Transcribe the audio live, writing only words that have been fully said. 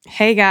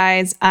Hey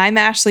guys, I'm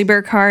Ashley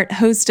Burkhart,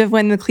 host of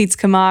When the Cleats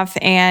Come Off,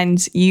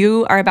 and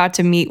you are about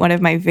to meet one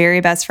of my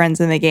very best friends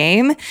in the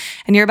game,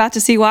 and you're about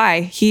to see why.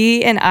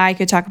 He and I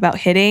could talk about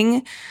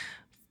hitting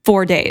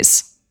for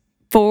days.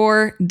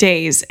 4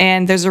 days.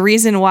 And there's a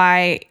reason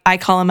why I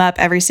call him up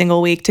every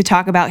single week to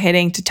talk about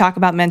hitting, to talk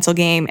about mental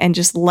game, and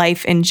just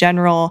life in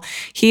general.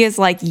 He is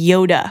like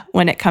Yoda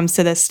when it comes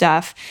to this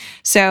stuff.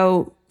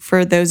 So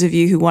for those of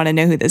you who want to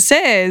know who this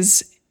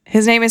is,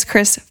 his name is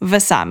Chris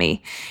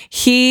Vasami.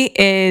 He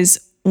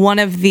is one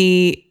of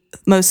the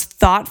most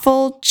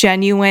thoughtful,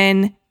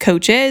 genuine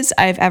coaches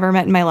I've ever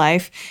met in my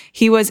life.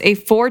 He was a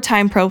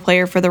 4-time pro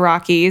player for the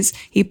Rockies.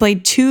 He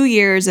played 2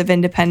 years of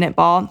independent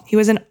ball. He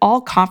was an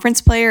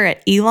all-conference player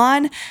at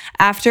Elon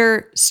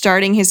after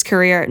starting his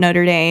career at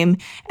Notre Dame.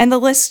 And the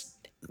list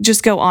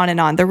just go on and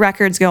on. The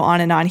records go on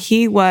and on.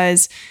 He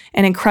was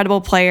an incredible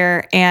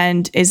player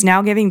and is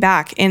now giving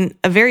back in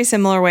a very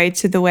similar way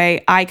to the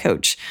way I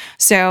coach.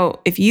 So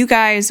if you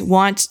guys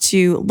want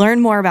to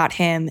learn more about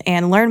him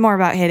and learn more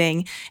about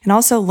hitting and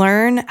also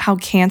learn how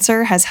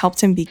cancer has helped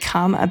him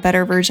become a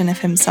better version of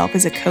himself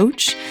as a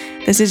coach,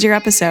 this is your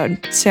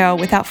episode. So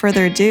without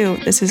further ado,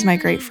 this is my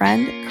great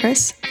friend,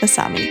 Chris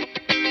Vasami.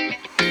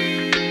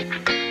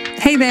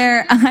 Hey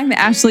there, I'm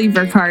Ashley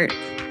Burkhart,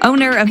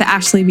 owner of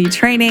Ashley B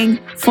Training,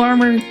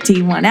 former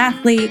D1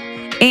 athlete,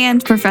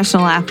 and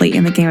professional athlete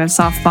in the game of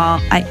softball.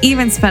 I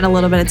even spent a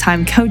little bit of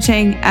time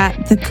coaching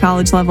at the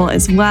college level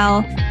as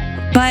well.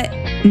 But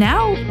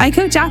now I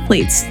coach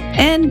athletes,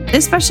 and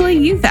especially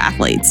youth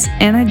athletes,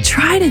 and I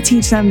try to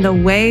teach them the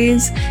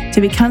ways to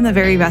become the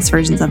very best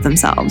versions of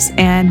themselves.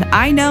 And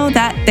I know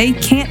that they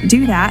can't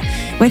do that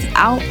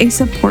without a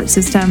support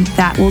system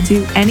that will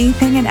do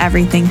anything and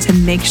everything to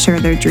make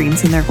sure their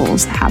dreams and their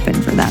goals happen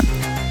for them.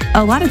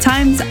 A lot of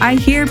times I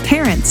hear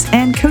parents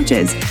and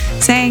coaches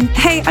saying,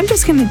 hey, I'm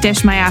just going to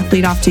dish my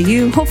athlete off to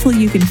you. Hopefully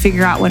you can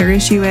figure out what her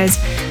issue is.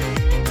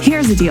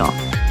 Here's the deal.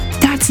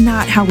 That's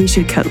not how we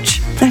should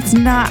coach. That's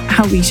not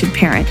how we should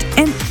parent.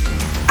 And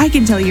I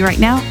can tell you right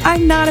now,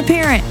 I'm not a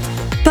parent,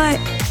 but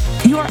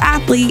your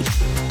athlete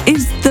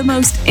is the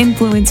most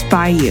influenced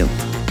by you.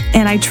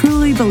 And I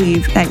truly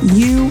believe that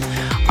you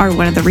are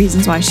one of the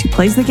reasons why she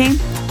plays the game.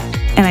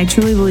 And I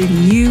truly believe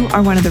you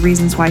are one of the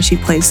reasons why she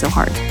plays so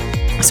hard.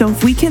 So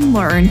if we can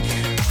learn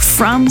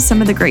from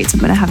some of the greats, I'm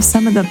going to have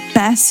some of the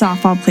best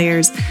softball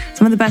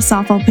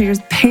players,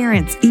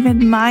 parents,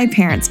 even my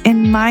parents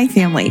and my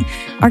family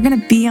are going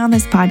to be on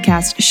this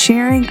podcast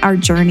sharing our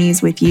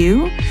journeys with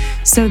you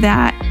so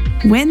that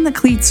when the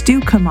cleats do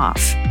come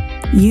off,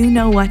 you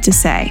know what to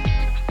say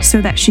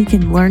so that she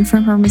can learn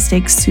from her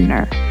mistakes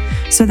sooner,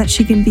 so that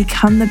she can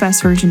become the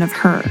best version of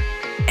her.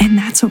 And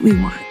that's what we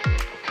want.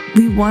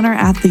 We want our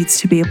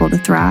athletes to be able to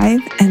thrive,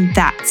 and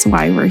that's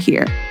why we're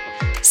here.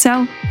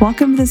 So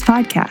welcome to this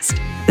podcast.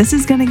 This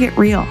is going to get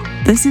real.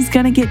 This is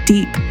going to get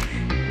deep.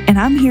 And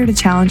I'm here to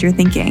challenge your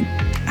thinking.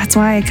 That's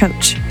why I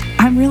coach.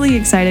 I'm really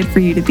excited for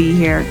you to be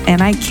here.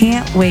 And I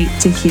can't wait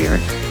to hear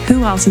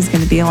who else is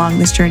going to be along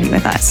this journey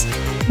with us,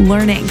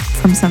 learning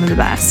from some of the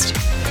best.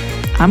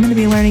 I'm going to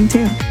be learning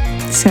too.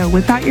 So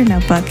whip out your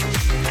notebook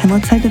and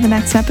let's head to the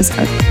next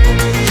episode.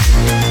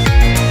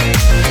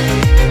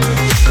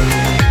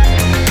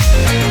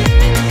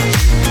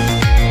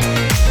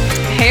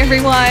 Hey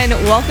everyone,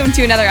 welcome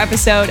to another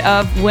episode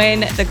of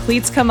When the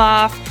Cleats Come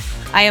Off.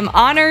 I am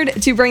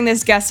honored to bring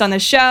this guest on the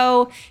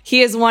show.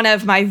 He is one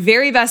of my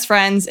very best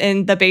friends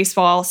in the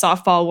baseball,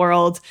 softball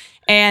world.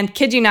 And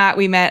kid you not,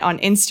 we met on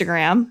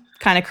Instagram.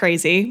 Kind of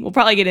crazy. We'll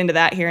probably get into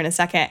that here in a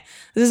second.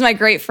 This is my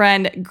great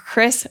friend,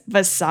 Chris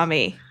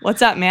Vasami.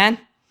 What's up, man?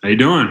 How you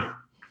doing?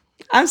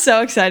 I'm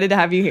so excited to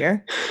have you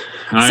here.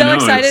 So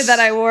excited that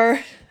I wore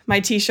my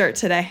t-shirt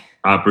today.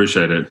 I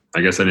appreciate it.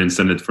 I guess I didn't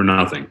send it for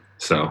nothing.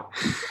 So.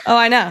 Oh,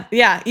 I know.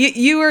 Yeah.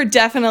 You were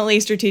definitely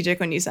strategic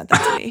when you sent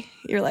that to me.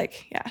 You're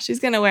like, yeah, she's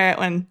going to wear it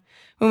when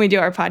we do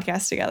our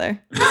podcast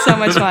together. So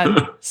much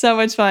fun. So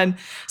much fun.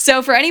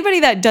 So for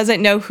anybody that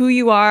doesn't know who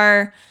you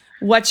are,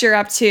 what you're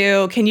up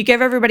to, can you give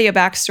everybody a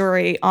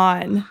backstory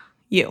on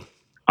you?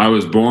 I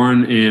was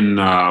born in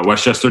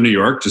Westchester, New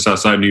York, just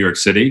outside New York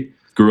City.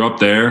 Grew up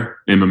there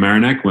in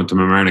Mamaroneck, went to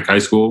Mamaroneck High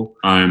School.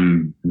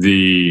 I'm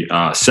the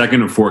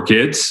second of 4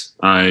 kids.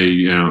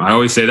 I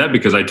always say that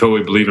because I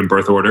totally believe in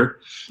birth order.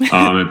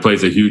 It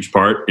plays a huge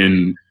part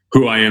in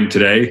who I am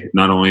today,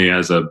 not only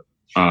as a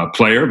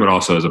player, but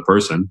also as a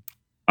person.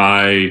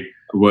 I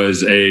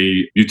was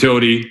a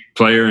utility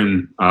player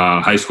in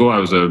high school. I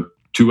was a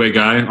two-way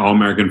guy,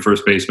 All-American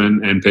first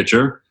baseman and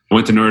pitcher. I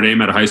went to Notre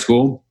Dame out of high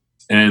school.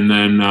 And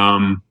then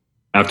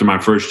after my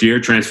first year,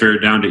 transferred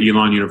down to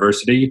Elon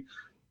University,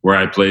 where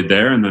I played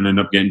there, and then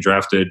ended up getting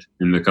drafted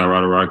in the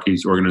Colorado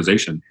Rockies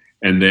organization.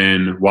 And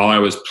then while I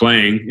was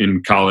playing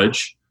in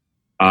college,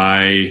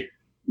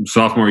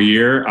 sophomore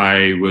year,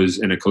 I was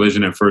in a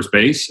collision at first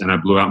base, and I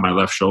blew out my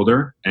left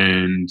shoulder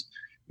and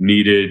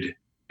needed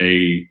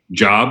a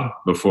job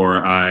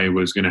before I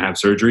was going to have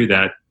surgery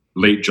that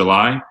late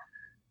July.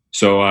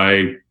 So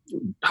I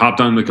hopped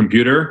on the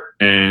computer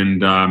and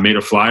made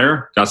a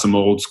flyer, got some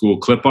old school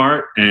clip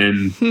art,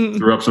 and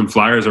threw up some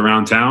flyers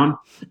around town.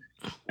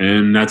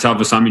 And that's how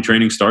Vasami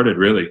training started,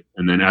 really.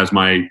 And then as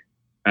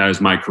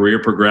my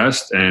career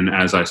progressed and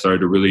as I started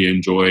to really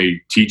enjoy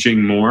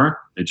teaching more,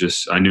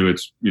 I knew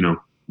it's,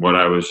 what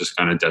I was just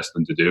kind of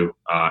destined to do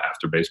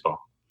after baseball.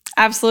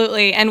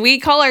 Absolutely. And we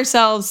call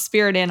ourselves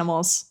spirit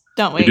animals,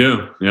 don't we? We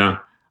do. Yeah.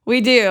 We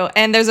do.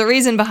 And there's a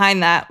reason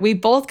behind that. We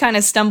both kind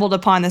of stumbled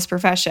upon this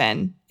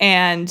profession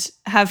and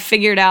have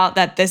figured out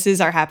that this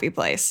is our happy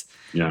place.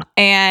 Yeah.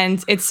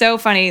 And it's so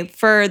funny.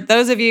 For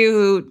those of you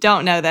who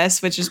don't know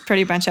this, which is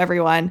pretty much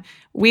everyone,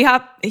 we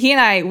hop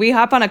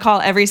on a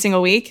call every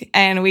single week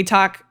and we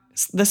talk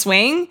the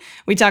swing.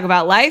 We talk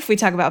about life. We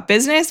talk about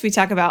business. We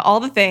talk about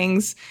all the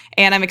things.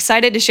 And I'm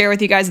excited to share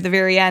with you guys at the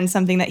very end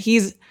something that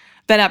he's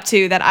been up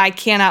to that I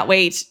cannot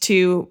wait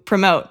to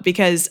promote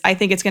because I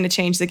think it's going to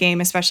change the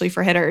game, especially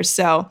for hitters.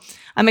 So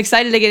I'm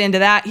excited to get into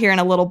that here in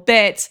a little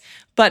bit.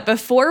 But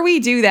before we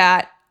do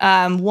that,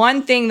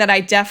 one thing that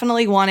I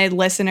definitely wanted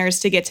listeners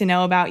to get to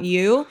know about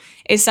you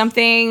is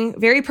something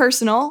very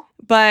personal,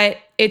 but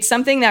it's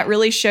something that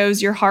really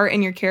shows your heart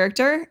and your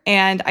character.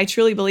 And I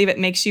truly believe it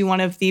makes you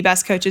one of the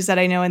best coaches that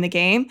I know in the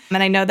game.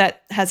 And I know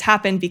that has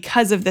happened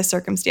because of this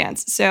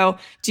circumstance. So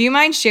do you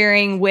mind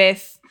sharing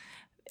with,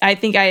 I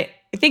think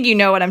you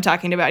know what I'm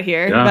talking about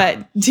here,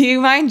 but do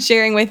you mind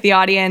sharing with the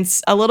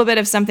audience a little bit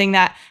of something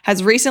that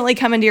has recently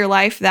come into your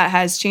life that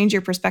has changed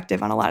your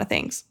perspective on a lot of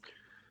things?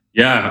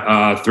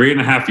 Yeah.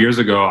 3.5 years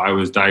ago, I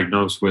was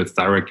diagnosed with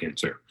thyroid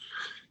cancer.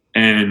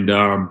 And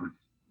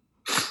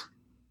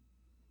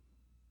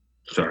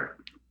sorry.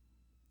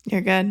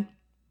 You're good.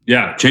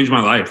 Yeah. Changed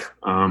my life.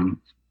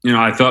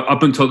 I thought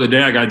up until the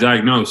day I got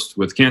diagnosed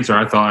with cancer,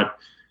 I thought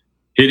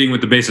hitting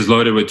with the bases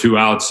loaded with 2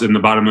 outs in the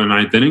bottom of the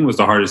 9th inning was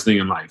the hardest thing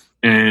in life.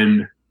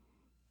 And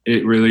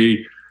it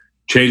really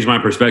changed my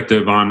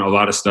perspective on a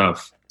lot of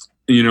stuff.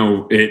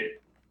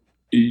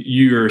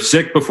 You're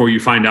sick before you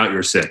find out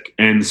you're sick.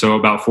 And so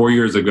about 4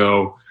 years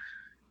ago,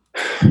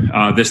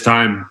 this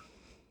time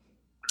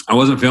I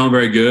wasn't feeling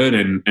very good.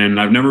 And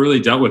I've never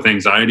really dealt with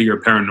anxiety or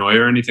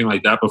paranoia or anything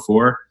like that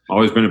before. I've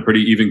always been a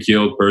pretty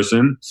even-keeled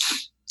person.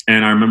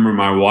 And I remember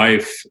my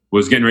wife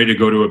was getting ready to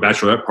go to a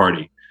bachelorette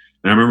party.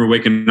 And I remember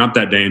waking up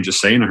that day and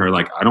just saying to her,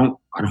 like, I don't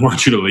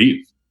want you to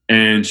leave.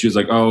 And she was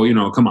like,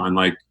 oh, come on.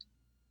 Like,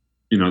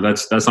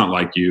 that's not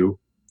like you.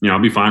 I'll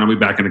be fine. I'll be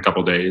back in a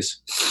couple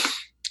days.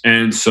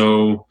 And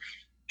so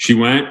she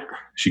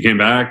came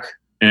back,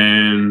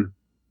 and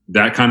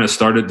that kind of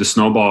started the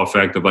snowball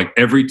effect of like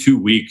every 2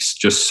 weeks,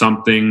 just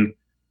something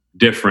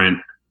different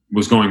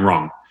was going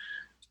wrong.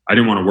 I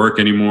didn't want to work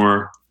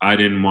anymore. I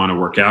didn't want to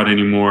work out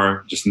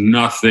anymore. Just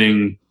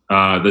nothing.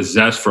 The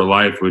zest for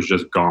life was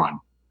just gone.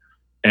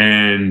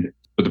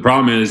 But the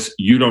problem is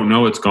you don't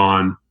know it's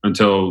gone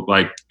until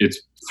like it's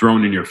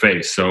thrown in your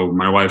face. So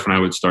my wife and I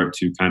would start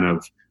to kind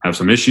of have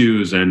some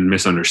issues and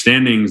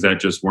misunderstandings that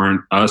just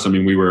weren't us. I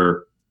mean, we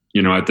were,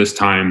 at this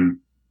time,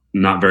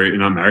 not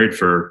married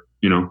for,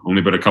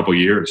 only but a couple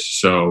years.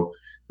 So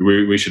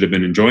we should have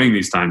been enjoying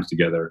these times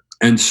together.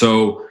 And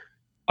so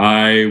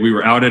we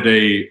were out at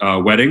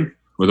a wedding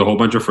with a whole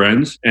bunch of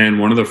friends. And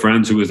one of the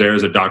friends who was there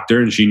is a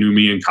doctor, and she knew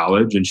me in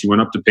college. And she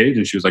went up to Paige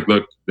and she was like,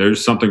 look,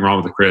 there's something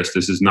wrong with Chris.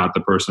 This is not the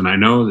person I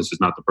know. This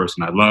is not the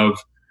person I love.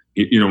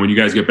 When you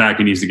guys get back,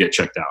 he needs to get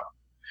checked out.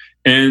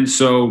 And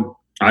so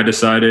I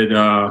decided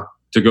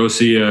to go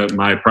see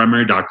my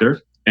primary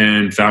doctor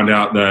and found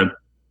out that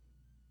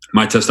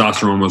my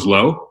testosterone was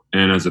low.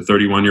 And as a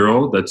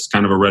 31-year-old, that's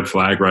kind of a red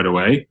flag right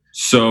away.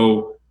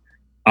 So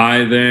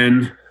I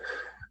then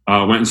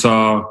went and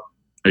saw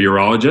a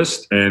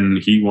urologist,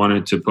 and he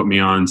wanted to put me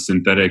on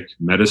synthetic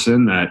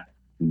medicine that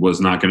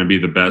was not going to be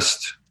the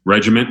best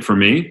regimen for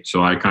me.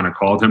 So I kind of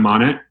called him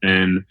on it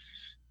and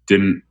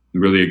didn't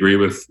really agree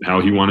with how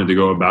he wanted to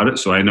go about it.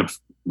 So I ended up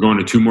going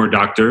to 2 more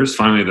doctors.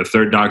 Finally, the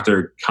 3rd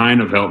doctor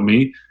kind of helped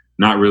me.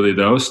 Not really,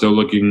 though. Still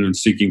looking and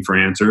seeking for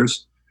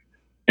answers.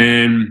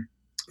 And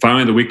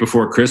finally, the week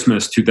before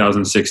Christmas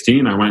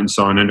 2016, I went and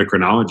saw an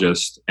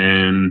endocrinologist.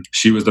 And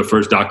she was the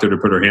first doctor to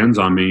put her hands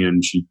on me.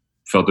 And she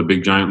felt a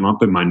big giant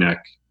lump in my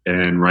neck.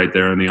 And right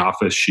there in the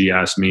office, she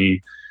asked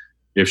me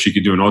if she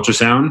could do an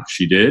ultrasound.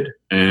 She did.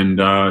 And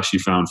she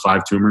found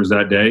 5 tumors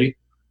that day.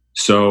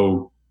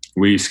 So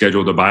we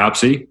scheduled a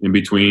biopsy in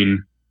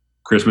between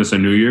Christmas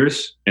and New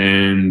Year's,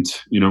 and,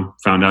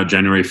 found out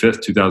January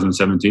 5th,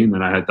 2017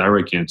 that I had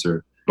thyroid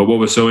cancer. But what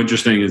was so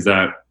interesting is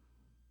that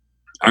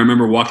I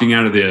remember walking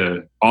out of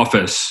the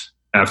office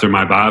after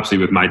my biopsy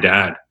with my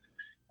dad,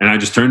 and I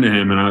just turned to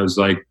him and I was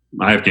like,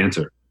 I have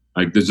cancer.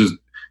 Like,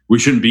 we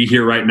shouldn't be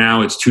here right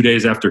now. It's 2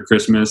 days after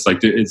Christmas.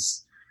 Like,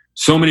 it's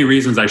so many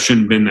reasons I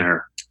shouldn't have been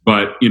there.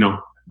 But,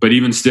 but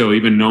even still,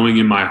 even knowing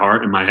in my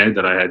heart and my head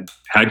that I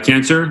had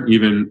cancer,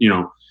 even,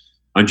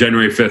 on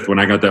January 5th, when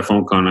I got that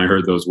phone call and I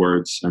heard those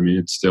words, I mean,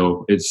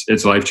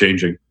 it's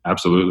life-changing.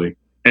 Absolutely.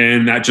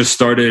 And that just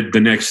started the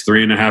next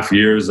 3.5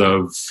 years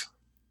of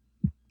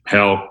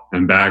hell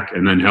and back,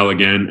 and then hell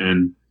again.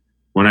 And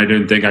when I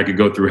didn't think I could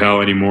go through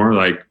hell anymore,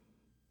 like,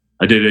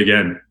 I did it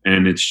again.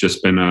 And it's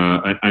just been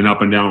an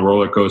up and down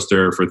roller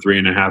coaster for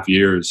 3.5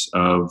 years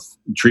of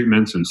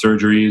treatments and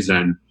surgeries.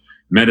 And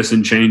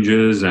medicine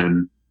changes.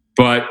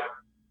 But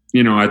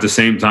at the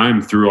same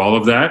time, through all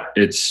of that,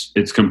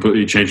 it's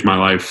completely changed my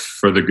life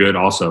for the good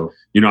also.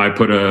 I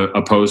put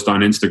a post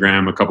on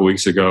Instagram a couple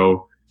weeks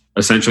ago,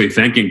 essentially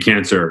thanking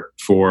cancer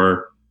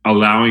for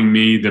allowing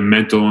me the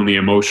mental and the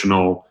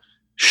emotional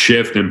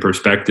shift in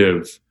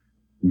perspective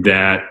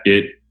that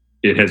it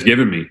has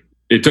given me.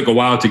 It took a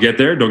while to get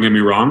there, don't get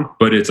me wrong,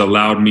 but it's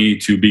allowed me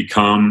to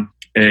become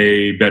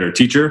a better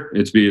teacher.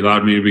 It's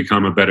allowed me to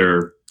become a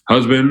better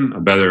husband,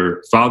 a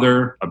better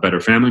father, a better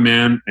family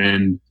man,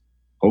 and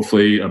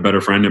hopefully a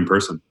better friend in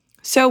person.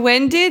 So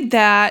when did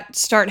that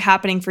start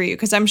happening for you?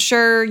 Because I'm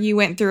sure you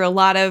went through a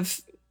lot of,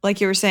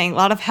 like you were saying, a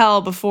lot of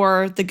hell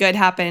before the good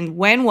happened.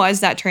 When was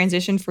that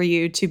transition for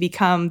you to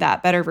become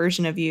that better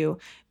version of you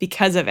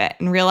because of it,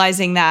 and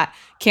realizing that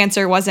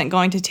cancer wasn't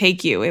going to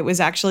take you, it was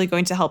actually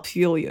going to help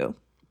fuel you?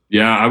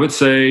 Yeah, I would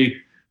say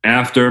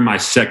after my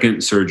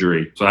second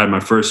surgery. So I had my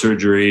first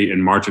surgery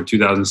in March of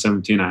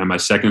 2017. I had my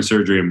second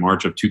surgery in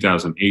March of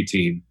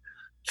 2018.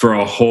 For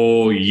a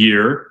whole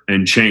year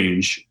and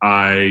change,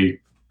 I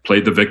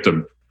played the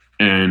victim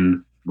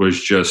and was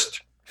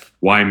just,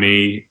 why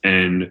me?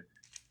 And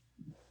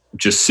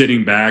just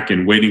sitting back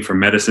and waiting for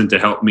medicine to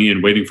help me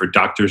and waiting for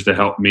doctors to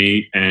help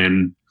me.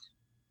 And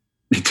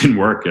it didn't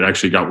work. It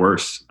actually got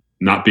worse.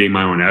 Not being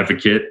my own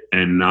advocate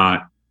and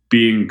not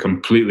being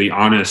completely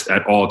honest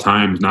at all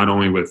times, not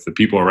only with the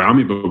people around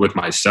me, but with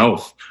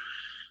myself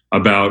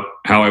about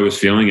how I was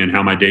feeling and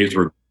how my days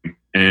were.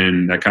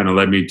 And that kind of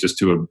led me just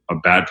to a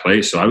bad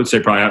place. So I would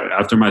say probably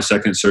after my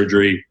second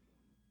surgery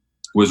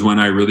was when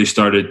I really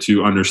started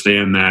to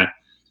understand that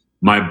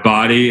my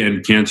body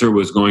and cancer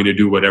was going to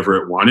do whatever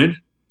it wanted.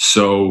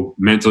 So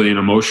mentally and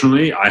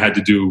emotionally, I had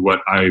to do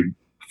what I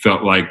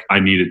felt like I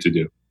needed to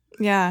do.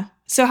 Yeah.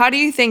 So how do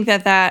you think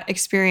that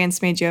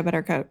experience made you a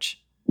better coach?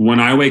 When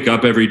I wake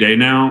up every day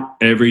now,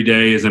 every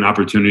day is an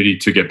opportunity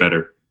to get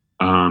better.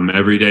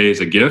 Every day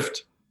is a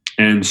gift.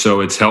 And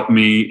so it's helped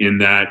me in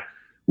that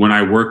when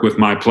I work with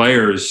my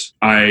players,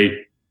 I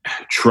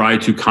try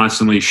to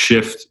constantly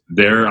shift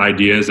their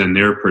ideas and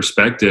their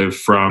perspective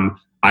from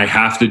I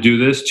have to do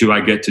this to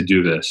I get to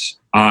do this.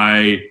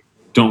 I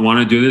don't want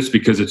to do this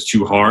because it's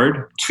too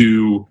hard,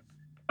 to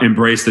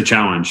embrace the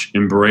challenge,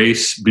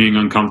 embrace being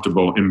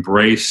uncomfortable,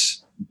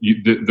 embrace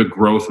the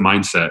growth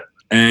mindset.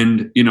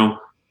 And,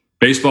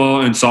 baseball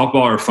and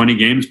softball are funny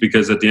games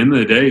because at the end of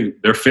the day,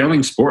 they're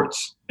failing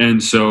sports.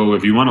 And so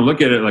if you want to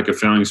look at it like a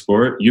failing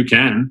sport, you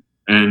can.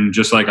 And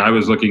just like I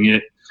was looking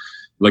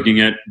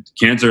at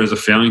cancer as a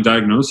failing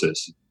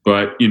diagnosis.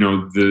 But,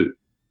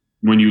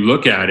 when you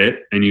look at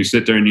it and you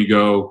sit there and you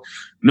go,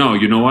 no,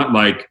 you know what?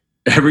 Like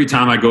every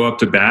time I go up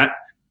to bat,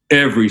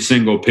 every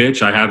single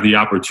pitch, I have the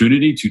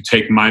opportunity to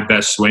take my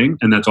best swing.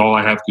 And that's all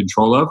I have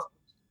control of.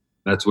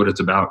 That's what it's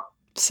about.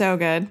 So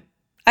good.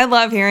 I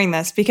love hearing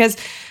this because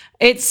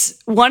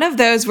it's one of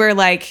those where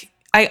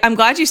I'm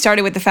glad you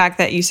started with the fact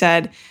that you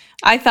said,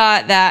 I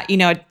thought that,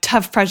 a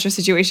tough pressure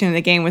situation in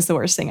the game was the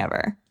worst thing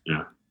ever.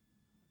 Yeah.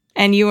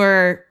 And you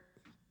were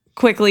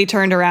quickly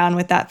turned around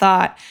with that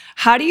thought.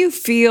 How do you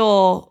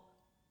feel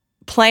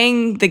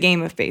playing the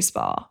game of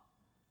baseball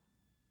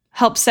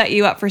helped set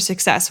you up for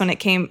success when it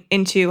came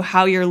into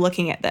how you're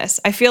looking at this?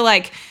 I feel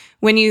like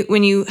when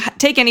you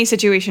take any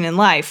situation in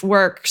life,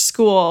 work,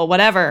 school,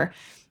 whatever,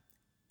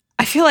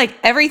 I feel like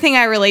everything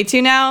I relate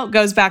to now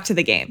goes back to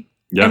the game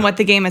and what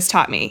the game has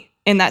taught me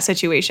in that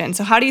situation.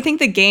 So how do you think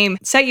the game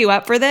set you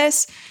up for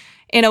this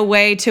in a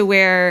way to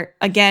where,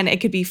 again,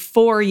 it could be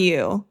for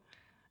you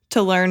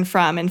to learn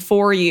from and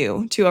for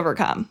you to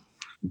overcome?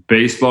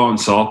 Baseball and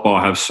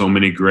softball have so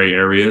many gray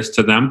areas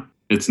to them.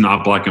 It's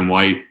not black and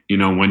white.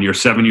 When you're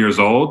 7 years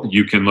old,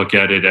 you can look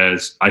at it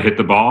as I hit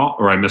the ball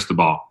or I missed the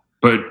ball.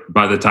 But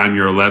by the time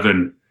you're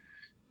 11,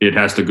 it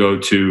has to go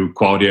to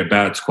quality at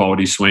bats,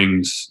 quality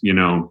swings.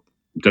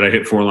 Did I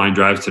hit 4 line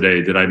drives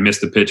today? Did I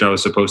miss the pitch I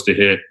was supposed to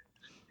hit?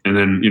 And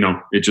then,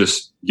 it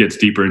just gets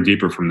deeper and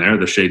deeper from there,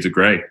 the shades of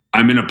gray.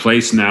 I'm in a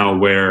place now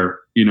where,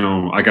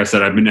 like I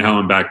said, I've been to hell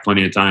and back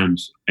plenty of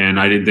times, and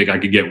I didn't think I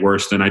could get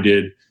worse than I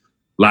did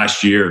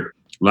last year.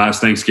 Last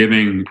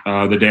Thanksgiving,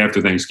 the day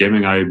after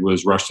Thanksgiving, I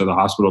was rushed to the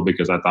hospital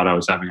because I thought I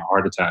was having a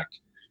heart attack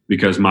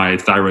because my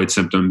thyroid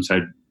symptoms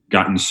had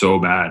gotten so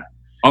bad.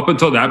 Up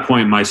until that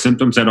point, my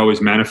symptoms had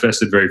always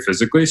manifested very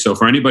physically. So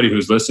for anybody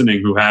who's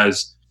listening who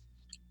has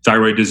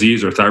thyroid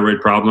disease or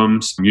thyroid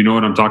problems, you know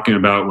what I'm talking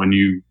about when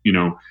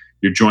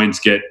your joints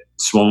get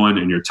swollen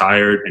and you're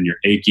tired and you're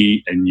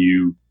achy and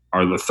you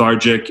are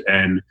lethargic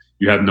and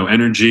you have no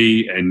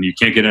energy and you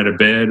can't get out of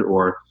bed.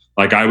 Or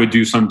like I would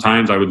do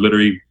sometimes, I would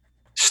literally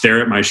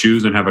stare at my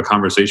shoes and have a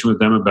conversation with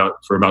them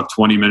for about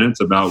 20 minutes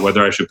about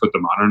whether I should put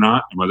them on or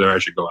not and whether I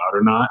should go out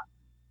or not.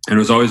 And it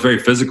was always very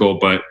physical.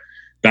 But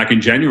back in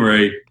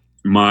January,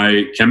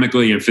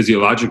 chemically and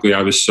physiologically,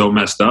 I was so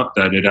messed up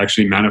that it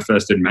actually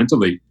manifested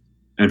mentally.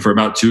 And for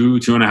about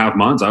 2.5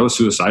 months, I was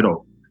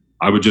suicidal.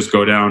 I would just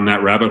go down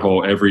that rabbit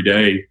hole every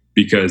day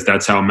because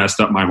that's how messed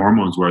up my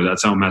hormones were.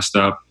 That's how messed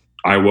up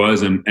I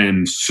was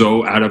and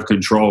so out of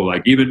control.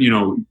 Like even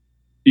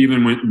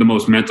when the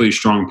most mentally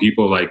strong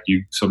people,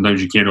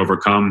 sometimes you can't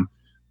overcome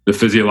the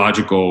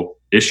physiological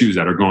issues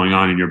that are going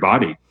on in your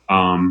body.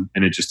 And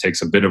it just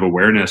takes a bit of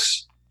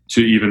awareness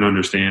to even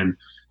understand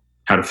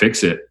how to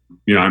fix it.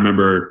 I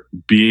remember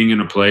being in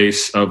a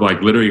place of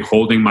like literally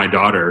holding my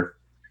daughter,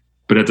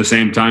 but at the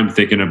same time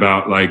thinking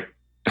about like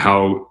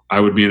how I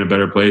would be in a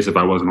better place if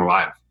I wasn't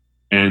alive.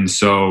 And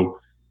so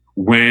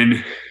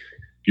when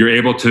you're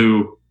able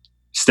to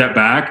step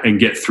back and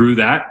get through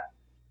that,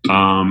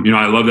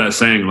 I love that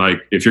saying, like,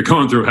 if you're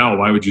going through hell,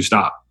 why would you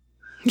stop?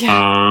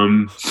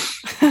 Yeah.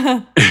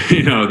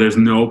 There's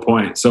no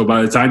point. So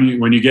by the time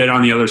when you get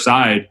on the other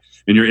side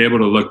and you're able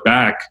to look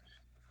back,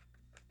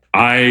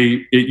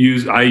 I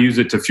use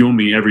it to fuel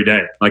me every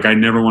day. Like, I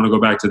never want to go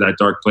back to that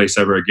dark place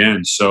ever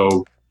again.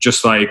 So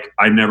just like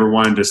I never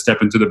wanted to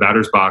step into the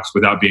batter's box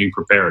without being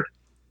prepared.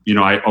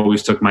 I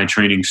always took my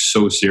training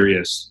so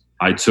serious.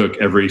 I took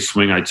every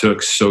swing I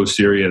took so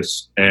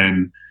serious.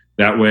 And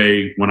that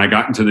way, when I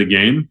got into the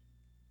game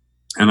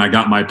and I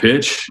got my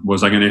pitch,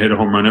 was I going to hit a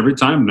home run every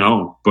time?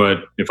 No.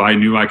 But if I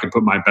knew I could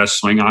put my best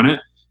swing on it,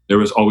 there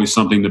was always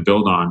something to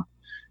build on.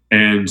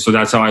 And so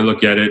that's how I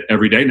look at it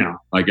every day now.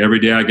 Like, every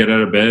day I get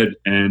out of bed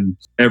and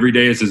every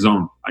day is its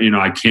own.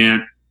 I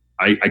can't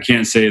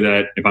say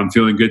that if I'm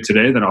feeling good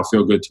today, that I'll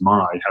feel good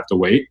tomorrow. I'd have to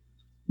wait.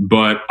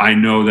 But I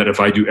know that if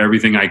I do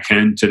everything I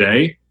can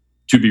today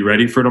to be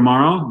ready for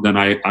tomorrow, then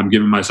I'm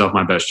giving myself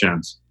my best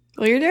chance.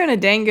 Well, you're doing a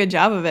dang good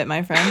job of it,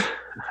 my friend.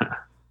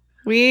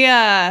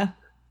 I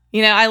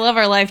love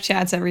our live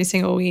chats every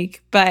single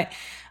week, but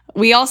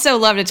we also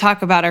love to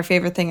talk about our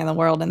favorite thing in the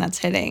world, and that's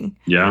hitting.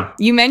 Yeah.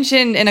 You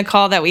mentioned in a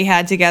call that we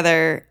had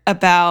together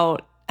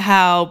about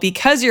how,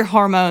 because your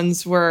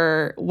hormones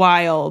were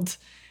wild,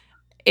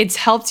 it's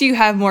helped you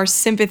have more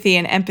sympathy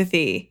and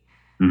empathy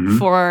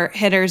for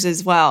hitters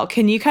as well.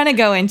 Can you kind of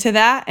go into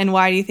that, and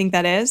why do you think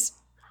that is?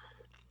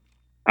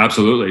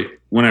 Absolutely.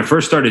 When I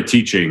first started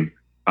teaching,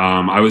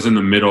 I was in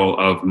the middle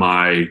of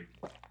my,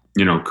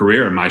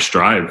 career and my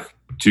strive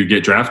to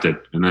get drafted.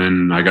 And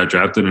then I got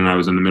drafted and I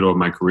was in the middle of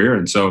my career.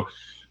 And so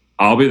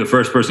I'll be the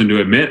first person to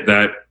admit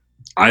that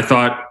I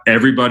thought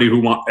everybody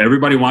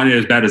wanted it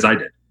as bad as I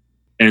did.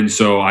 And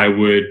so I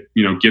would,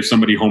 give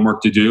somebody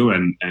homework to do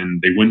and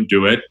they wouldn't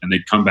do it. And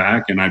they'd come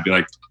back and I'd be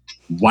like,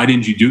 why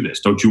didn't you do this?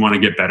 Don't you want to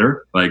get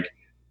better?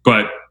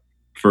 But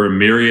for a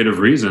myriad of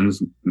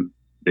reasons,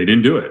 they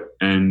didn't do it.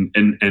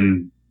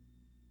 And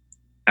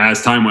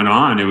as time went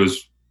on, it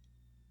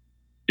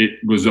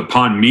was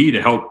upon me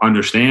to help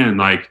understand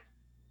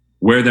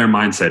where their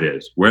mindset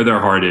is, where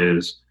their heart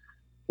is,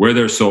 where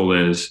their soul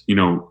is,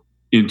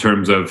 in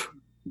terms of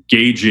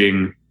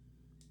gauging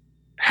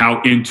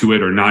how into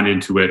it or not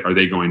into it are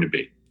they going to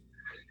be.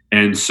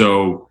 And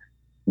so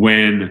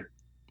when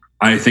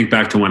I think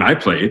back to when I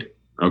played,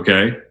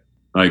 okay,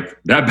 that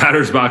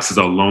batter's box is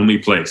a lonely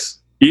place.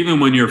 Even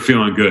when you're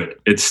feeling good,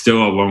 it's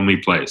still a lonely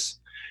place.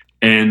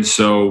 And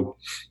so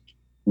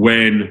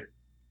when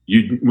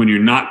you're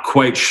not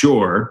quite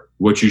sure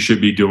what you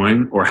should be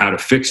doing or how to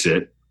fix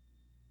it,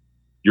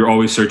 you're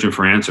always searching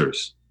for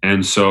answers.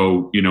 And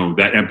so,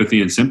 that empathy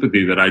and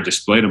sympathy that I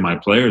display to my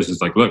players is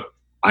like, look,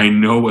 I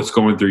know what's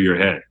going through your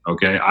head.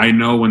 Okay. I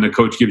know when the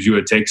coach gives you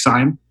a take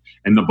sign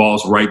and the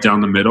ball's right down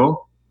the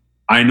middle,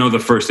 I know the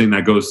first thing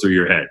that goes through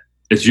your head.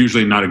 It's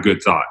usually not a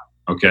good thought.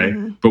 Okay.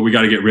 Mm-hmm. But we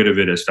got to get rid of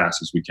it as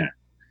fast as we can,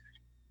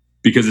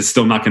 because it's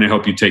still not going to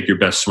help you take your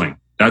best swing.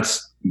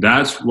 That's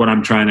what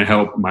I'm trying to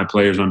help my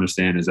players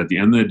understand, is at the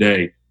end of the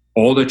day,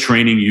 all the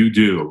training you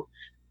do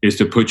is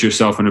to put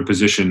yourself in a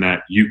position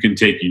that you can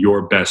take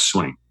your best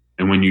swing.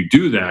 And when you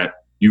do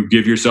that, you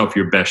give yourself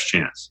your best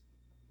chance.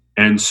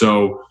 And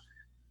so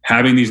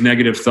having these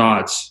negative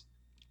thoughts,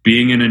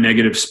 being in a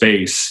negative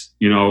space,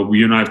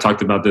 you and I have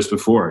talked about this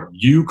before,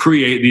 you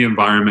create the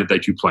environment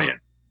that you play in.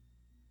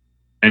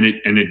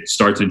 And it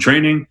starts in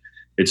training.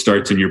 It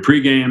starts in your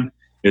pregame.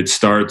 It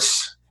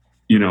starts,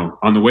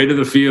 on the way to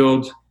the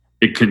field.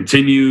 It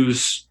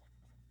continues,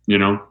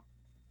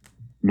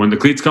 when the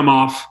cleats come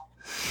off.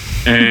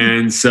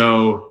 And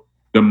so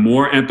the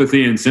more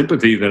empathy and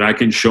sympathy that I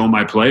can show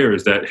my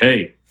players that,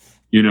 hey,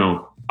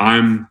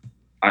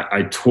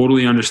 I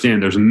totally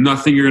understand. There's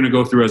nothing you're going to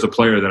go through as a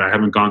player that I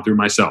haven't gone through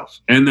myself,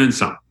 and then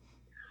some.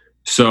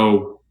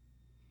 So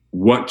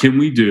what can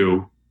we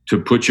do to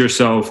put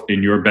yourself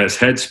in your best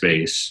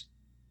headspace?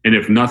 And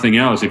if nothing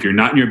else, if you're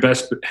not in your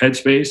best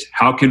headspace,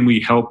 how can we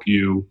help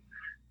you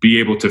be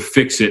able to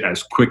fix it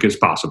as quick as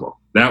possible?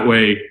 That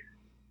way,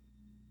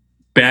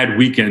 bad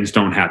weekends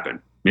don't happen.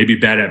 Maybe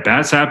bad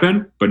at-bats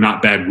happen, but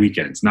not bad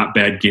weekends, not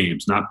bad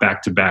games, not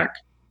back-to-back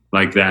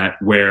like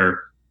that, where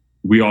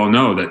we all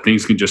know that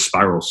things can just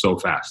spiral so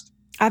fast.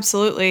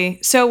 Absolutely.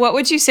 So what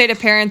would you say to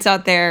parents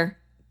out there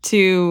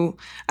to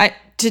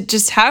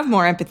just have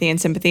more empathy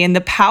and sympathy and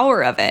the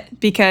power of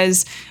it?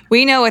 Because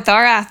we know with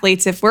our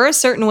athletes, if we're a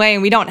certain way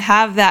and we don't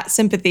have that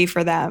sympathy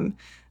for them,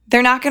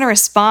 they're not going to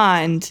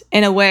respond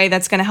in a way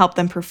that's going to help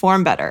them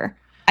perform better.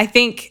 I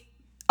think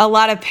a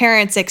lot of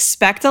parents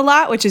expect a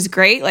lot, which is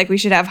great. We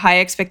should have high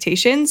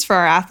expectations for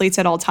our athletes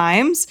at all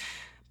times,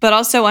 but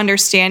also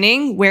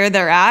understanding where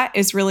they're at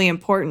is really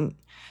important.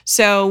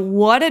 So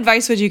what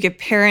advice would you give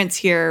parents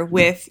here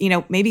with,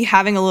 maybe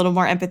having a little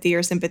more empathy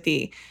or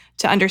sympathy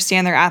to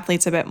understand their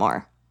athletes a bit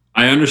more?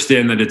 I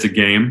understand that it's a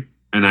game,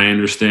 and I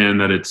understand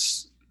that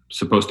it's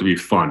supposed to be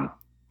fun.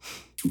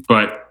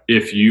 But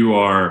if you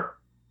are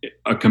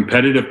a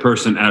competitive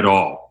person at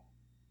all,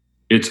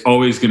 it's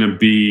always going to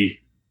be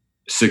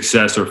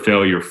success or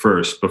failure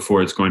first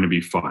before it's going to be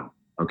fun.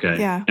 Okay.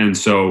 Yeah. And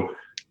so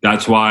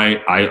that's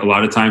why a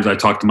lot of times I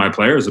talk to my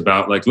players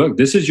about like, look,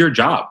 this is your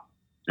job.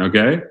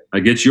 Okay.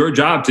 Like it's your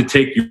job to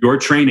take your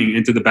training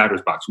into the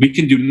batter's box. We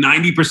can do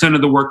 90%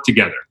 of the work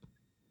together.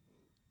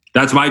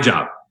 That's my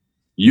job.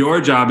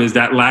 Your job is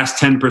that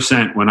last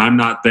 10% when I'm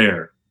not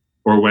there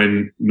or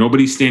when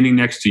nobody's standing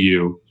next to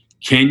you.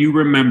 Can you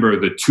remember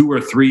the 2 or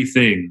 3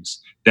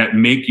 things that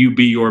make you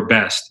be your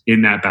best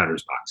in that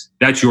batter's box?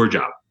 That's your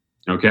job.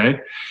 Okay.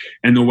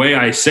 And the way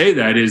I say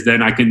that is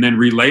then I can then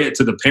relay it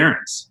to the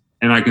parents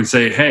and I can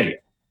say, hey,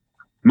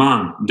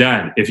 mom,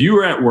 dad, if you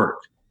were at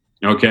work,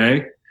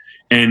 okay,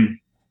 and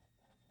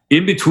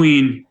in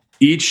between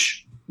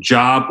each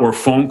job or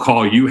phone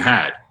call you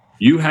had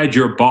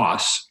your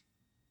boss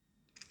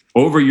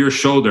over your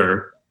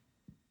shoulder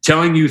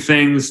telling you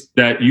things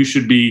that you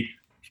should be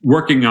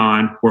working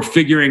on or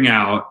figuring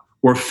out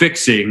or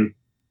fixing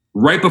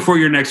right before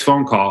your next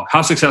phone call,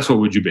 how successful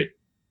would you be?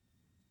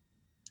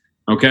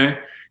 Okay.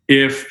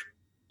 If,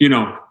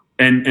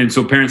 and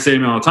so parents say to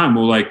me all the time,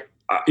 well, like,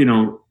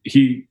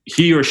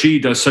 he or she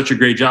does such a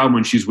great job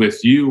when she's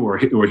with you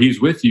or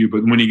he's with you,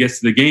 but when he gets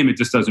to the game, it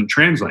just doesn't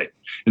translate.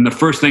 And the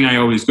first thing I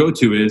always go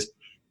to is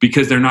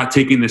because they're not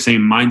taking the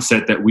same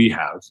mindset that we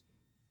have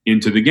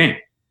into the game.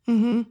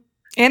 Mm-hmm.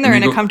 And they're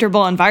in a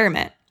comfortable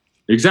environment.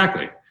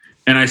 Exactly.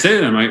 And I say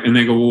to them, and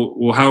they go,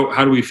 well,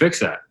 how do we fix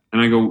that?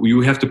 And I go,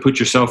 you have to put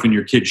yourself in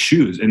your kid's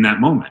shoes in that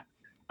moment.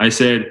 I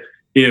said,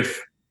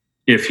 if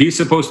he's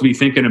supposed to be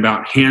thinking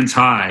about hands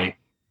high,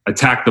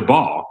 attack the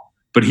ball,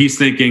 but he's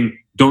thinking,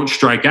 don't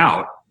strike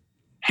out,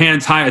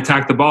 hands high,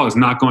 attack the ball is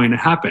not going to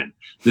happen.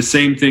 The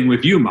same thing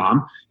with you,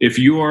 mom. If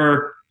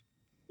you're,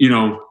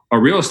 a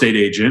real estate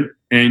agent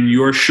and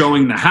you're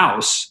showing the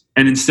house,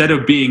 and instead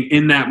of being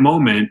in that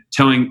moment,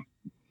 telling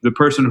the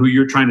person who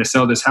you're trying to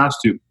sell this house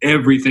to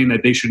everything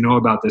that they should know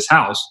about this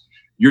house,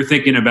 you're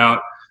thinking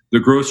about the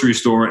grocery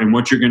store and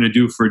what you're going to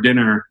do for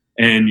dinner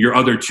and your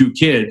other 2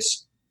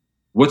 kids.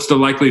 What's the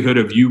likelihood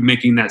of you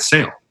making that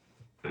sale?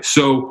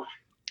 So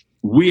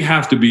we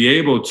have to be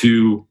able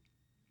to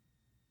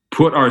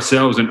put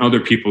ourselves in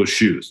other people's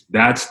shoes.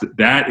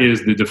 That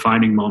is the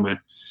defining moment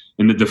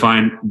and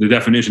the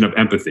definition of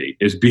empathy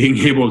is being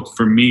able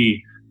for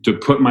me to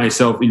put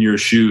myself in your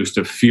shoes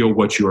to feel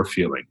what you're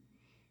feeling.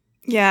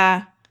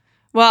 Yeah.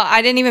 Well,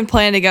 I didn't even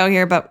plan to go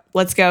here, but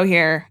let's go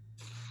here.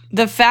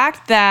 The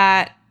fact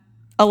that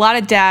a lot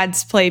of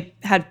dads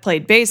had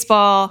played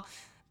baseball,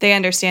 they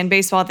understand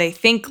baseball, they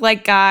think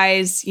like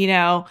guys, you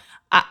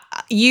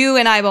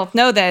and I both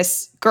know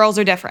this, girls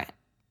are different.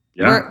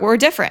 Yeah. We're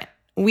different.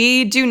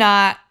 We do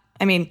not,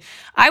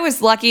 I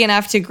was lucky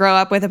enough to grow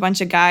up with a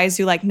bunch of guys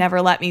who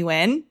never let me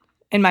win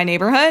in my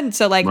neighborhood.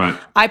 So right.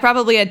 I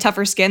probably had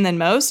tougher skin than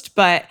most,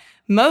 but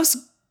most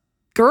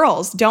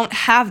girls don't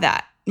have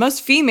that.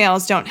 Most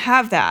females don't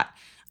have that.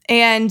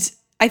 And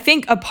I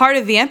think a part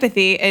of the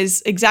empathy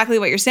is exactly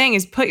what you're saying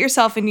is put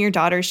yourself in your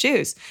daughter's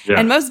shoes. Yeah.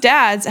 And most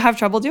dads have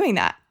trouble doing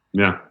that.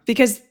 Yeah.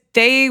 Because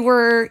they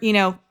were,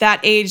 that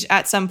age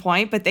at some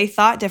point, but they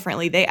thought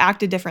differently. They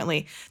acted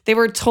differently. They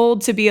were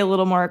told to be a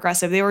little more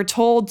aggressive. They were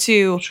told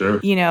to, sure.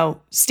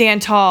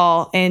 Stand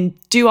tall and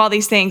do all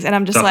these things. And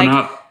I'm just Toughen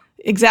up.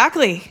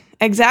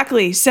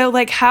 Exactly.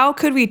 So how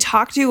could we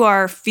talk to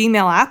our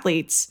female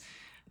athletes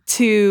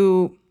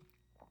to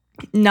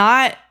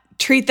not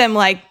treat them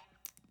like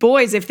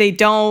boys if they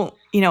don't,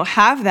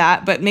 have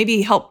that, but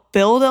maybe help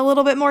build a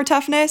little bit more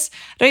toughness?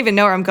 I don't even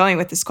know where I'm going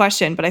with this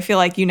question, but I feel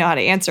like you know how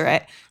to answer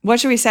it. What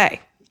should we say?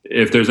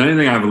 If there's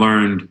anything I've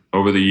learned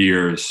over the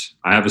years,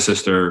 I have a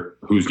sister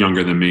who's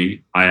younger than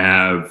me. I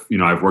have,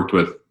 I've worked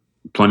with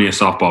plenty of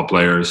softball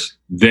players.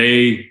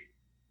 They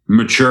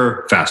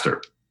mature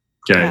faster.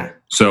 Okay. Yeah.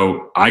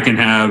 So I can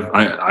have,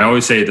 I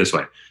always say it this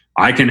way.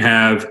 I can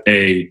have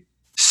a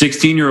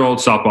 16-year-old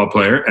softball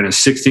player and a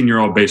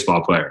 16-year-old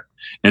baseball player.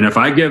 And if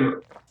I give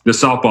the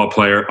softball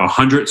player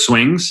 100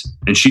 swings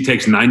and she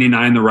takes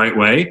 99 the right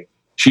way,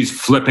 she's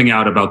flipping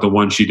out about the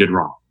one she did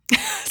wrong.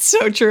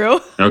 So true.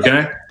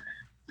 Okay.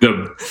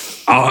 The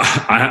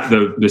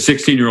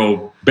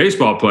 16-year-old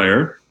baseball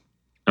player,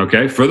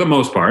 okay, for the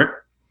most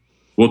part,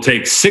 will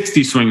take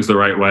 60 swings the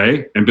right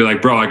way and be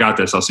like, bro, I got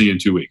this. I'll see you in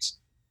 2 weeks.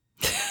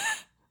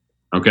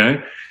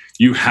 Okay.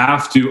 You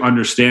have to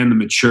understand the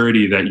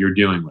maturity that you're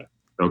dealing with.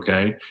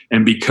 Okay.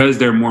 And because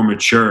they're more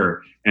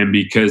mature and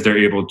because they're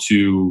able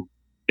to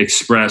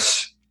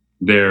express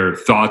their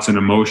thoughts and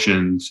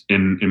emotions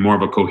in more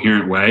of a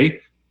coherent way,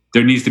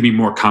 there needs to be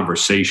more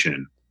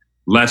conversation,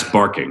 less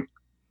barking.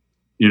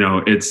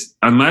 It's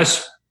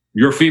unless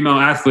your female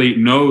athlete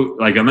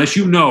unless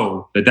you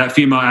know that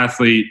female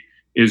athlete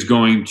is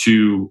going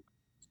to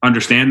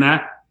understand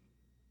that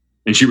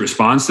and she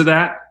responds to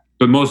that,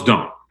 but most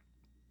don't.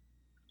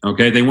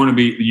 Okay. They want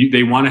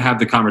to have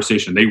the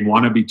conversation. They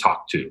want to be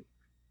talked to.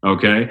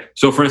 Okay.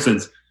 So for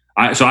instance,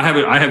 I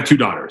have 2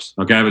 daughters.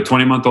 Okay. I have a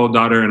 20-month-old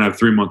daughter and I have a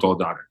 3-month-old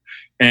daughter.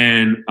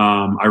 And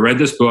I read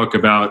this book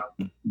about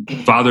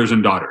fathers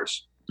and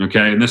daughters.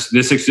 Okay. And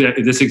this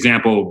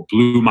example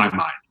blew my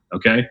mind.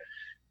 Okay.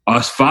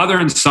 A father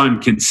and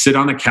son can sit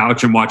on the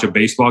couch and watch a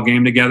baseball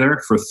game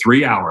together for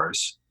 3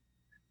 hours,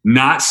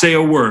 not say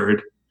a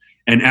word.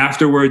 And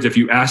afterwards, if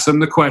you ask them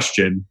the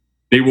question,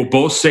 they will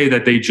both say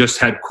that they just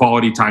had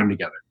quality time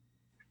together.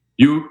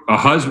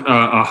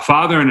 A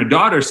father and a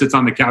daughter sits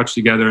on the couch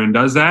together and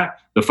does that.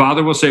 The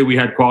father will say we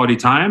had quality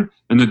time.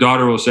 And the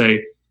daughter will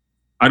say,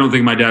 I don't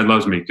think my dad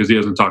loves me because he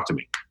doesn't talk to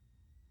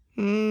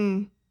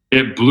me.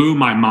 It blew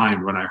my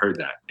mind when I heard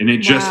that. And it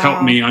just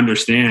helped me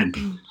understand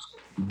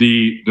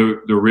the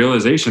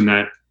realization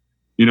that,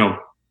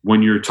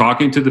 when you're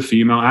talking to the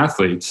female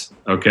athletes,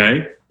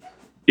 okay,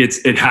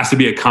 it has to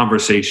be a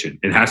conversation.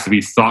 It has to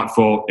be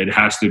thoughtful. It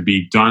has to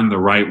be done the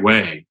right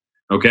way.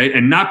 Okay.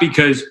 And not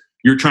because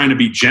you're trying to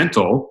be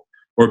gentle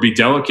or be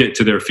delicate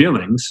to their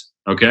feelings.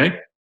 Okay.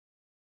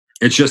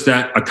 It's just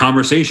that a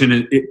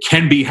conversation, it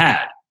can be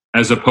had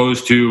as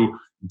opposed to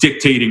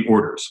dictating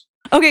orders.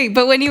 Okay.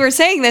 But when you were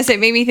saying this, it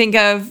made me think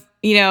of,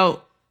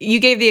 you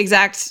gave the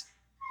exact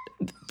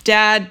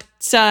dad,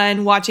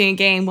 son watching a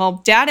game.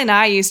 Well, Dad and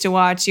I used to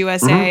watch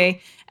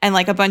USA and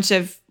like a bunch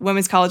of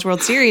Women's College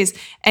World Series,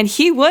 and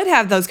he would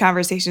have those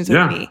conversations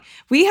with me.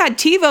 We had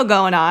TiVo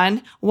going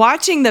on,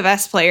 watching the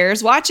best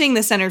players, watching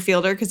the center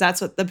fielder, because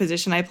that's what the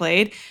position I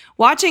played,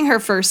 watching her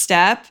first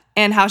step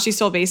and how she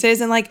stole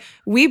bases, and like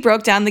we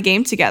broke down the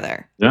game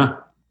together. Yeah.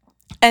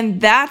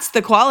 And that's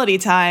the quality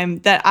time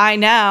that I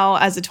now,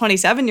 as a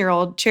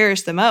 27-year-old,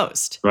 cherish the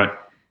most. Right.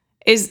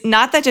 Is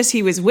not that just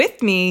he was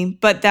with me,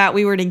 but that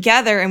we were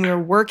together and we were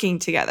working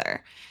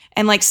together.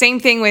 And like same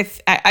thing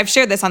with, I've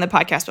shared this on the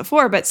podcast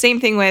before, but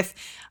same thing with,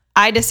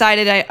 I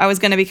decided I was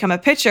going to become a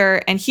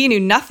pitcher and he knew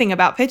nothing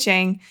about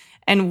pitching.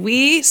 And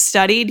we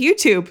studied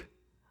YouTube.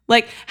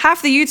 Like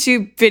half the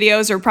YouTube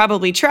videos are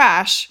probably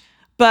trash,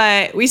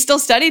 but we still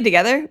studied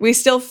together. We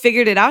still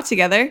figured it out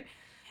together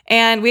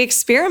and we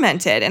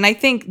experimented. And I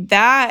think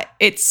that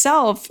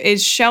itself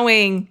is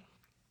showing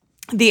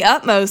the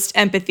utmost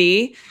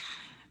empathy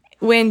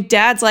when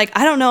Dad's like,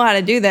 I don't know how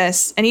to do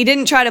this. And he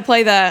didn't try to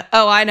play the,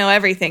 I know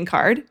everything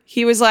card.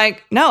 He was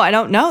like, no, I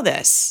don't know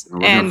this. We're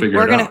going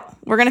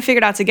to figure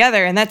it out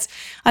together. And that's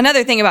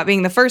another thing about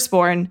being the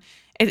firstborn.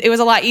 It was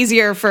a lot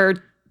easier for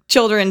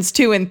children's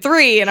 2 and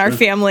 3 in our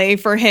family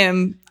for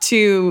him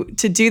to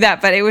do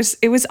that. But it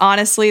was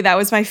honestly, that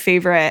was my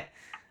favorite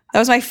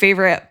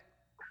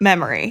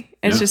memory.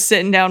 It's just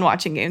sitting down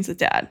watching games with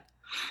Dad.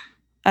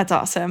 That's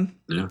awesome.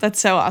 Yeah. That's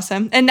so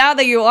awesome. And now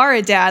that you are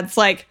a dad, it's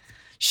like,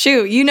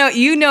 shoot, you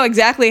know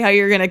exactly how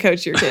you're going to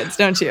coach your kids,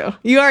 don't you?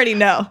 You already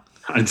know.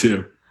 I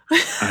do.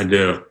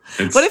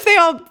 What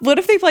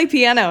if they play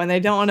piano and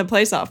they don't want to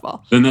play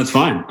softball? Then that's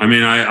fine. I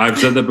mean, I've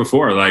said that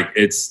before. Like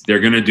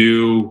they're going to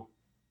do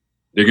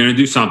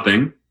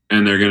something,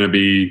 and they're going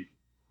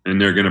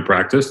to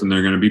practice, and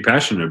they're going to be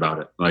passionate about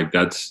it. Like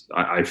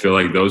I feel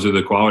like those are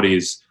the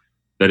qualities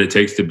that it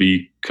takes to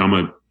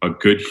become a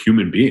good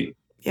human being.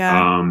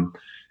 Yeah.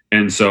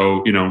 And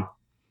so,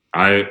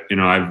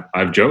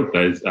 I've joked.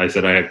 I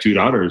said I have 2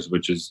 daughters,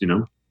 which is,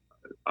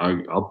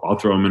 I'll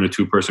throw them in a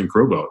 2-person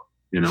crew boat.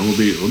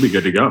 We'll be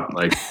good to go.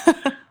 Like,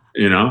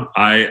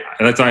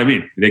 that's what I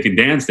mean. They can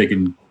dance, they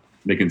can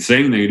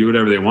sing, they can do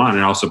whatever they want,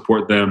 and I'll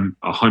support them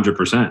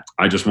 100%.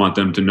 I just want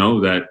them to know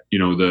that,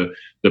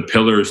 the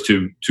pillars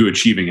to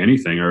achieving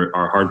anything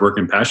are hard work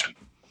and passion.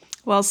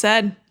 Well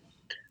said.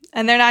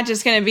 And they're not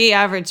just going to be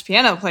average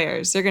piano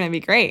players. They're going to be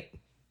great.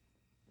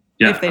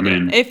 Yeah,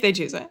 if they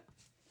choose it.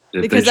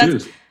 Because they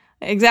choose.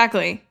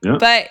 Exactly. Yeah.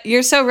 But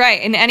you're so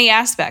right in any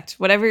aspect.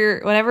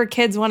 Whatever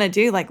kids want to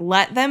do, like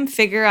let them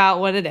figure out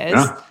what it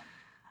is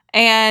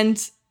and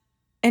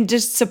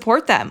just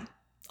support them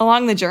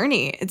along the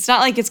journey. It's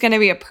not like it's going to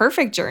be a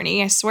perfect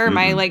journey. I swear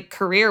my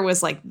career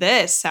was like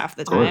this half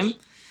the time.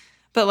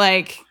 But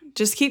like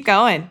just keep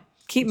going.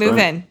 Keep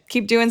moving.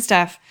 Keep doing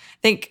stuff.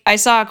 I think I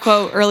saw a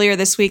quote earlier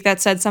this week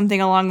that said something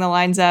along the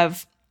lines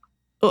of,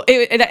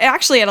 it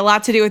actually had a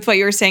lot to do with what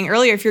you were saying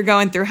earlier. If you're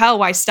going through hell,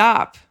 why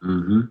stop?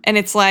 Mm-hmm. And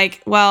it's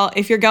like, well,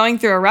 if you're going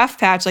through a rough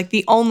patch, like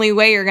the only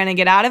way you're going to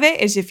get out of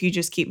it is if you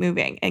just keep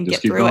moving and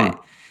get through it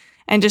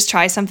and just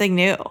try something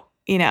new,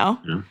 Yeah.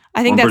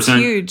 I think that's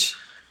huge.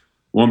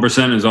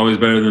 1% is always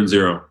better than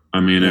 0. I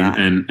mean,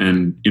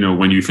 and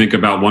when you think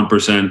about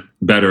 1%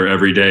 better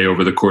every day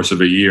over the course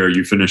of a year,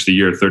 you finish the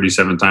year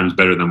 37 times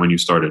better than when you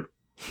started.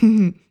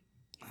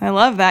 I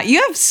love that.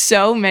 You have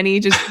so many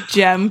just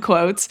gem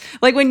quotes.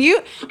 Like when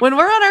we're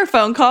on our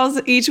phone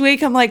calls each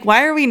week, I'm like,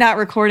 why are we not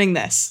recording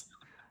this?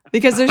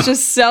 Because there's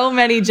just so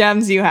many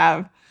gems you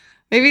have.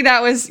 Maybe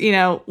that was,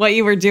 what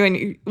you were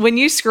doing. When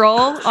you scroll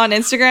on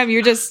Instagram,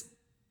 you're just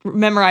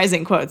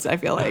memorizing quotes, I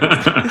feel like.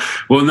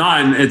 Well, no,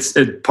 and it's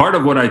part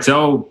of what I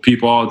tell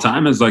people all the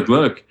time is like,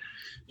 look,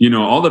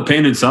 all the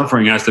pain and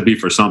suffering has to be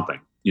for something.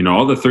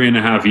 All the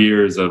 3.5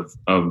 years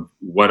of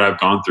what I've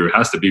gone through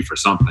has to be for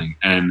something.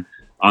 And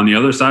on the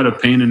other side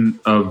of pain and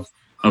of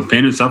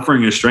pain and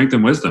suffering is strength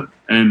and wisdom.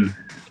 And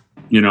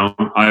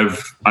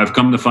I've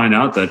come to find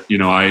out that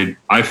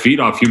I feed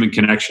off human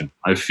connection.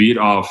 I feed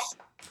off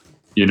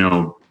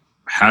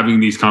having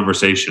these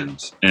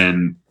conversations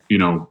and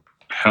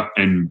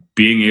and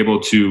being able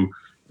to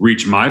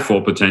reach my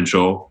full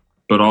potential,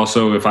 but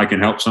also if I can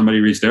help somebody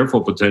reach their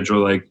full potential,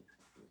 like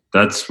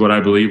that's what I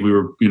believe we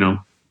were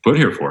put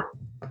here for.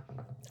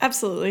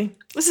 Absolutely.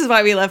 This is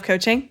why we love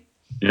coaching.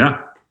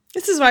 Yeah.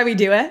 This is why we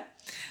do it.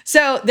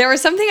 So there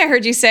was something I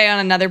heard you say on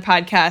another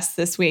podcast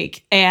this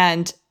week,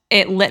 and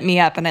it lit me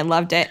up and I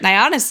loved it. And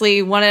I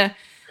honestly want to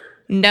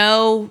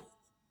know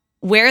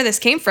where this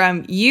came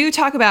from. You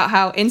talk about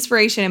how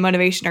inspiration and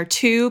motivation are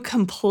two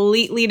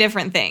completely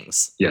different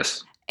things.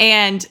 Yes.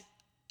 And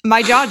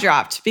my jaw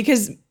dropped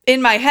because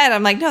in my head,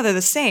 I'm like, no, they're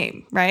the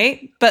same,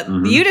 right? But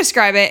you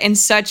describe it in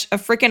such a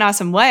freaking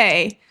awesome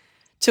way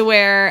to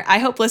where I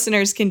hope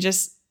listeners can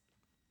just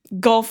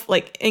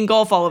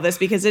engulf all of this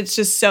because it's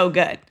just so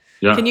good.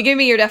 Yeah. Can you give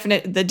me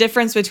the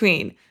difference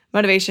between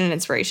motivation and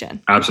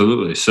inspiration?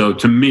 Absolutely. So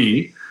to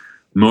me,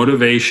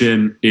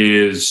 motivation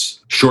is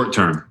short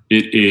term.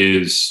 It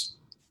is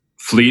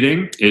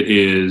fleeting. It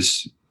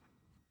is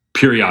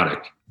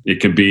periodic.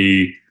 It could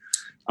be,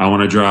 I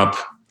want to drop,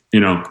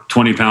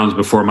 20 pounds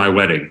before my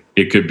wedding.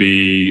 It could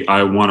be,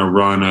 I want to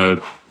run a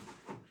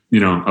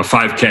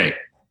 5K.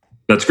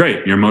 That's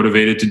great. You're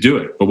motivated to do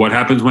it. But what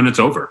happens when it's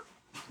over?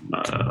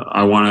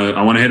 I want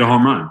to hit a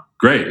home run.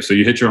 Great. So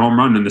you hit your home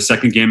run in the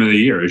second game of the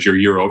year. Is your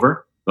year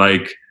over?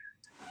 Like,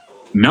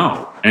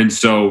 no. And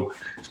so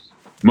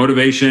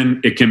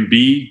motivation, it can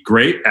be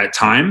great at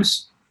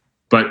times,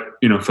 but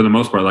for the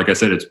most part, like I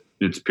said,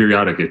 it's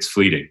periodic, it's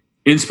fleeting.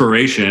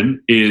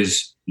 Inspiration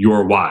is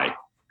your why.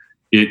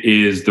 It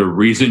is the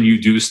reason you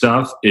do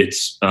stuff.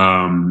 It's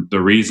the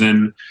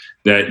reason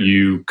that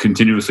you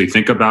continuously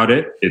think about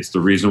it. It's the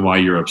reason why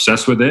you're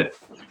obsessed with it.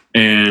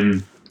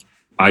 And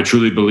I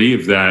truly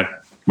believe that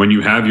when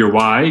you have your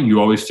why, you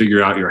always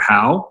figure out your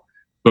how.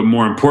 But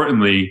more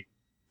importantly,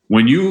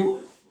 when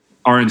you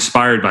are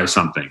inspired by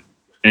something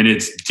and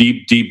it's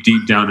deep, deep,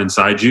 deep down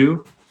inside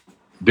you,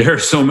 there are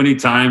so many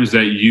times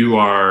that you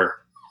are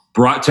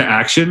brought to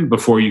action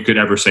before you could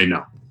ever say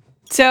no.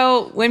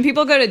 So when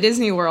people go to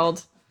Disney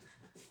World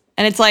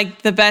and it's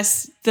like the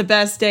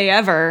best day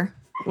ever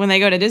when they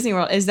go to Disney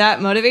World, is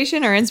that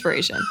motivation or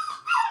inspiration?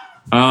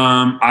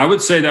 I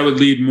would say that would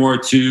lead more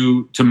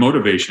to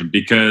motivation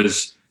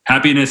because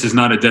happiness is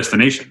not a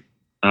destination.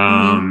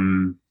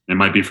 It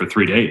might be for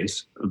 3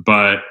 days,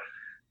 but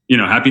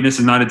happiness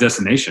is not a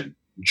destination.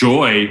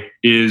 Joy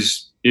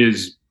is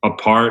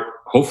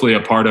hopefully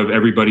a part of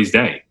everybody's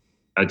day.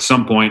 At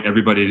some point,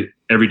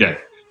 every day,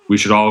 we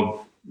should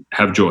all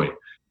have joy.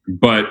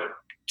 But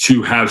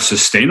to have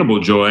sustainable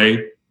joy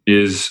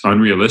is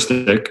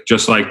unrealistic,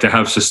 just like to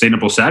have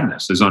sustainable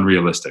sadness is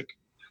unrealistic.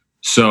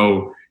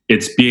 So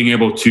it's being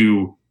able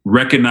to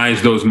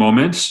recognize those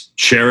moments,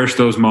 cherish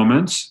those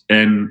moments,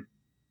 and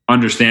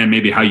understand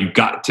maybe how you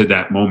got to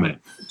that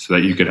moment so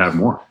that you could have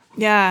more.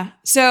 Yeah.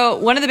 So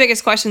one of the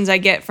biggest questions I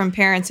get from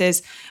parents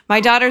is,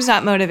 my daughter's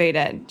not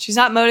motivated. She's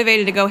not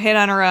motivated to go hit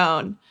on her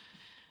own,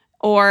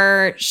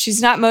 or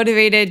she's not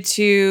motivated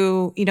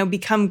to,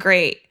 become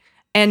great.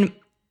 And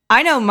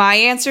I know my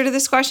answer to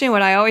this question,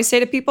 what I always say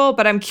to people,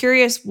 but I'm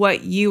curious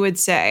what you would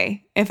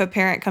say if a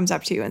parent comes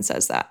up to you and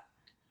says that.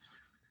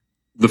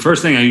 The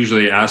first thing I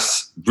usually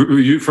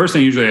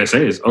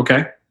say is,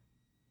 okay.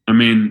 I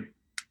mean,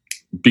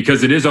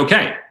 because it is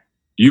okay.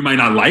 You might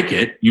not like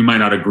it. You might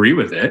not agree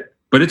with it,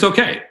 but it's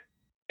okay.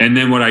 And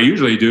then what I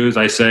usually do is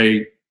I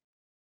say,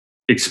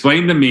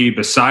 explain to me,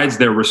 besides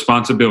their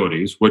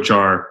responsibilities, which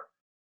are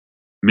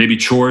maybe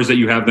chores that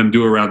you have them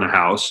do around the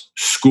house,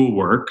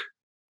 schoolwork,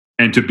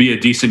 and to be a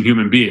decent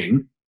human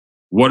being,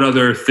 what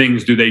other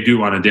things do they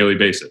do on a daily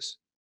basis?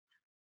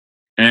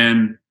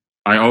 And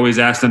I always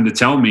ask them to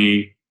tell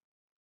me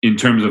in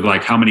terms of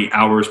like how many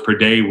hours per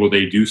day will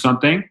they do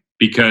something?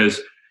 Because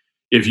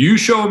if you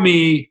show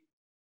me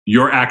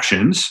your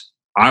actions,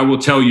 I will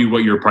tell you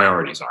what your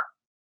priorities are.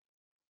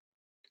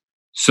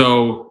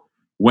 So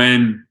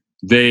when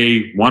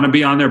they want to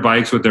be on their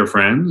bikes with their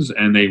friends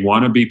and they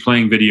want to be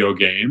playing video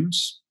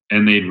games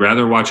and they'd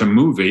rather watch a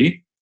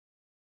movie,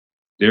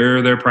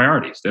 they're their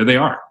priorities. There they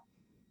are.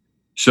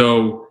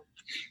 So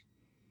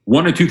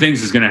one or two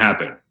things is going to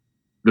happen.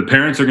 The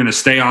parents are going to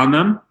stay on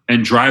them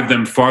and drive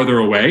them farther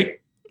away.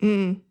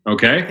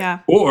 Okay? Yeah.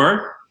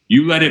 Or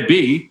you let it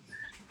be,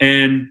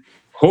 and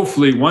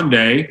hopefully one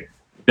day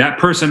that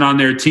person on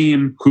their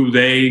team who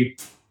they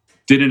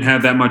didn't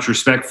have that much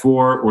respect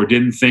for or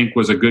didn't think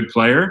was a good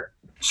player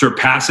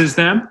surpasses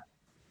them,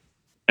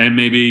 and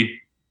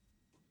maybe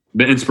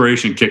the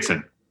inspiration kicks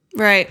in.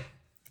 Right.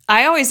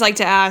 I always like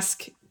to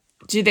ask,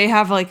 do they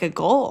have like a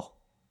goal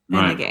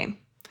in the game?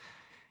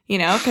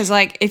 Because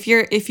like if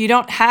you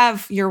don't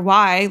have your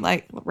why,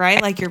 like,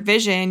 right, like your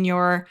vision,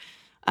 your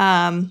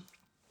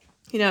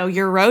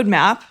your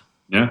roadmap,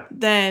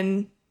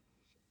 then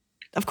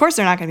of course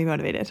they're not going to be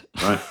motivated.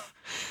 Right.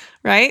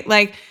 Right?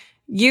 Like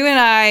you and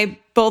I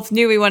both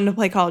knew we wanted to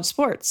play college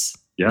sports.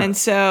 Yeah. And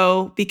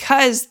so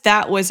because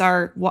that was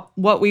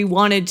what we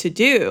wanted to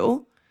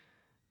do,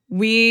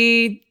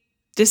 we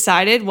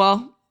decided,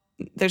 well,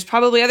 there's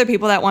probably other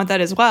people that want that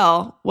as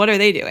well. What are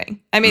they doing?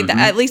 I mean,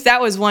 at least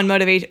that was one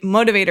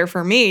motivator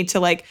for me to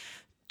like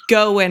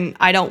go when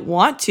I don't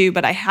want to,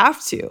 but I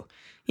have to.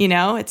 You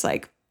know, it's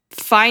like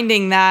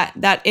finding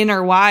that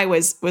inner why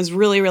was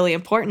really, really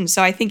important.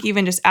 So I think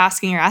even just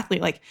asking your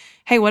athlete, like,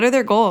 hey, what are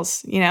their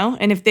goals? You know,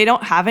 and if they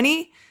don't have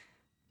any,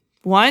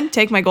 one,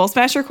 take my Goal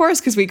Smasher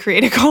course because we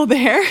create a goal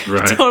there.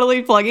 Right.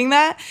 Totally plugging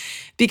that,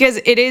 because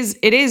it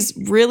is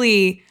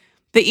really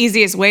the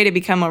easiest way to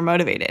become more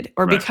motivated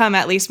or Right. become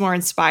at least more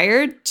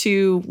inspired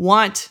to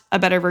want a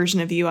better version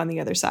of you on the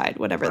other side,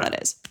 whatever Right.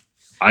 that is.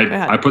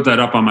 I put that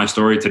up on my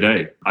story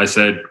today. I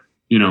said,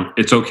 you know,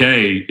 it's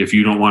okay if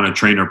you don't want to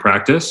train or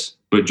practice,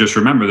 but just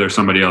remember there's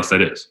somebody else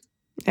that is.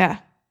 Yeah.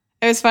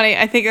 It was funny.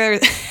 I think they're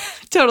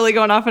totally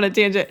going off on a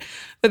tangent,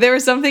 but there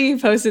was something you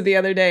posted the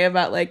other day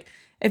about like,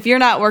 if you're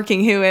not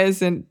working, who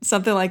is, and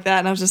something like that.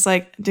 And I was just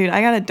like, dude, I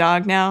got a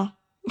dog now.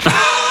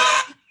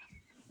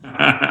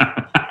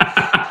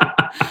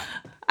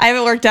 I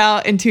haven't worked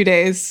out in 2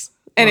 days,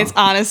 and it's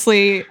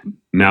honestly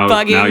now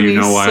bugging you me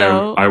know why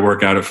so I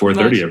work out at 4:30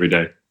 much. every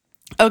day.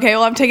 okay.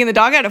 Well, I'm taking the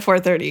dog out at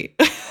 4:30.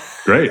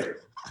 Great.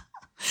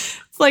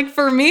 It's like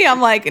for me,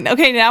 I'm like,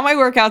 okay, now my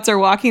workouts are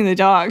walking the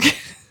dog.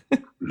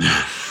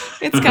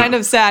 It's kind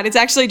of sad. It's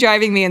actually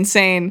driving me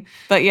insane.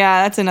 But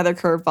yeah, that's another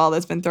curveball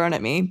that's been thrown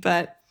at me.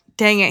 But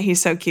dang it,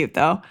 he's so cute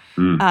though.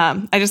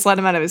 I just let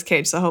him out of his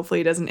cage, so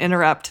hopefully he doesn't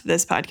interrupt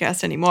this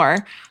podcast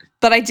anymore.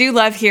 But I do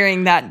love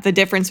hearing that the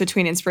difference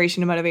between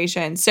inspiration and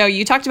motivation. So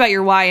you talked about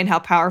your why and how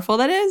powerful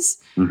that is.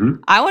 Mm-hmm.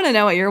 I want to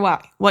know what your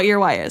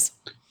why is.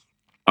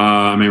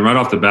 I mean, right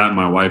off the bat,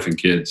 my wife and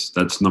kids.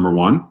 That's number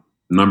one.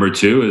 Number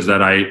two is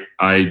that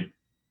I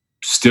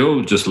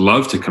still just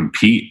love to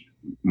compete.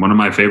 One of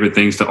my favorite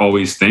things to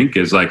always think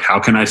is like, how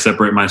can I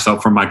separate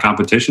myself from my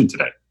competition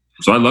today?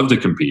 So I love to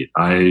compete.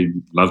 I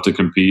love to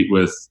compete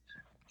with,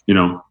 you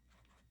know,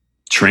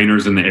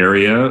 trainers in the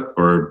area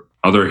or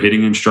other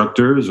hitting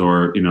instructors,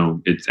 or, you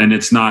know,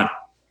 it's not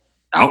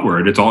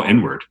outward, it's all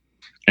inward.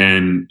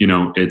 And, you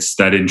know, it's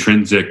that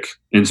intrinsic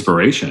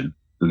inspiration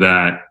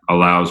that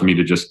allows me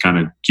to just kind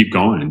of keep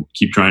going and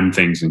keep trying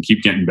things and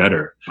keep getting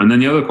better. And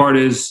then the other part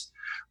is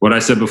what I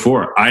said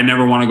before. I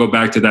never want to go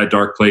back to that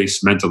dark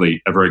place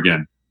mentally ever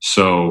again.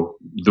 So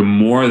the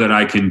more that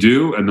I can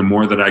do and the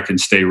more that I can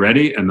stay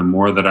ready and the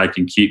more that I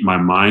can keep my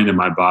mind and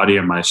my body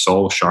and my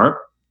soul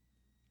sharp,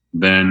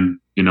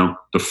 then, you know,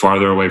 the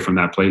farther away from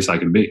that place I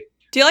can be.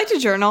 Do you like to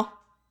journal?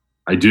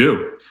 I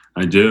do.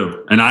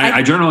 And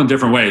I journal in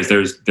different ways.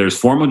 There's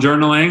formal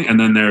journaling, and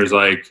then there's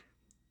like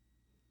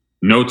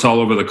notes all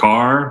over the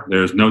car.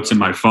 There's notes in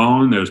my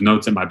phone. There's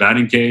notes in my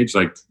batting cage.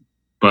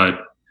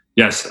 But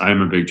yes, I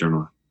am a big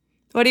journaler.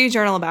 What do you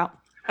journal about?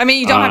 I mean,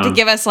 you don't have to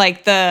give us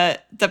like the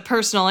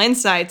personal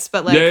insights,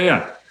 but like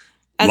yeah.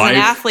 As Life. an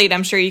athlete,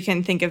 I'm sure you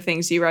can think of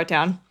things you wrote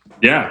down.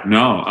 Yeah,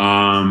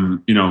 no.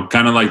 You know,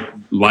 kind of like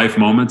life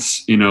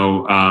moments. You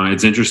know,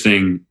 it's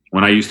interesting.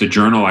 When I used to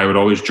journal, I would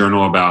always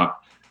journal about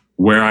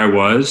where I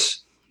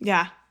was.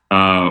 Yeah.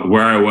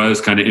 Where I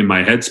was kind of in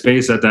my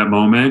headspace at that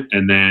moment,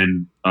 and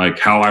then like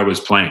how I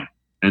was playing.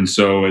 And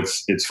so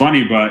it's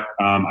funny, but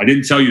I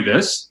didn't tell you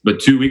this,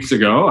 but 2 weeks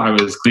ago I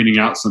was cleaning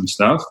out some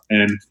stuff,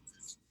 and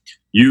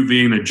you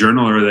being the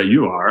journaler that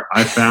you are,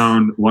 I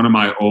found one of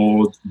my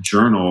old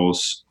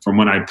journals from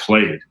when I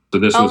played. So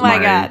this was my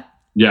God.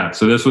 Yeah,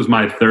 so this was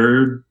my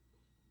third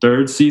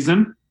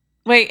season.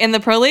 Wait, in the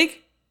pro league?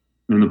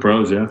 In the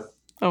pros, yeah.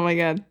 Oh my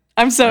God.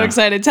 I'm so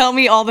excited. Tell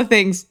me all the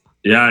things.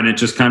 Yeah, and it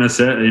just kind of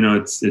said, you know,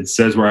 it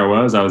says where I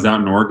was. I was out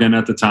in Oregon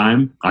at the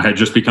time. I had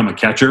just become a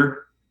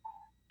catcher.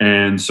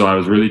 And so I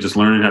was really just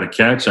learning how to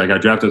catch. I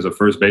got drafted as a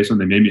first baseman.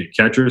 They made me a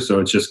catcher. So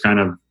it's just kind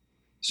of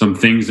some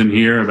things in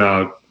here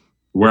about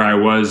where I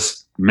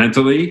was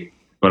mentally.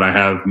 But I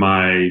have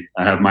my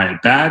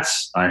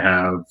at-bats. I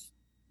have,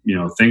 you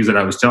know, things that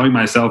I was telling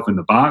myself in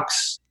the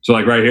box. So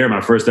like right here, my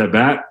first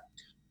at-bat,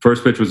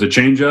 first pitch was a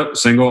changeup,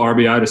 single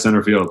RBI to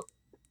center field.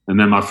 And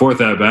then my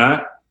fourth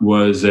at-bat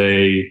was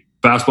a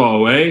fastball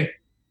away,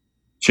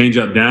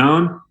 changeup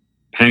down,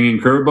 hanging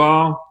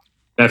curveball,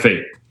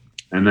 F8.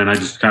 And then I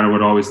just kind of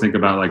would always think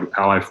about like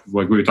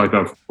we talked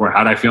about before,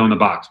 how did I feel in the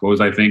box? What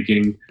was I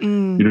thinking? You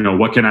know,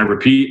 what can I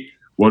repeat?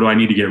 What do I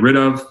need to get rid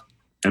of?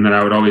 And then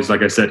I would always,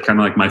 like I said, kind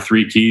of like my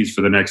 3 keys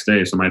for the next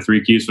day. So my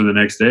 3 keys for the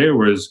next day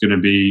was going to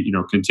be, you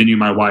know, continue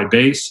my wide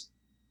base,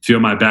 feel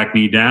my back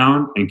knee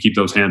down, and keep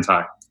those hands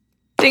high.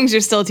 Things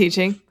you're still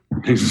teaching.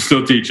 Things you're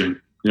still teaching.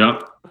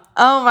 Yep.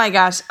 Oh my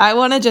gosh. I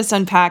want to just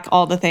unpack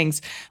all the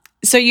things.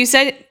 So you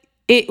said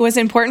it was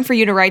important for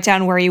you to write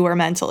down where you were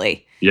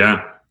mentally.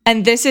 Yeah.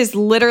 And this is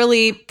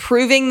literally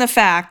proving the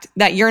fact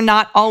that you're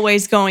not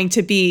always going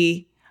to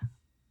be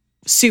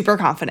super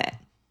confident.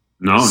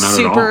 No, not at all.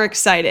 Super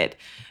excited.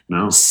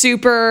 No.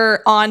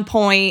 Super on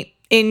point,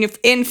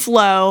 in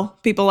flow,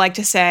 people like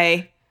to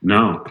say.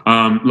 No.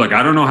 Look,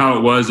 I don't know how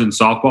it was in a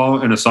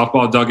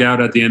softball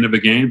dugout at the end of a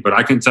game, but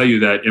I can tell you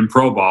that in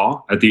pro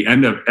ball, at the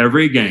end of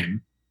every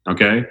game,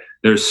 Okay.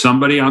 There's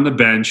somebody on the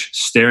bench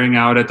staring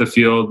out at the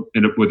field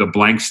with a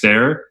blank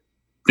stare,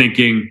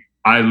 thinking,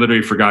 I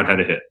literally forgot how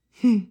to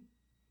hit.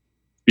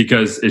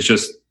 Because it's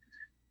just,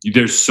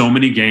 there's so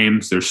many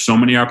games, there's so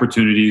many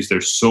opportunities,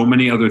 there's so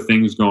many other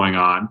things going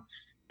on.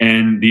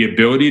 And the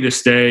ability to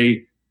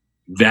stay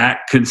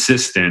that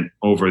consistent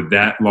over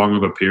that long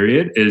of a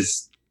period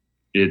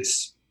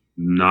it's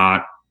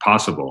not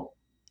possible.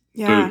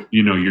 Yeah. So,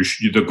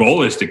 the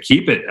goal is to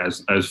keep it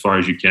as far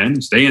as you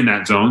can, stay in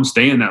that zone,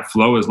 stay in that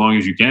flow as long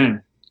as you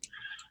can.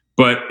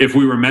 But if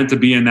we were meant to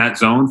be in that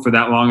zone for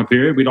that long a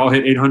period, we'd all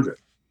hit 800.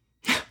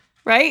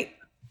 Right.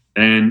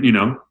 And,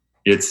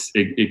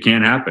 it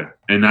can't happen.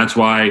 And that's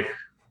why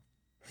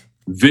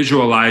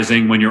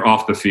visualizing when you're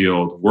off the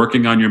field,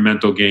 working on your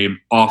mental game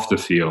off the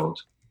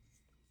field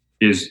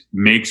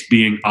makes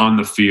being on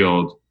the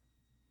field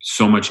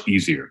so much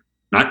easier.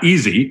 Not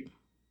easy,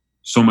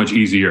 so much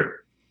easier.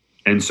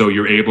 And so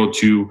you're able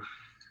to,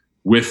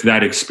 with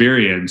that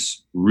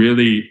experience,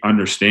 really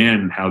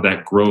understand how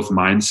that growth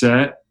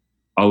mindset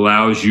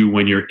allows you,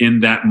 when you're in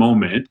that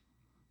moment,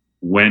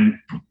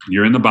 when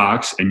you're in the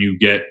box and you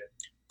get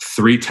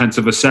 0.3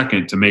 of a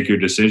second to make your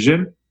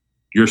decision,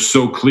 you're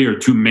so clear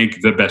to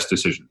make the best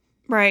decision.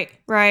 Right.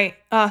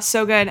 Oh,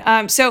 so good.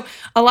 So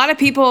a lot of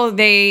people,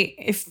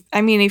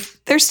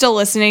 if they're still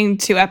listening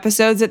to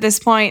episodes at this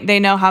point, they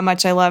know how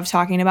much I love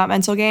talking about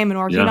mental game and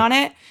working on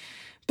it.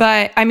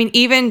 But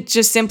even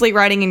just simply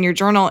writing in your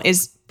journal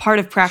is part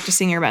of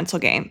practicing your mental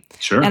game.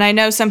 Sure. And I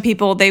know some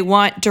people, they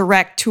want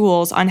direct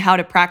tools on how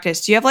to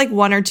practice. Do you have like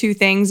one or two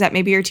things that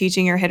maybe you're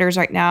teaching your hitters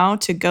right now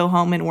to go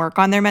home and work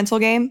on their mental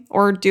game,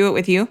 or do it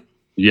with you?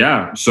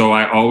 Yeah. So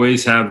I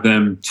always have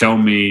them tell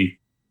me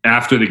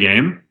after the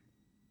game,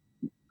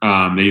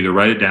 they either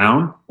write it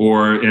down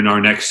or in our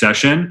next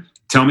session,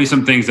 tell me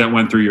some things that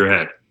went through your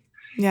head.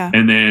 Yeah.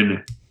 And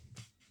then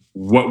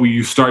what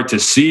you start to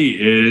see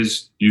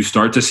is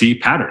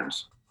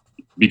patterns,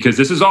 because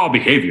this is all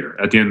behavior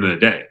at the end of the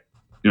day.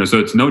 So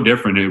it's no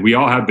different. We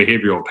all have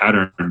behavioral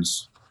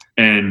patterns,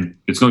 and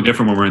it's no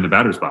different when we're in the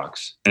batter's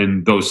box.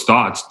 And those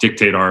thoughts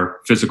dictate our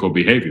physical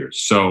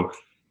behaviors. So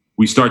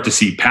we start to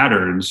see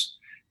patterns,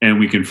 and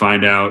we can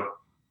find out,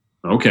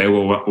 okay,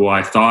 well,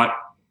 I thought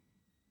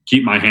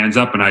keep my hands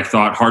up, and I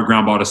thought hard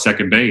ground ball to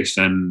second base,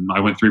 and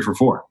I went 3 for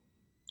 4.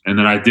 And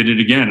then I did it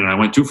again, and I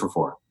went 2 for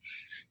 4.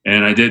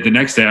 And I did the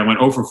next day, I went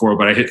 0 for 4,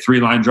 but I hit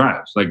 3 line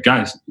drives. Like,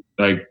 guys,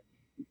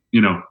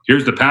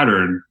 here's the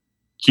pattern.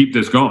 Keep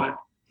this going.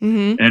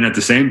 Mm-hmm. And at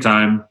the same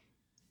time,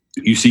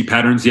 you see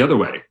patterns the other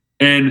way.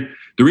 And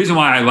the reason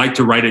why I like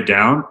to write it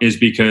down is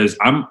because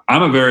I'm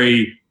a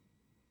very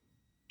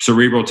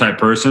cerebral type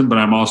person, but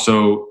I'm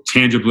also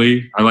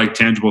I like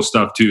tangible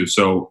stuff too.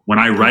 So when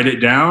I write it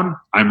down,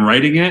 I'm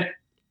writing it,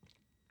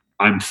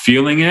 I'm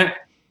feeling it,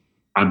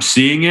 I'm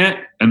seeing it.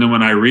 And then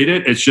when I read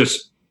it, it's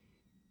just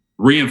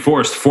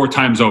reinforced 4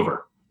 times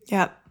over.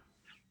 Yep.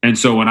 And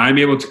so when I'm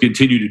able to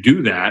continue to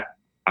do that,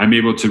 I'm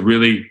able to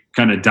really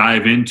kind of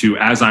dive into,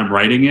 as I'm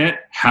writing it,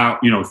 how,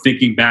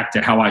 thinking back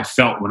to how I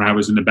felt when I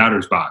was in the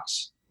batter's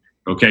box.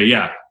 Okay.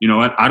 Yeah. You know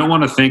what? I don't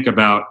want to think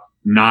about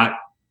not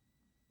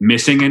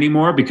missing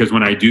anymore, because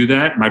when I do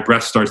that, my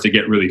breath starts to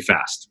get really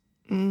fast.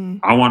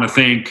 I want to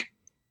think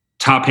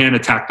top hand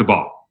attack the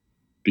ball,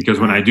 because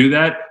when I do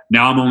that,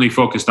 now I'm only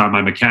focused on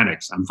my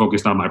mechanics. I'm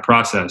focused on my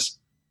process.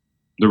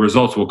 The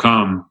results will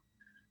come.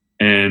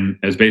 And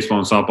as baseball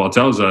and softball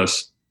tells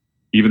us,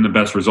 even the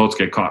best results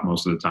get caught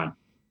most of the time.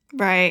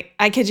 Right.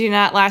 I kid you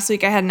not. Last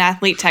week, I had an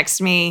athlete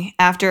text me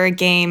after a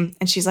game,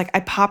 and she's like, I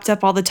popped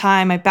up all the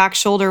time. My back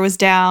shoulder was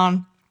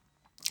down.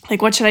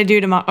 Like, what should I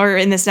do tomorrow or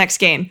in this next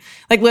game?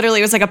 Like, literally,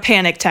 it was like a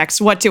panic text.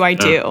 What do I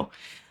do?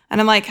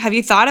 And I'm like, have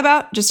you thought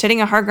about just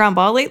hitting a hard ground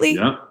ball lately?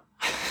 Yeah.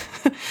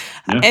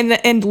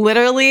 And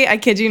literally, I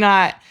kid you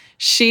not,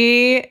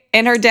 she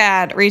and her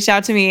dad reached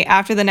out to me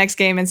after the next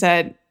game and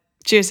said,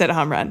 she just hit a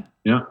home run.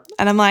 Yeah.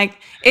 And I'm like,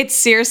 it's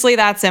seriously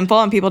that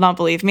simple, and people don't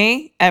believe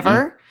me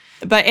ever.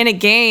 But in a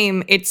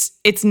game, it's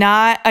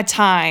not a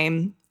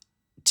time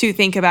to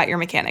think about your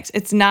mechanics.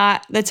 It's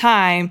not the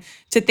time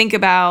to think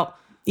about,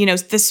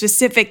 the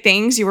specific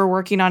things you were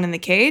working on in the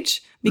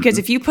cage. Because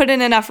if you put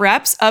in enough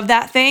reps of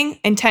that thing,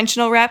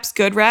 intentional reps,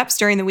 good reps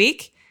during the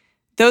week,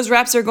 those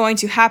reps are going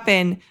to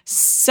happen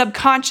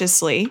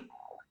subconsciously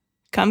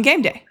come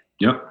game day.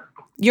 Yep.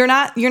 You're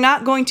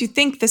not going to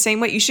think the same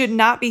way. You should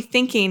not be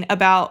thinking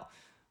about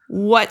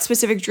what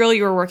specific drill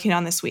you were working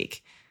on this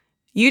week.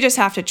 You just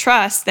have to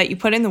trust that you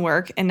put in the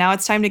work, and now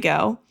it's time to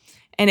go.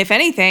 And if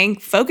anything,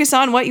 focus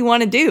on what you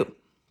want to do.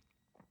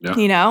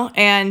 Yeah.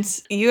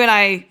 And you and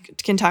I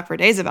can talk for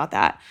days about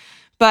that.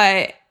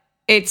 But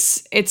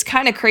it's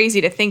kind of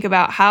crazy to think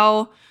about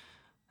how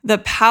the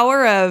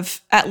power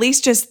of at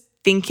least just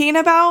thinking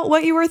about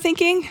what you were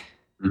thinking,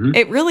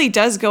 it really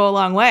does go a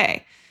long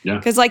way. Yeah.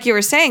 Because like you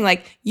were saying,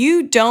 like,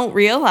 you don't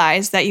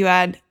realize that you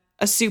had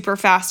a super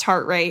fast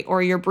heart rate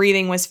or your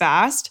breathing was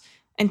fast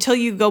until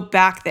you go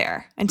back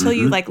there, until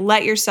you like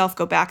let yourself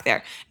go back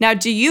there. Now,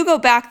 do you go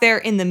back there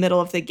in the middle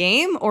of the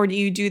game, or do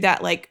you do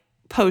that like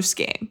post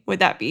game? Would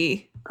that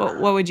be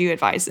What would you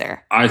advise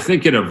there? I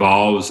think it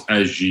evolves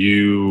as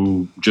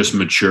you just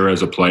mature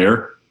as a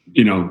player.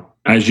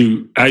 As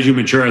you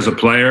mature as a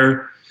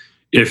player,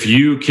 if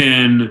you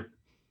can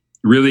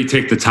really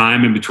take the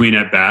time in between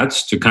at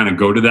bats to kind of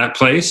go to that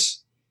place,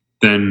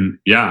 then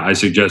yeah, I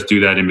suggest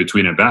do that in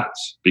between at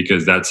bats,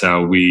 because that's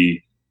how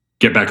we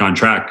get back on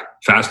track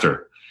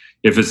faster.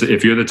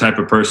 If you're the type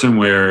of person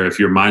where if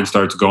your mind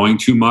starts going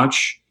too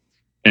much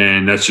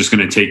and that's just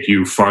going to take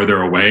you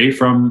farther away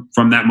from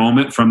that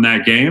moment, from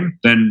that game,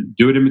 then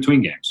do it in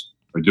between games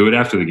or do it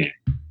after the game.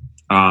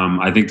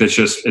 I think that's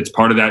it's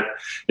part of that.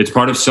 It's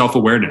part of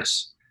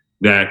self-awareness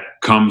that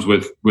comes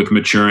with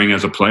maturing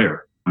as a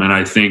player. And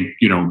I think,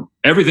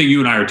 everything you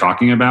and I are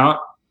talking about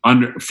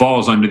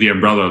falls under the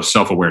umbrella of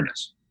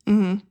self-awareness.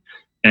 Mm-hmm.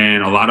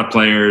 And a lot of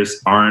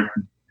players aren't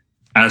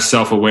as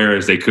self-aware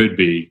as they could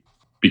be,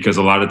 because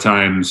a lot of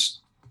times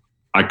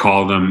I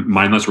call them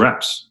mindless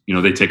reps.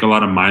 They take a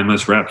lot of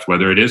mindless reps,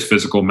 whether it is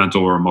physical,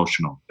 mental, or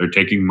emotional. They're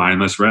taking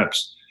mindless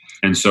reps.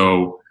 And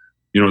so,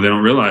 they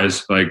don't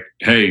realize, like,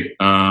 hey,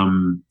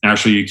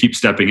 Ashley, you keep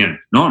stepping in.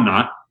 No, I'm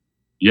not.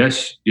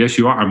 Yes,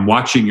 you are. I'm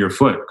watching your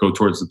foot go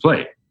towards the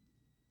plate.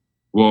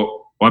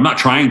 Well, I'm not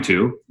trying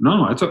to.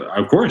 No,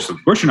 of course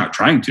you're not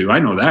trying to. I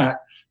know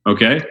that.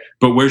 Okay.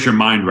 But where's your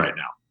mind right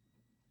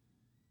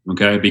now?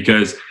 Okay.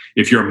 Because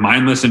if you're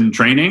mindless in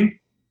training,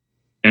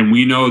 and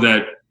we know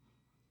that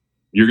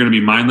you're going to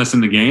be mindless in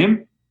the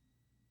game,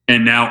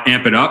 and now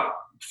amp it up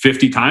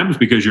 50 times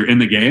because you're in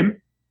the game,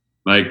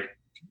 like,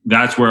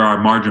 that's where our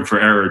margin for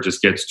error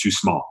just gets too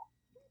small.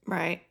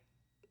 Right.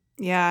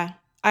 Yeah.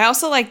 I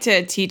also like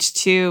to teach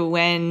too,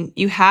 when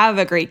you have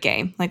a great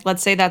game, like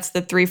let's say that's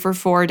the 3 for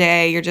 4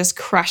 day, you're just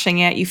crushing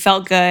it, you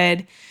felt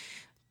good.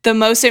 The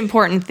most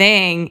important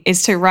thing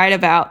is to write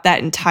about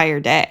that entire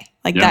day,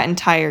 like that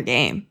entire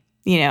game,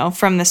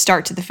 from the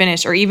start to the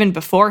finish, or even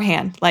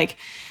beforehand. Like,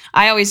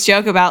 I always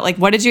joke about, like,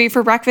 what did you eat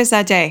for breakfast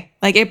that day?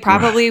 Like, it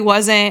probably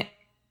wasn't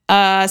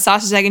a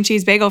sausage, egg, and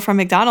cheese bagel from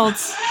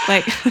McDonald's.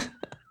 Like,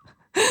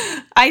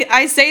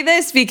 I say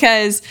this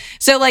because,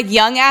 so like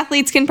young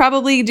athletes can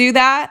probably do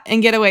that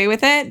and get away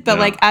with it. But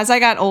like, as I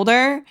got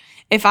older,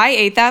 if I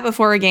ate that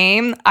before a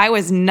game,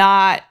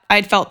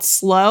 I'd felt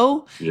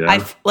slow.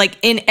 Yeah. Like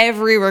in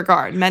every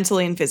regard,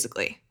 mentally and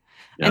physically.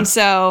 Yeah. And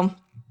so,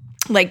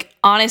 like,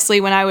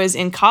 honestly, when I was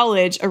in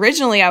college,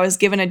 originally I was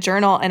given a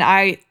journal, and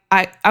I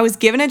was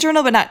given a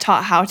journal, but not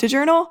taught how to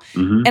journal.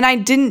 Mm-hmm. And I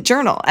didn't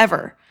journal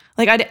ever.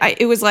 Like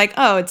it was like,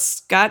 oh,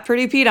 it's got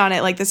Pretty Pete on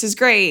it. Like, this is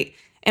great.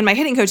 And my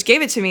hitting coach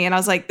gave it to me, and I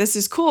was like, this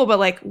is cool, but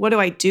like, what do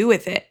I do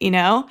with it?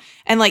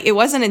 And like, it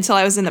wasn't until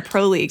I was in the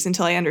pro leagues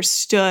until I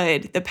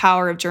understood the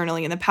power of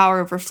journaling and the power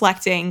of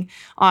reflecting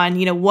on,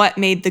 what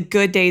made the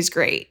good days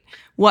great,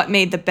 what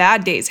made the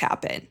bad days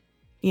happen,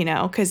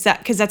 because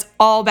that's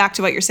all back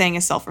to what you're saying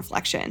is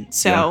self-reflection.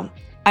 So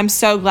I'm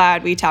so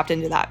glad we tapped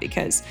into that,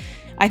 because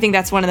I think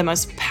that's one of the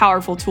most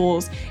powerful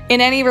tools in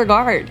any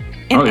regard,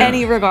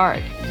 any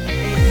regard.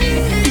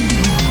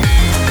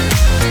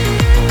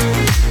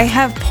 I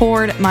have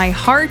poured my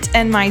heart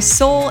and my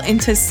soul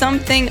into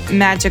something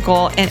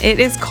magical, and it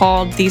is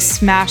called the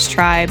Smash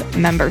Tribe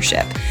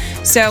membership.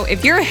 So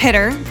if you're a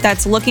hitter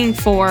that's looking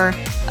for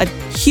a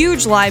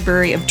huge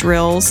library of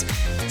drills,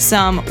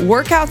 some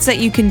workouts that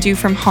you can do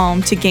from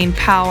home to gain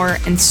power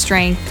and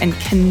strength and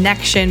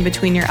connection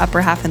between your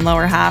upper half and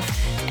lower half,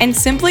 and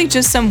simply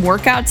just some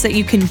workouts that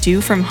you can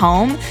do from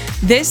home,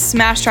 this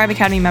Smash Tribe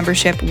Academy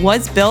membership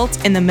was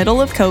built in the middle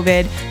of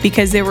COVID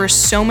because there were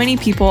so many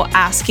people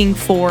asking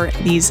for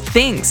these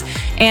things.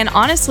 And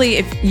honestly,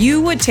 if you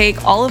would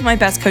take all of my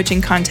best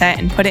coaching content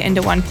and put it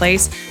into one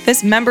place,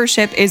 this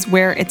membership is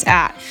where it's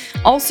at.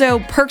 Also,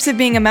 perks of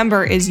being a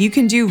member is you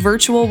can do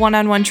virtual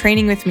one-on-one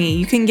training with me.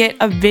 You can get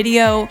a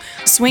video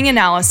swing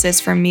analysis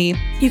from me.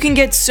 You can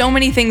get so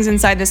many things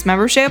inside this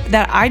membership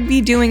that I'd be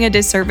doing a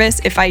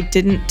disservice if I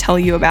didn't tell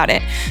you about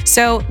it.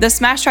 So the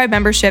Smash Tribe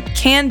membership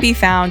can be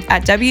found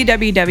at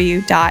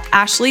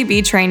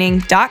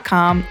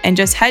www.ashleybtraining.com, and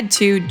just head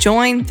to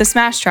join the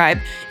Smash Tribe,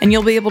 and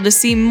you'll be able to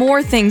see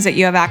more things that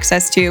you have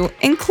access to,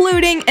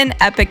 including an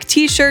epic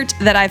t-shirt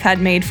that I've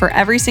had made for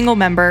every single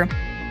member.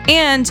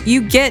 And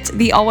you get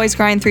the Always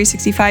Grind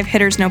 365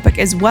 Hitters Notebook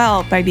as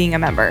well by being a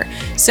member.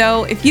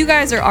 So if you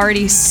guys are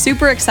already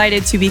super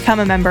excited to become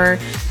a member,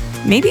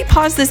 maybe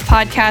pause this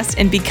podcast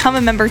and become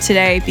a member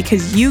today,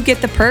 because you get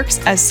the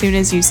perks as soon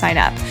as you sign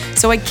up.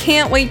 So I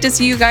can't wait to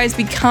see you guys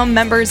become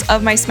members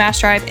of my Smash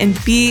Tribe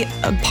and be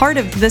a part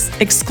of this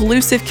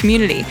exclusive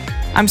community.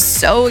 I'm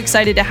so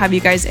excited to have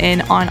you guys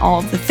in on all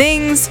of the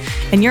things,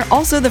 and you're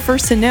also the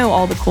first to know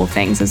all the cool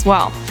things as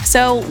well.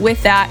 So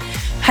with that,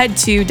 head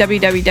to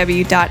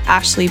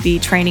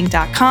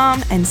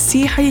www.ashleybtraining.com and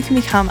see how you can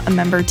become a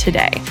member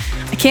today.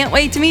 I can't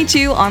wait to meet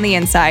you on the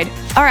inside.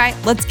 All right,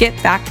 let's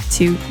get back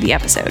to the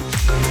episode.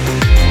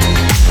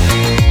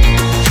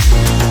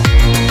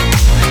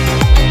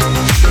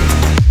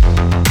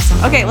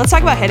 Okay, let's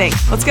talk about hitting.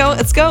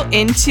 Let's go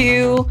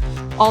into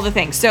all the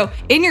things. So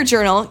in your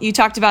journal, you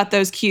talked about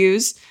those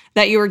cues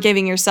that you were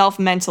giving yourself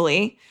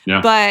mentally.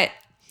 Yeah. But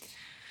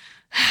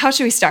how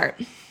should we start?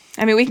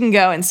 I mean, we can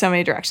go in so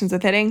many directions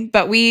with hitting,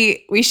 but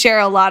we share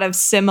a lot of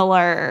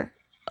similar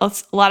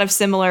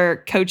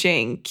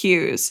coaching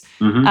cues.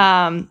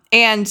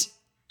 And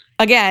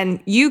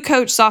again, you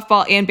coach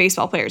softball and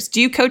baseball players. Do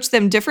you coach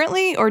them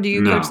differently, or do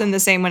you coach them the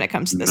same when it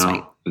comes to the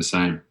swing? The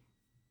same.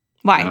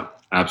 Why? Yeah,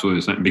 absolutely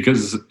the same.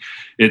 Because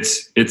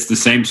it's the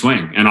same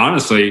swing. And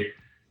honestly,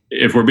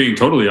 if we're being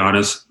totally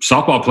honest,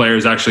 softball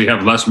players actually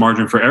have less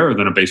margin for error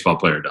than a baseball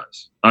player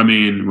does. I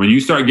mean, when you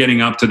start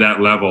getting up to that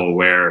level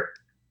where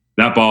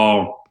that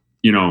ball,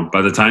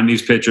 by the time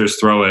these pitchers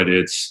throw it,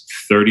 it's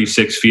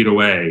 36 feet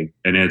away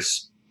and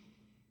it's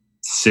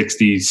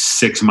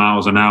 66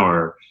 miles an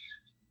hour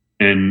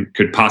and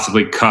could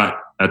possibly cut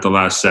at the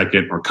last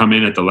second or come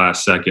in at the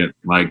last second.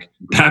 Like,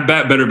 that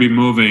bat better be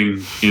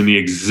moving in the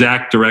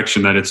exact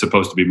direction that it's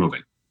supposed to be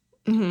moving.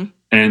 Mm-hmm.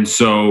 And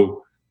so,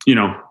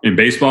 in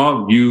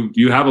baseball,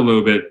 you have a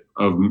little bit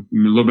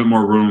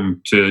more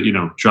room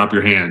to, drop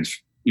your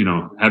hands,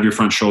 have your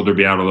front shoulder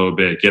be out a little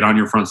bit, get on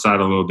your front side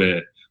a little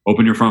bit,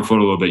 open your front foot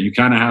a little bit. You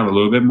kind of have a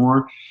little bit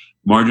more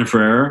margin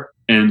for error.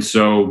 And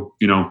so,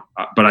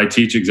 but I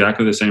teach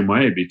exactly the same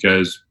way,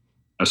 because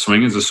a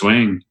swing is a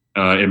swing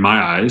in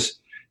my eyes,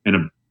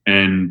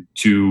 and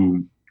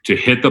to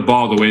hit the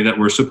ball the way that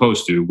we're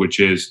supposed to, which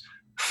is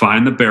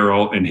find the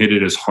barrel and hit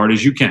it as hard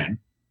as you can.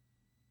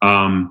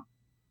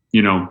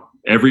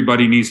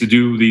 Everybody needs to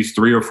do these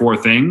 3 or 4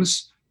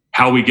 things.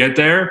 How we get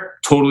there,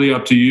 totally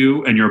up to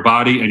you and your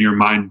body and your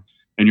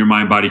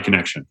mind-body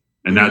connection.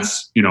 And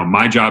that's,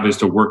 my job is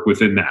to work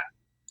within that.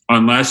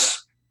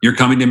 Unless you're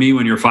coming to me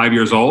when you're 5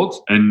 years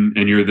old and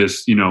you're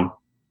this,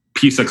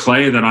 piece of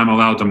clay that I'm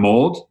allowed to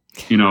mold,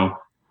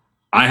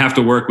 I have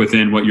to work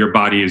within what your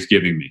body is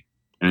giving me.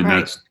 And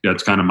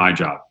that's kind of my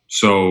job.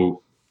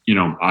 So,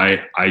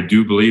 I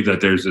do believe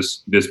that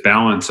there's this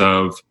balance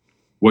of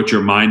what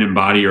your mind and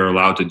body are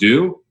allowed to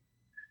do,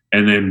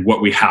 and then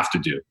what we have to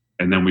do.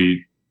 And then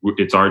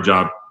it's our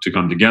job to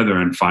come together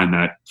and find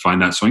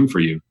that swing for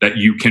you that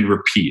you can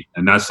repeat.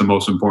 And that's the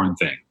most important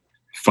thing.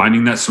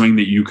 Finding that swing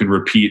that you can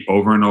repeat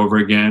over and over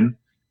again,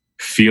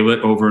 feel it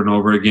over and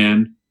over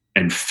again,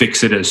 and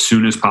fix it as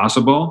soon as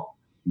possible.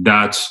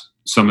 That's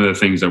some of the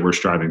things that we're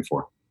striving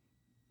for.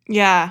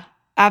 Yeah,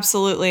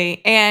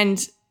 absolutely.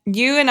 And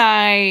you and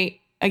I,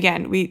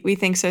 again, we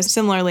think so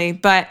similarly,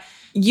 but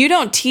you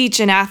don't teach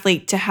an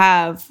athlete to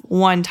have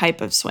one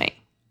type of swing.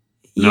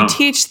 You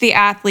teach the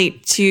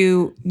athlete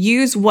to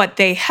use what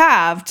they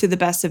have to the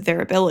best of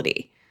their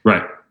ability.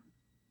 Right.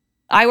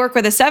 I work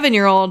with a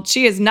 7-year-old.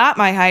 She is not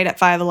my height at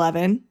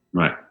 5'11".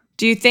 Right.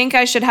 Do you think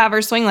I should have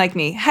her swing like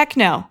me? Heck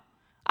no.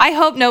 I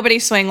hope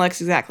nobody's swing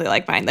looks exactly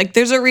like mine. Like,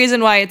 there's a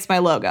reason why it's my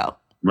logo.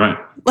 Right.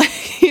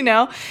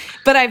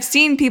 But I've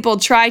seen people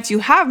try to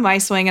have my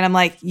swing, and I'm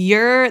like,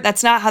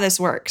 that's not how this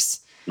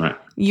works. Right.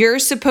 You're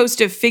supposed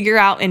to figure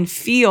out and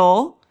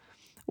feel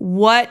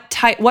what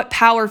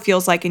power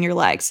feels like in your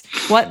legs,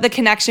 what the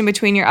connection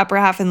between your upper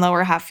half and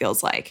lower half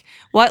feels like,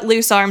 what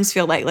loose arms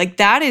feel like. Like,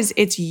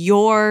 it's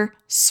your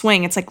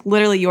swing. It's like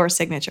literally your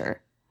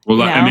signature.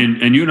 Well, I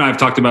mean, and you and I have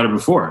talked about it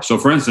before. So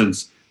for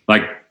instance,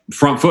 like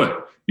front foot,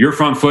 your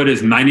front foot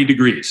is 90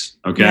 degrees.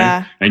 Okay.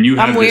 Yeah. And you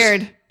have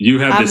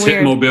this hip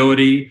weird.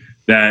 mobility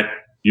that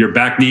your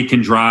back knee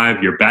can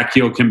drive, your back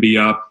heel can be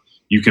up.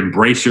 You can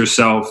brace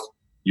yourself.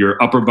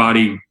 Your upper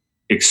body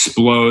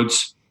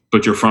explodes,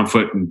 but your front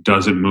foot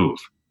doesn't move.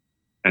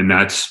 And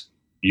that's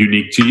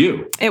unique to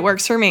you. It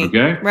works for me.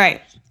 Okay.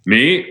 Right.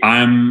 Me,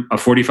 I'm a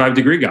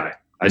 45-degree guy.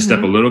 I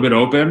step a little bit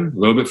open, a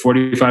little bit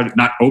 45,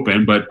 not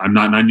open, but I'm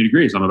not 90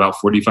 degrees. I'm about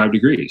 45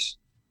 degrees.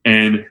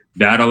 And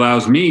that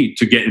allows me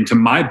to get into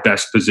my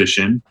best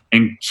position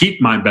and keep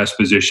my best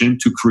position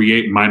to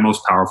create my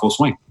most powerful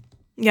swing.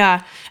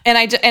 Yeah. And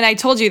I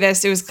told you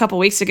this, it was a couple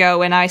weeks ago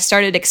when I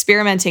started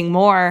experimenting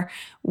more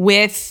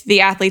with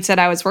the athletes that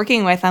I was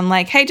working with. I'm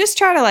like, hey, just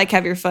try to like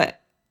have your foot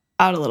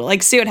out a little,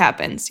 like see what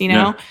happens,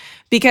 Yeah.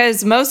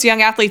 Because most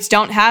young athletes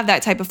don't have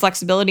that type of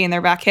flexibility in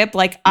their back hip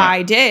like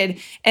I did.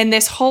 And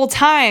this whole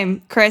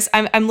time, Chris,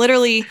 I'm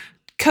literally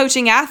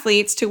coaching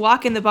athletes to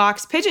walk in the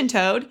box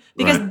pigeon-toed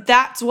because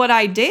that's what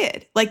I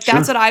did. Like,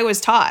 that's what I was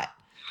taught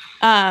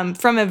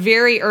from a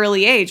very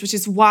early age, which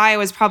is why I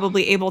was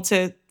probably able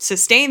to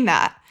sustain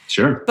that.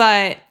 Sure.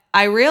 But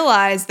I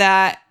realized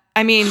that,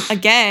 I mean,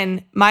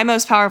 again, my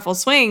most powerful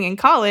swing in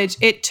college,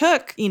 it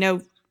took,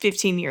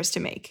 15 years to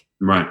make.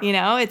 Right.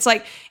 It's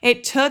like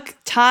it took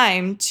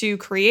time to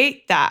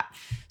create that.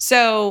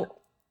 So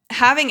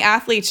having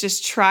athletes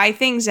just try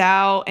things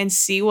out and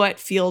see what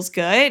feels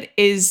good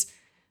is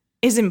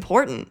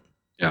important.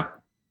 Yeah.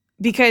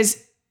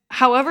 Because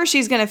however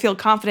she's going to feel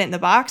confident in the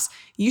box,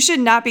 you should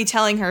not be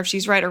telling her if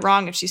she's right or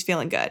wrong if she's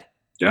feeling good.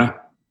 Yeah.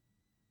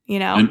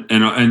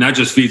 And that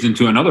just feeds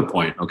into another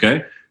point,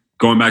 okay?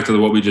 Going back to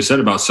what we just said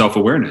about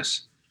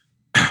self-awareness.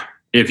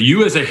 If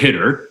you as a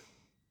hitter,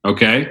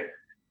 okay,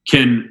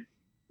 can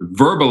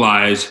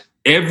verbalize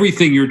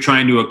everything you're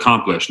trying to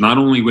accomplish, not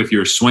only with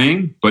your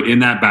swing, but in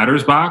that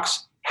batter's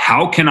box,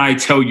 how can I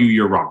tell you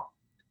you're wrong?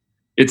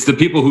 It's the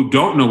people who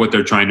don't know what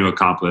they're trying to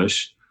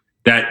accomplish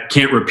that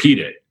can't repeat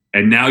it.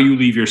 And now you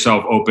leave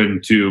yourself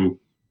open to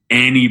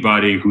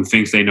anybody who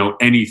thinks they know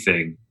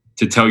anything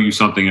to tell you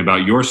something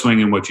about your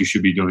swing and what you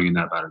should be doing in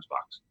that batter's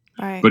box.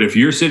 Right. But if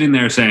you're sitting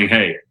there saying,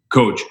 hey,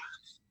 coach,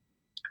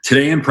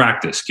 today in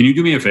practice, can you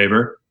do me a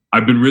favor?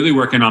 I've been really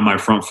working on my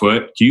front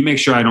foot. Can you make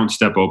sure I don't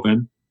step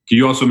open? Can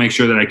you also make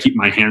sure that I keep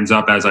my hands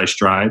up as I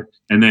stride?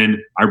 And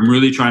then I'm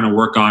really trying to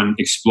work on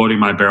exploding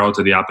my barrel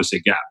to the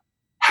opposite gap.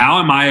 How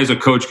am I as a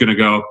coach going to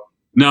go,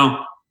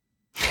 no,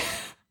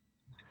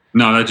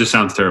 that just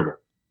sounds terrible.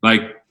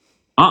 Like,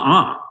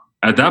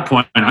 At that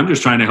point, I'm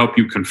just trying to help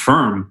you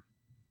confirm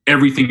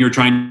everything you're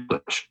trying to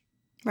push.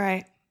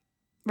 Right.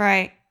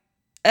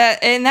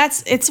 And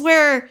it's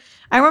where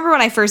I remember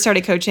when I first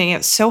started coaching, it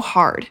was so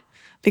hard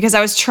because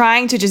I was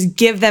trying to just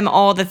give them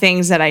all the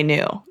things that I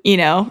knew,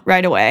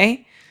 right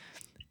away.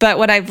 But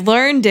what I've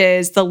learned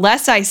is the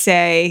less I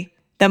say,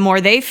 the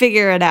more they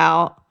figure it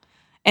out.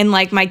 And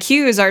like my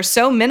cues are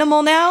so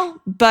minimal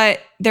now, but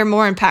they're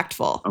more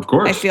impactful. Of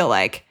course. I feel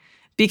like,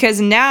 because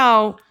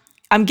now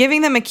I'm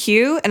giving them a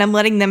cue and I'm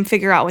letting them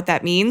figure out what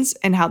that means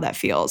and how that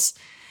feels.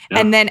 Yeah.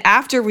 And then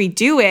after we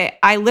do it,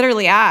 I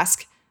literally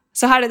ask,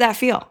 so how did that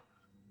feel?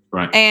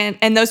 Right.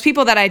 And those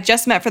people that I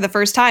just met for the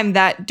first time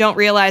that don't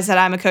realize that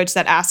I'm a coach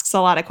that asks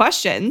a lot of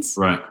questions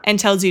and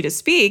tells you to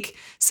speak,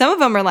 some of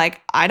them are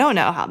like, I don't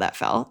know how that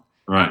felt.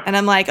 Right. And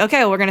I'm like,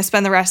 okay, well, we're going to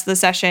spend the rest of the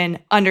session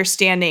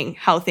understanding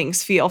how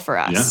things feel for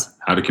us. Yeah,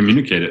 how to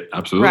communicate it.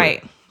 Absolutely.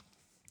 Right.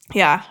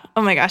 Yeah.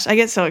 Oh my gosh. I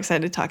get so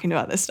excited talking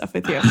about this stuff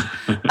with you.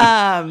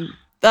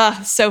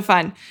 So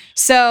fun.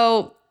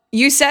 So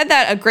you said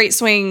that a great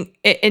swing,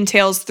 it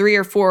entails 3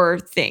 or 4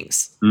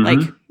 things. Mm-hmm. Like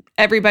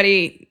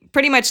everybody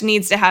pretty much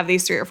needs to have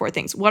these 3 or 4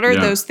 things. What are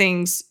those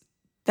things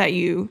that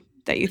you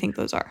think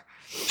those are?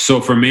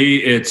 So for me,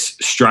 it's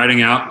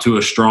striding out to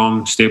a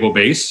strong, stable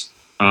base,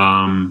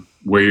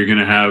 where you're going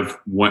to have,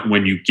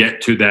 when you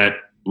get to that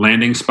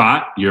landing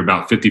spot, you're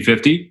about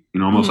 50-50,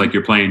 almost like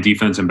you're playing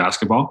defense in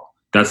basketball.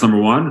 That's number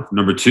 1.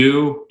 Number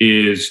 2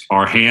 is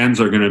our hands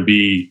are going to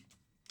be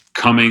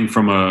coming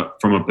from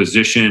a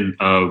position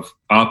of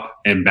up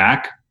and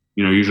back,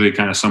 usually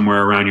kind of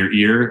somewhere around your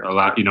ear,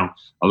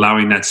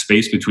 allowing that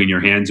space between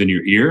your hands and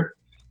your ear.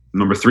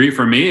 Number 3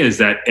 for me is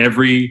that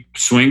every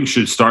swing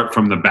should start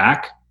from the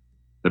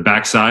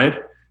backside,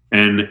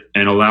 and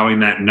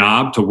allowing that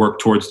knob to work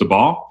towards the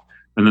ball.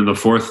 And then the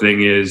 4th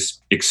thing is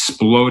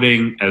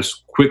exploding as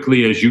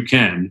quickly as you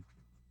can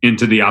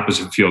into the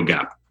opposite field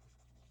gap.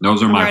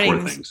 Those are my 4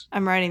 things.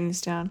 I'm writing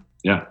these down.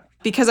 Yeah.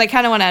 Because I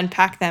kind of want to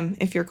unpack them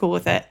if you're cool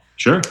with it.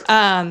 Sure.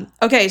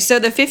 Okay, so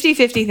the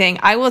 50-50 thing,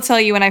 I will tell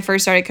you when I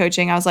first started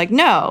coaching, I was like,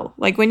 no,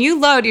 like when you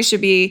load, you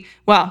should be,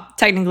 well,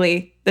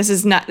 technically, this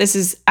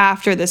is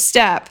after the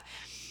step,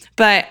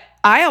 but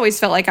I always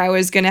felt like I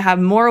was going to have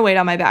more weight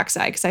on my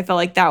backside because I felt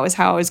like that was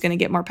how I was going to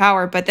get more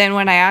power. But then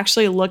when I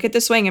actually look at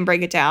the swing and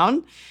break it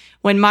down,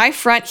 when my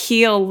front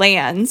heel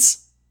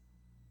lands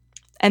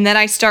and then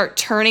I start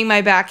turning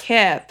my back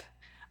hip,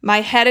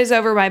 my head is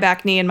over my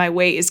back knee and my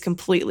weight is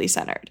completely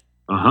centered.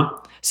 Uh-huh.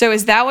 So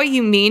is that what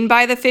you mean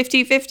by the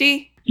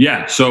 50-50?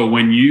 Yeah. So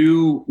when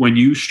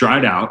you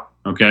stride out,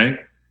 okay,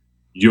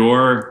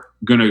 you're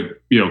going to,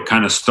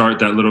 kind of start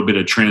that little bit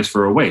of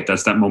transfer of weight.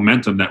 That's that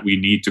momentum that we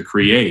need to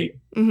create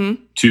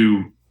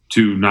to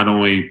not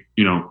only,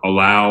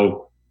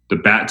 allow the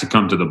bat to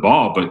come to the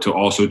ball, but to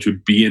also to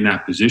be in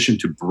that position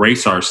to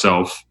brace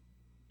ourselves,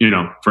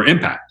 for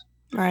impact.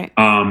 Right.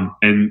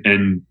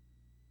 And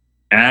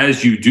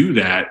as you do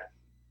that,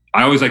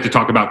 I always like to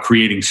talk about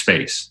creating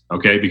space.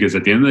 Okay. Because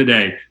at the end of the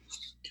day,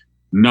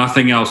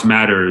 nothing else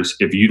matters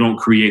if you don't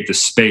create the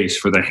space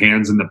for the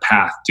hands in the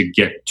path to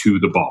get to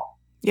the ball.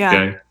 Yeah.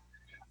 Okay.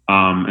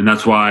 And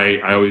that's why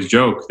I always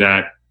joke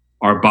that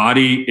our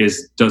body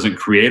doesn't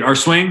create our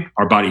swing.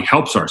 Our body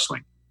helps our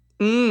swing.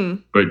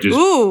 But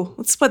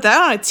let's put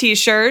that on a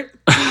t-shirt.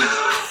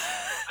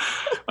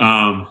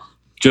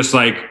 Just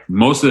like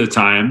most of the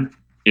time,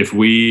 if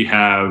we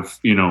have,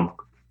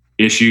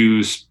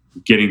 issues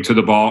getting to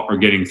the ball or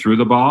getting through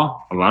the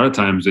ball, a lot of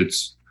times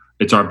it's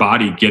our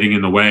body getting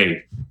in the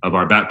way of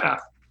our bat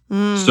path.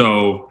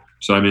 So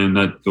I mean,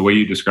 that the way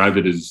you described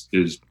it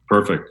is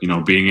perfect.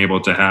 Being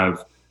able to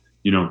have,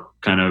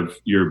 kind of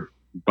your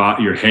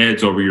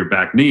head's over your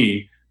back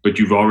knee, but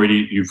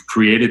you've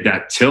created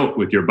that tilt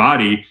with your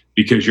body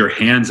because your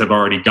hands have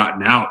already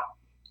gotten out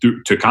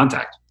to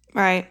contact.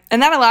 Right.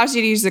 And that allows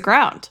you to use the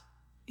ground,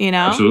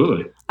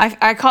 Absolutely.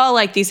 I call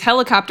like these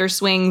helicopter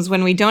swings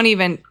when we don't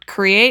even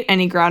create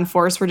any ground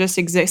force. We're just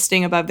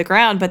existing above the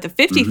ground. But the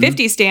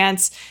 50-50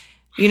 stance,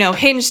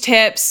 hinged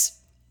hips,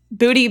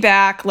 booty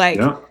back,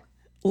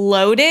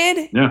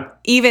 loaded,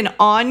 even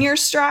on your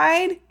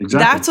stride. Exactly.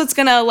 That's what's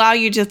going to allow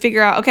you to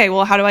figure out, okay,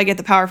 well, how do I get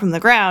the power from the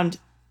ground?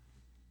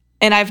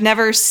 And I've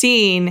never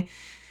seen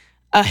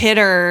a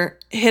hitter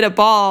hit a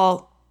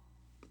ball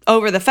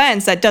over the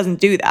fence that doesn't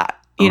do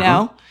that, you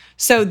know?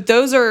 So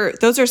those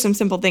are some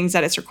simple things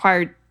that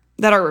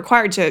are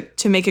required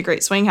to make a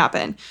great swing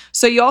happen.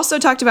 So you also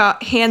talked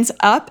about hands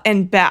up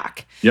and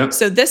back. Yep.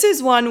 So this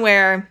is one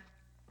where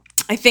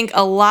I think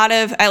at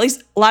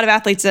least a lot of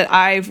athletes that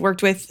I've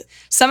worked with,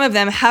 some of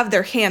them have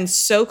their hands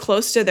so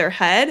close to their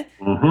head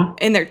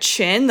and their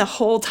chin the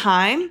whole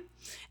time.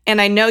 And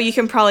I know you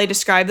can probably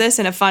describe this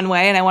in a fun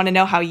way, and I want to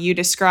know how you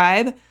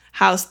describe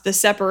how the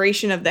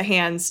separation of the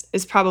hands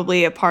is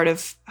probably a part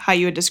of how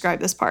you would describe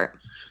this part.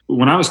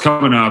 When I was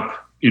coming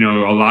up, a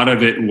lot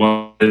of it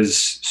was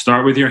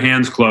start with your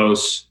hands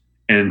close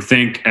and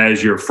think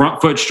as your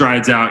front foot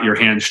strides out, your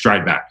hands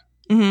stride back.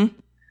 Mm-hmm.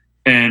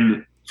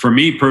 And for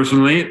me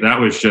personally, that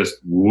was just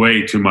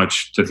way too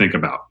much to think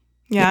about.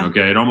 Yeah.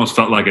 Okay. It almost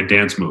felt like a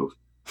dance move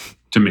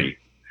to me.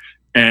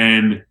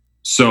 And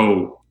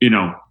so,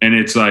 and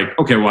it's like,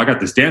 okay, well, I got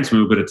this dance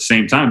move, but at the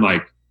same time,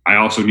 like, I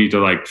also need to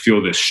like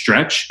feel this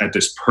stretch at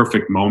this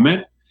perfect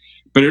moment.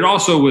 But it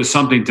also was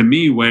something to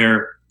me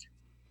where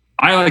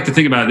I like to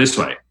think about it this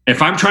way.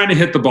 If I'm trying to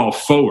hit the ball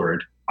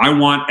forward, I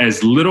want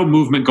as little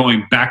movement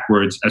going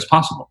backwards as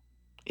possible.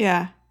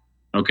 Yeah.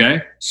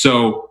 Okay.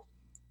 So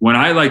when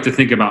I like to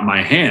think about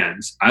my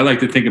hands, I like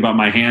to think about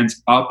my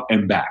hands up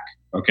and back.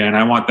 Okay. And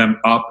I want them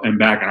up and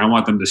back, and I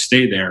want them to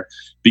stay there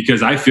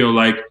because I feel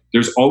like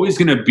there's always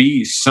going to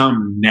be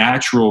some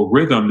natural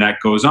rhythm that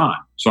goes on.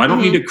 So I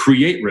don't need to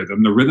create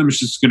rhythm. The rhythm is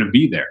just going to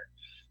be there.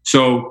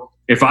 So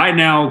if I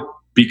now,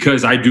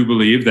 because I do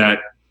believe that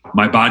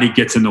my body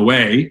gets in the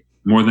way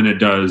more than it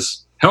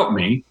does help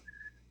me,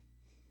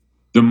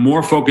 the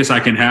more focus I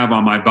can have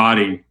on my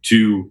body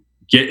to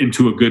get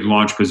into a good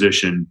launch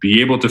position,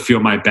 be able to feel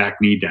my back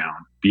knee down,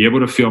 be able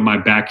to feel my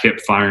back hip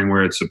firing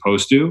where it's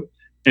supposed to.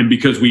 And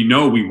because we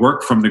know we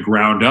work from the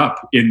ground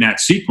up in that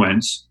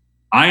sequence,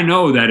 I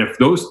know that if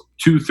those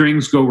two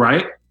things go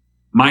right,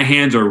 my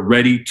hands are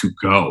ready to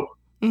go.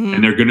 Mm-hmm.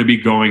 And they're going to be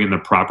going in the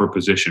proper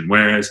position.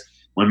 Whereas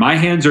when my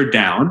hands are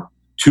down,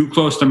 too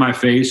close to my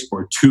face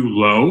or too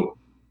low,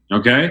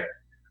 okay,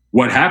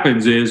 what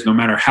happens is no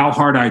matter how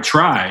hard I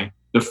try,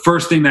 the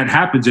first thing that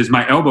happens is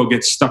my elbow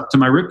gets stuck to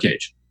my rib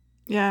cage.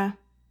 Yeah.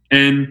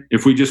 And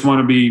if we just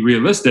want to be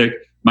realistic,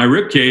 my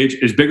rib cage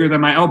is bigger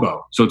than my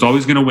elbow. So it's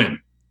always going to win.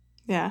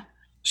 Yeah.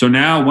 So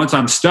now once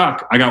I'm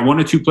stuck, I got one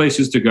of two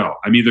places to go.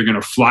 I'm either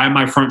going to fly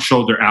my front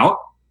shoulder out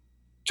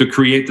to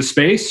create the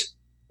space,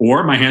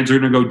 or my hands are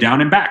going to go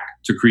down and back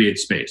to create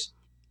space.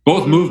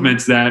 Both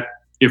movements that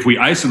if we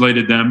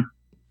isolated them,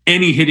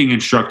 any hitting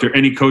instructor,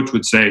 any coach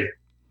would say,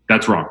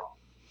 that's wrong.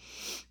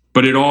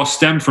 But it all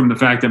stemmed from the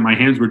fact that my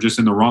hands were just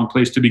in the wrong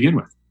place to begin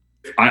with.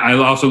 I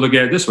also look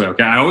at it this way.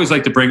 Okay. I always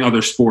like to bring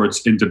other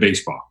sports into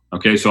baseball.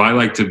 Okay. So I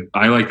like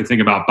to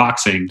think about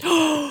boxing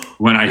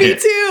when I hit.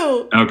 Me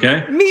too.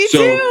 Okay. Me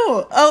too.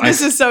 Oh,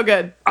 this is so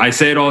good. I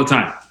say it all the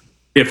time.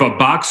 If a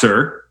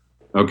boxer,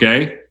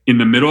 okay, in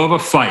the middle of a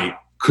fight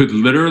could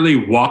literally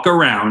walk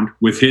around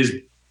with his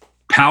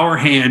power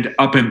hand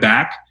up and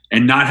back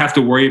and not have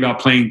to worry about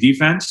playing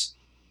defense,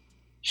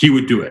 he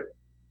would do it.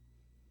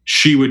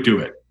 She would do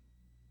it.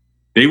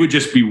 They would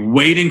just be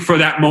waiting for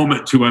that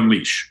moment to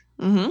unleash.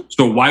 Mm-hmm.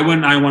 So why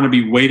wouldn't I want to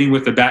be waiting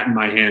with the bat in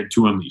my hand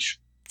to unleash?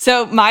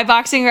 So my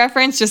boxing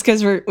reference, just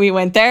because we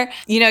went there,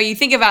 you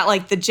think about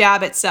like the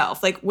jab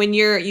itself. Like when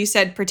you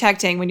said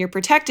protecting, when you're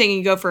protecting and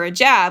you go for a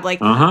jab, like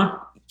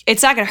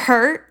it's not going to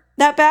hurt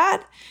that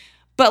bad.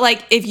 But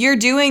like if you're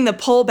doing the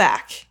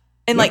pullback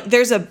and like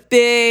there's a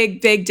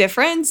big, big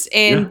difference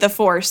in the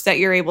force that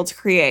you're able to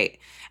create.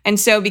 And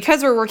so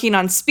because we're working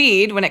on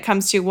speed when it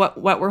comes to what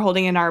we're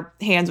holding in our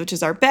hands, which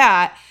is our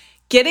bat,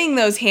 getting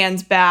those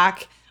hands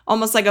back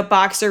almost like a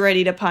boxer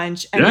ready to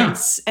punch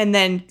and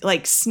then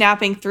like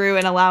snapping through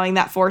and allowing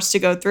that force to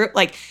go through.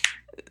 Like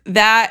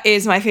that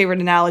is my favorite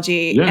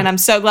analogy. Yeah. And I'm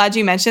so glad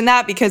you mentioned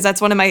that because that's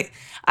one of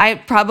I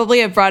probably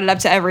have brought it up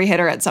to every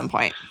hitter at some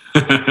point.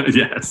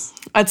 Yes.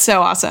 That's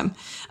so awesome.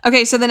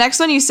 Okay. So the next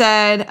one you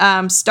said,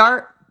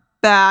 start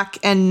back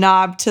and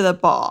knob to the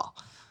ball.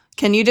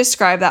 Can you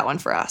describe that one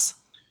for us?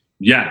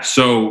 Yeah.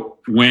 So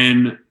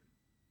when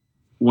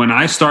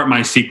I start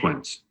my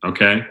sequence,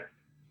 okay,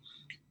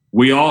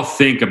 we all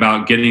think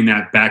about getting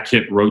that back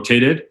hip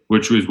rotated,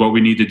 which is what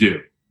we need to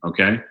do.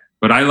 Okay.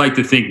 But I like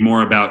to think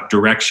more about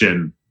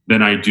direction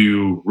than I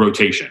do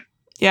rotation.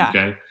 Yeah.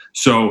 Okay.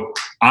 So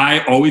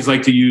I always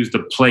like to use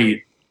the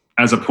plate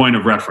as a point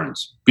of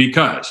reference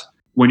because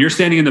when you're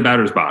standing in the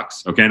batter's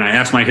box, okay, and I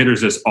ask my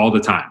hitters this all the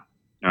time,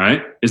 all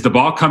right, is the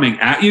ball coming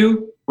at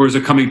you or is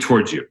it coming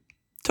towards you?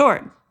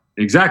 Toward.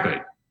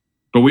 Exactly.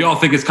 But we all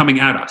think it's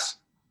coming at us.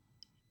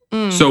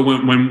 So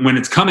when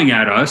it's coming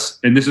at us,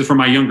 and this is for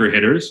my younger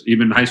hitters,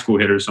 even high school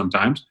hitters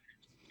sometimes,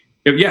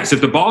 if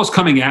the ball is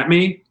coming at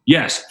me,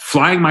 yes,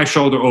 flying my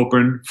shoulder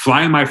open,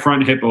 flying my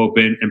front hip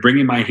open, and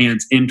bringing my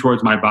hands in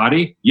towards my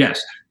body,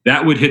 yes,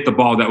 that would hit the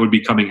ball that would be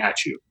coming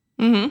at you.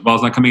 Mm-hmm. The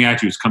ball's not coming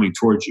at you, it's coming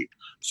towards you.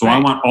 So I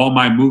want all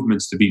my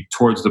movements to be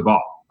towards the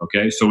ball,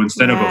 okay? So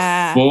instead of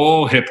a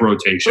full hip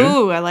rotation.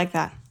 Ooh, I like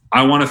that.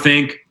 I want to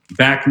think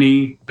back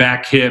knee,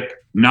 back hip,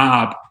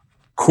 knob,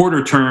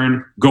 quarter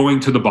turn,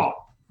 going to the ball.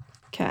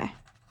 Okay.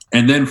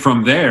 And then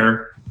from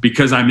there,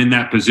 because I'm in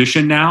that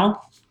position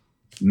now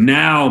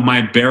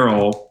my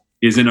barrel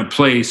is in a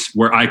place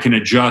where I can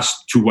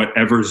adjust to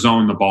whatever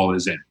zone the ball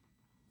is in.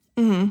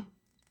 Mm-hmm.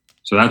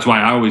 So that's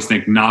why I always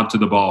think knob to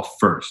the ball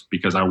first,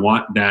 because I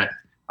want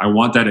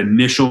that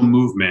initial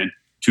movement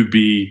to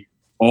be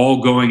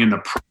all going in the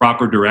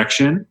proper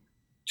direction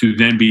to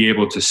then be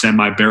able to send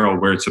my barrel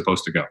where it's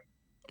supposed to go.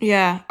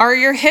 Yeah. Are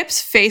your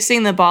hips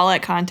facing the ball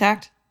at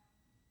contact?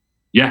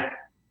 Yeah.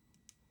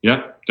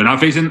 They're not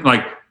facing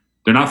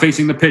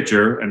the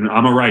pitcher, and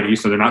I'm a righty,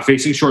 so they're not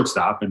facing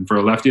shortstop. And for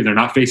a lefty, they're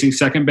not facing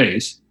second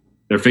base.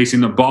 They're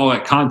facing the ball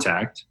at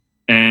contact.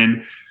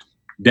 And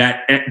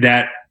at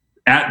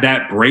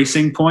that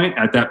bracing point,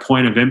 at that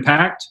point of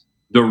impact,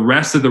 the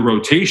rest of the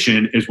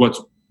rotation is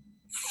what's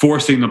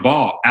forcing the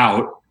ball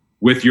out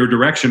with your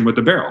direction with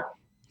the barrel.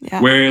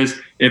 Yeah. Whereas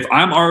if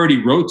I'm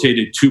already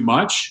rotated too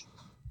much,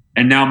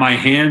 and now my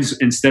hands,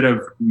 instead of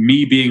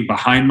me being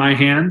behind my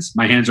hands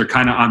are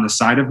kind of on the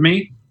side of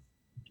me,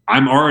 I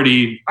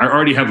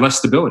already have less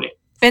stability.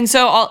 And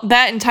so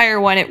that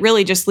entire one, it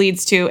really just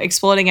leads to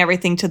exploding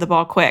everything to the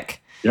ball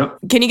quick. Yep.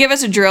 Can you give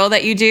us a drill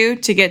that you do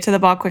to get to the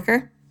ball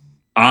quicker?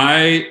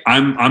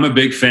 I'm a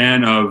big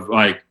fan of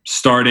like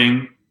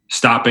starting,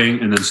 stopping,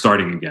 and then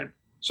starting again.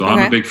 So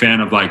I'm a big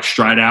fan of like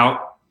stride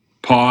out,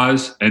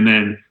 pause, and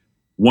then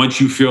once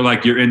you feel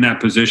like you're in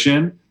that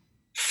position,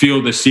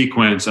 feel the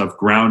sequence of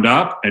ground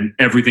up and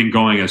everything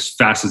going as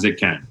fast as it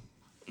can.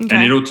 Okay.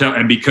 And it'll tell,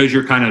 and because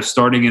you're kind of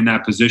starting in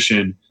that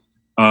position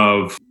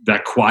of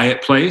that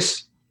quiet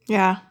place,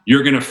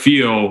 you're going to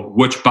feel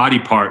which body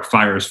part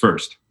fires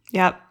first.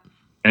 Yep.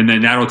 And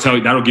then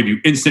that'll give you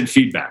instant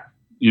feedback.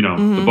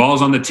 The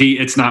ball's on the tee,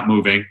 it's not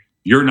moving,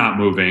 you're not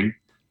moving.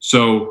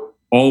 So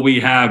all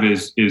we have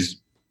is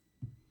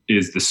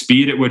the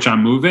speed at which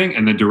I'm moving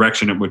and the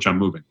direction at which I'm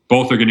moving.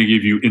 Both are going to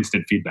give you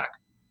instant feedback.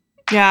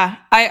 Yeah,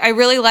 I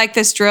really like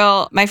this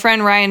drill. My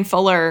friend Ryan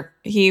Fuller,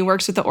 he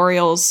works with the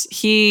Orioles.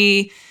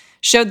 He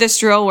showed this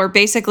drill where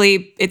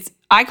basically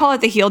I call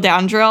it the heel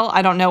down drill.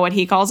 I don't know what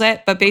he calls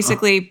it, but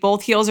basically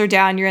both heels are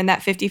down. You're in that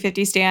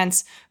 50-50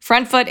 stance.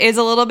 Front foot is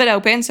a little bit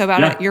open, so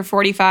about you're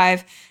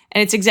 45.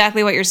 And it's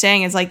exactly what you're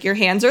saying is like your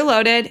hands are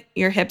loaded,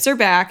 your hips are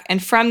back.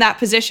 And from that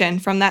position,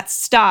 from that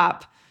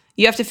stop,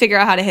 you have to figure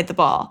out how to hit the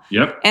ball.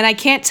 Yep. And I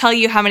can't tell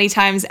you how many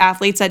times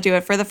athletes that do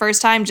it for the first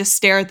time just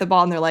stare at the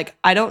ball and they're like,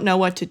 I don't know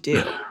what to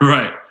do.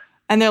 Right.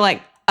 And they're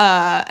like,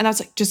 and I was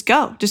like, just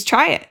go, just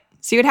try it,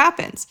 see what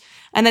happens.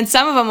 And then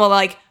some of them will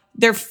like,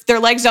 their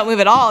legs don't move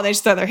at all. They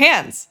just throw their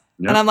hands.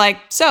 Yep. And I'm like,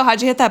 so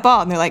how'd you hit that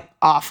ball? And they're like,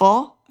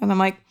 awful. And I'm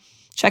like,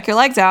 check your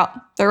legs out.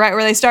 They're right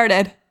where they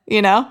started,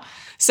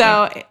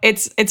 So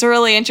it's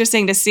really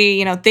interesting to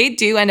see, they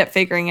do end up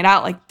figuring it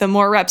out. Like the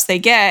more reps they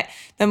get,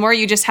 the more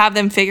you just have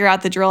them figure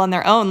out the drill on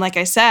their own. Like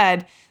I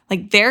said,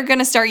 like they're going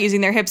to start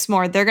using their hips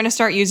more. They're going to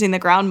start using the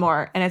ground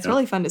more. And it's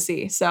really fun to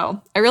see. So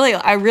I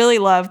really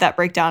love that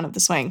breakdown of the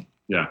swing.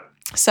 Yeah.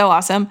 So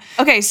awesome.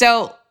 Okay.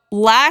 So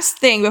last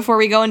thing before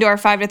we go into our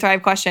 5 to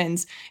Thrive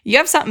questions, you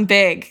have something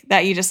big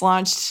that you just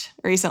launched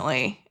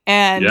recently.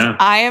 And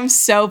I am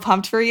so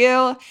pumped for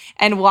you.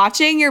 And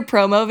watching your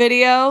promo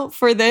video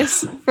for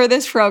this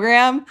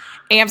program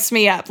amps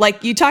me up.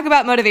 Like you talk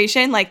about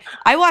motivation. Like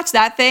I watch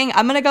that thing,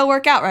 I'm gonna go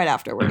work out right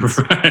afterwards.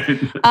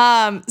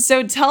 Right.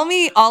 So tell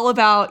me all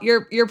about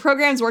your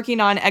program's working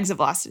on exit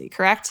velocity,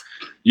 correct?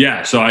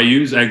 Yeah. So I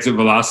use exit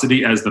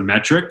velocity as the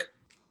metric,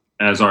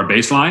 as our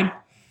baseline.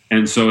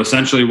 And so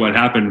essentially what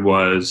happened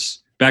was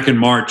back in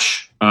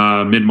March,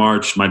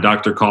 mid-March, my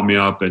doctor called me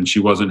up and she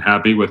wasn't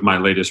happy with my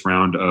latest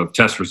round of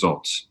test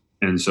results.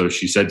 And so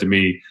she said to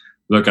me,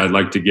 look, I'd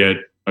like to get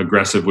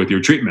aggressive with your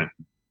treatment.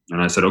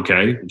 And I said,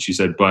 okay. And she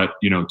said, but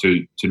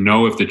to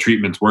know if the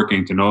treatment's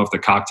working, to know if the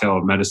cocktail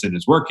of medicine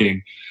is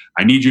working,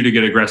 I need you to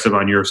get aggressive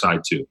on your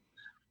side too.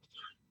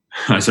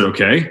 I said,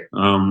 okay.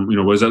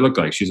 What does that look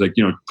like? She's like,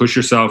 push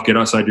yourself, get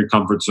outside your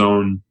comfort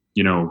zone,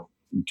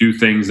 do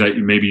things that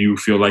maybe you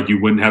feel like you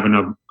wouldn't have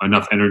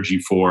enough energy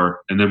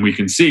for. And then we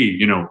can see,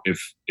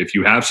 if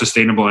you have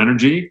sustainable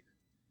energy,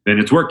 then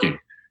it's working.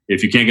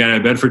 If you can't get out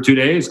of bed for 2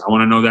 days, I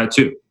want to know that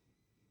too.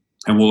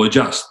 And we'll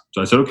adjust.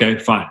 So I said, okay,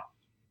 fine.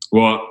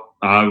 Well,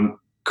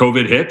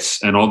 COVID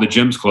hits and all the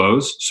gyms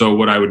close. So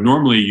what I would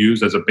normally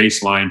use as a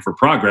baseline for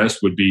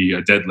progress would be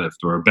a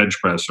deadlift or a bench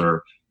press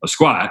or a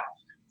squat.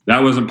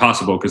 That wasn't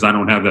possible because I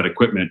don't have that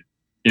equipment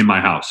in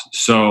my house.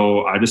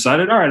 So I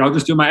decided, all right, I'll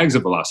just do my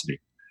exit velocity.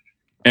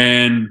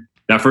 And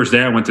that first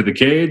day I went to the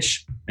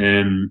cage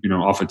and,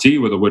 off a tee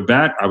with a wood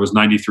bat, I was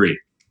 93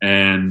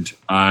 and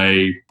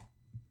I,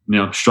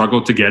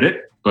 struggled to get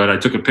it, but I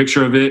took a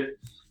picture of it,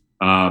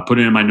 put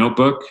it in my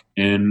notebook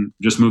and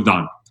just moved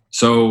on.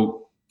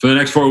 So for the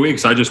next 4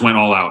 weeks, I just went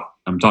all out.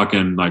 I'm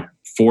talking like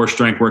 4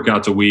 strength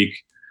workouts a week,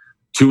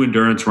 2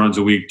 endurance runs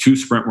a week, 2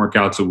 sprint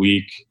workouts a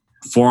week,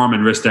 forearm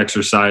and wrist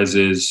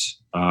exercises,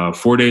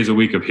 4 days a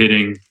week of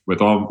hitting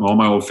with all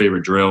my old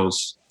favorite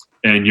drills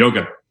and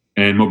yoga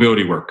and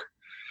mobility work.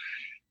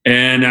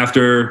 And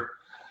after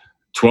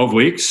 12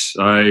 weeks,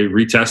 I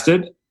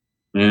retested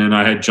and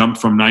I had jumped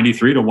from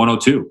 93 to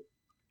 102.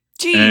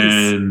 Jeez.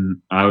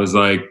 And I was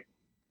like,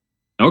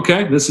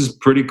 okay, this is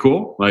pretty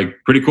cool. Like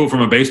pretty cool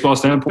from a baseball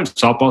standpoint,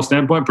 softball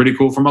standpoint, pretty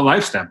cool from a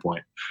life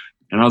standpoint.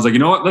 And I was like, you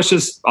know what,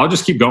 I'll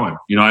just keep going.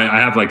 I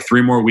have like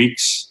 3 more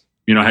weeks,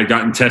 I had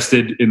gotten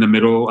tested in the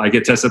middle. I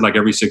get tested like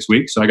every 6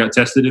 weeks. So I got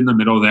tested in the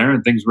middle there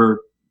and things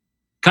were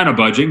kind of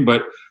budging,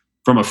 but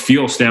from a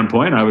feel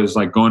standpoint, I was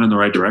like going in the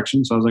right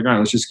direction. So I was like, all right,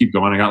 let's just keep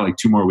going. I got like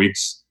 2 more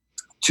weeks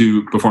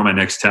before my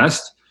next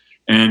test.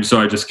 And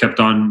so I just kept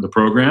on the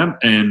program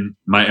and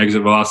my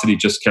exit velocity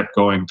just kept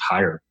going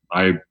higher.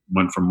 I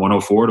went from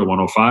 104 to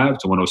 105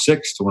 to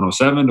 106 to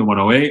 107 to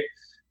 108.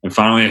 And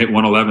finally I hit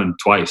 111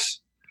 twice.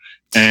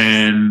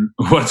 And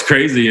what's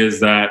crazy is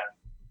that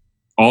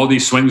all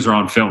these swings are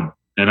on film.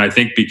 And I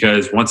think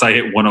because once I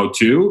hit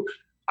 102,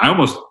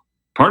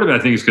 part of it I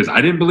think is because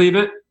I didn't believe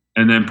it.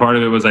 And then part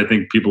of it was I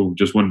think people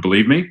just wouldn't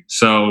believe me.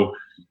 So,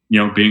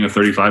 being a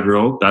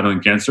 35-year-old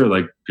battling cancer,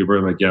 like people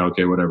are like, yeah,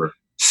 okay, whatever.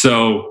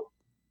 So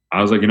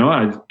I was like,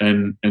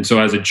 and so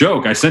as a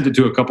joke, I sent it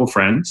to a couple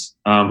friends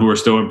who are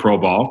still in pro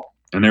ball.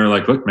 And they were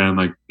like, look, man,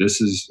 like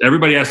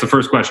everybody asked the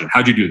first question,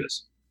 how'd you do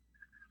this?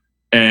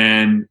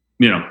 And,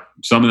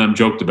 some of them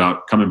joked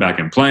about coming back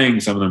and playing.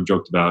 Some of them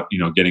joked about,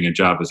 getting a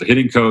job as a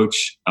hitting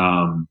coach.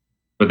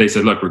 But they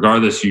said, look,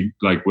 regardless, you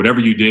like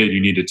whatever you did,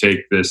 you need to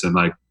take this and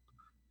like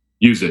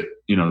use it,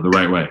 the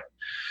right way.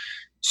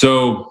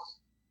 So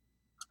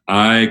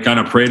I kind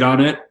of prayed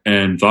on it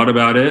and thought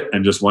about it.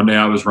 And just one day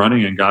I was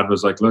running and God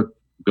was like, look,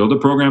 build a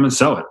program and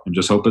sell it and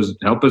just help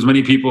as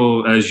many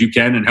people as you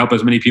can and help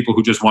as many people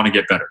who just want to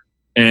get better.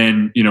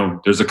 And,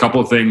 there's a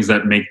couple of things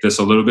that make this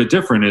a little bit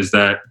different is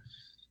that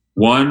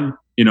one,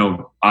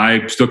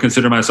 I still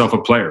consider myself a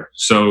player.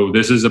 So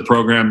this is a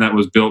program that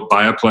was built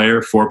by a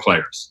player for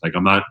players. Like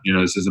I'm not,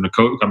 this isn't a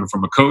coach coming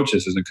from a coach.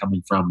 This isn't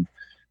coming from,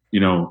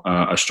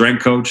 a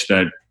strength coach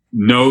that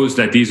knows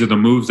that these are the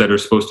moves that are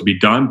supposed to be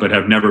done, but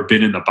have never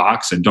been in the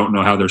box and don't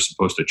know how they're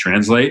supposed to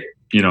translate.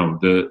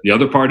 The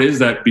other part is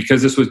that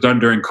because this was done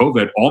during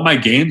COVID, all my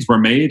gains were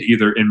made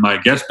either in my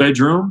guest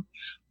bedroom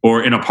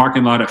or in a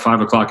parking lot at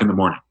 5 o'clock in the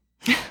morning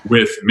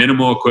with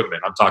minimal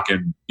equipment. I'm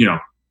talking, a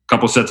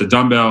couple sets of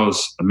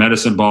dumbbells, a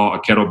medicine ball, a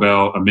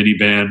kettlebell, a mini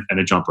band, and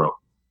a jump rope.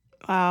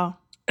 Wow.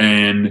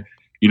 And,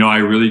 I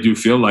really do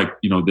feel like,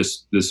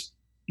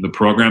 the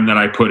program that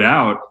I put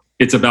out,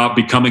 it's about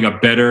becoming a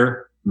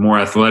better, more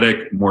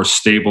athletic, more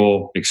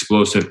stable,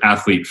 explosive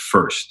athlete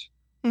first.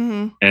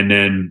 Mm-hmm. And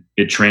then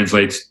it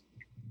translates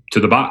to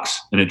the box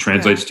and it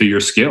translates to your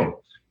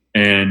skill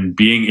and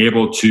being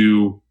able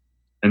to,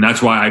 and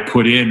that's why I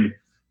put in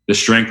the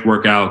strength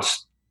workouts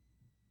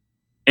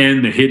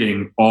and the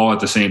hitting all at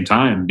the same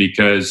time,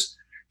 because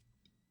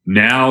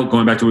now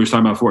going back to what we were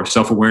talking about before,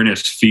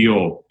 self-awareness,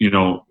 feel,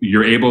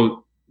 you're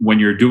able, when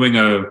you're doing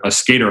a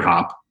skater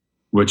hop,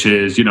 which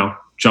is,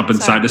 jumping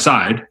side to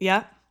side.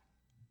 Yeah.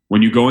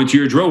 When you go into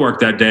your drill work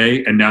that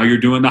day and now you're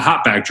doing the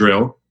hop back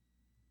drill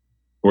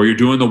or you're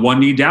doing the one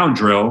knee down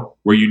drill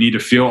where you need to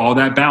feel all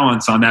that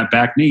balance on that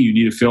back knee, you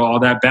need to feel all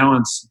that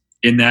balance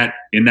in that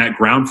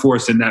ground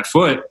force in that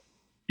foot,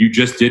 you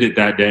just did it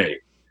that day.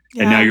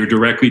 Yeah. And now you're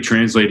directly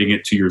translating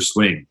it to your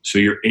swing. So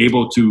you're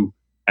able to,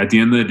 at the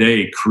end of the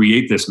day,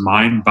 create this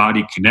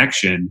mind-body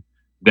connection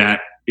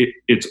that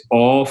it's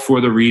all for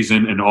the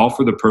reason and all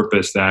for the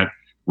purpose that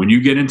when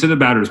you get into the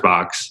batter's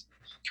box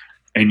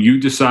and you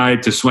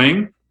decide to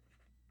swing,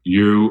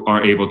 you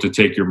are able to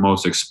take your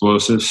most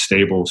explosive,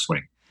 stable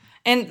swing.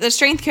 And the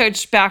strength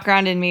coach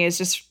background in me is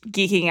just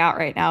geeking out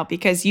right now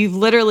because you've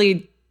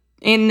literally,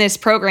 in this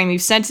program,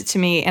 you've sent it to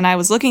me and I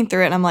was looking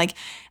through it and I'm like,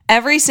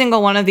 every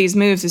single one of these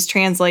moves is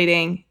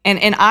translating.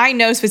 And I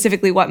know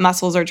specifically what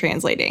muscles are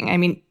translating. I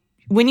mean,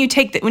 when you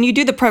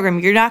do the program,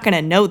 you're not going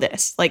to know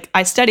this. Like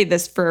I studied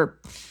this for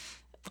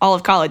all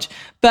of college,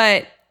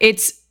 but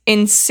it's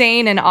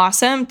insane and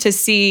awesome to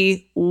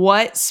see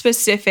what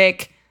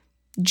specific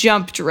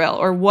jump drill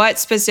or what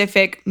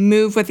specific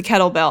move with the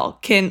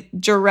kettlebell can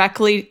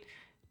directly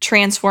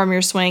transform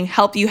your swing,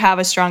 help you have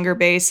a stronger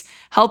base,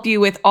 help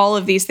you with all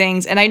of these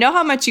things. And I know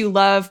how much you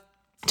love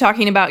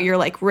talking about your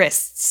like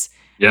wrists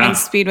and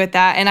speed with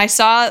that. And I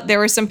saw there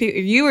were some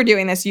people, you were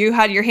doing this, you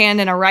had your hand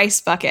in a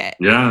rice bucket.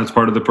 Yeah, that's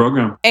part of the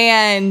program.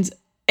 And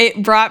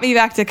it brought me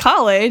back to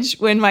college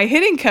when my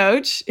hitting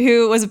coach,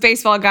 who was a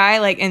baseball guy,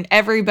 and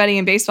everybody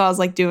in baseball was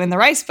like doing the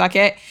rice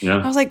bucket. Yeah.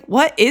 I was like,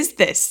 what is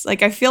this?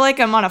 Like, I feel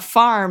like I'm on a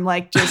farm,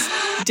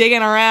 just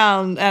digging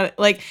around.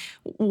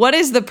 What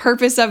is the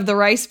purpose of the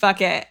rice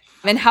bucket?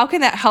 And how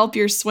can that help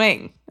your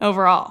swing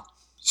overall?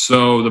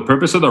 So the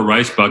purpose of the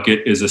rice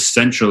bucket is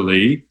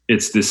essentially,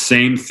 it's the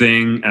same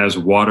thing as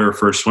water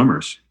for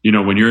swimmers.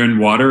 When you're in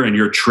water and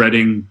you're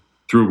treading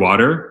through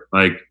water,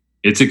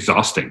 it's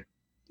exhausting.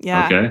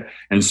 Yeah. Okay.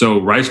 And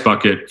so rice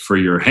bucket for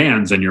your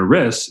hands and your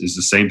wrists is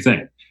the same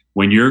thing.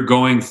 When you're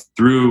going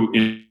through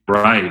in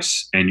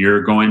rice and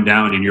you're going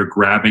down and you're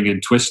grabbing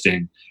and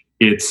twisting,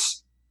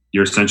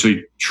 you're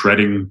essentially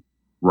treading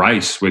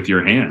rice with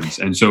your hands.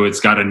 And so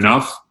it's got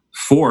enough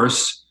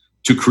force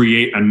to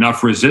create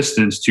enough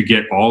resistance to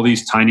get all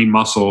these tiny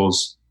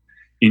muscles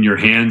in your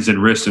hands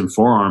and wrists and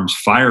forearms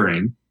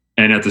firing.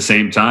 And at the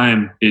same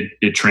time,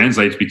 it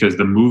translates because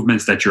the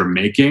movements that you're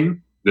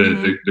making,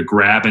 the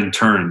grab and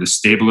turn, the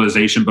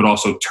stabilization, but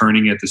also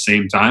turning at the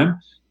same time,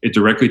 it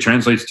directly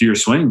translates to your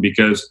swing.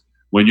 Because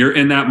when you're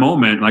in that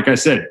moment, like I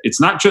said,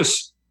 it's not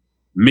just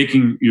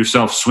making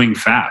yourself swing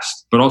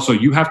fast, but also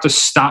you have to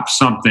stop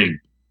something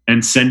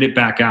and send it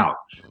back out.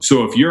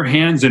 So if your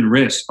hands and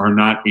wrists are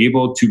not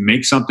able to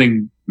make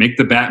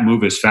the bat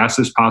move as fast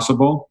as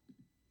possible,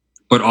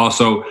 but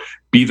also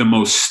be the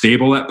most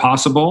stable at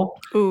possible,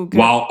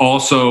 while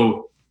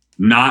also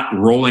not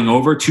rolling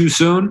over too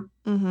soon,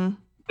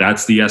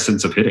 that's the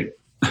essence of hitting.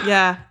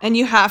 Yeah. And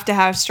you have to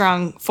have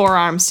strong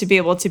forearms to be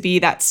able to be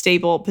that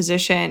stable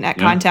position at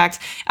contact.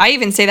 I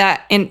even say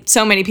that in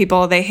so many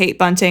people, they hate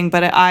bunting,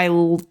 but I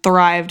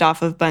thrived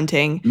off of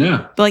bunting.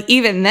 Yeah. But like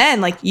even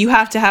then, like you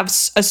have to have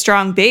a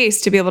strong base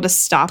to be able to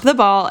stop the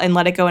ball and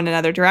let it go in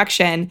another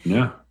direction.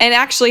 Yeah. And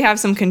actually have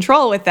some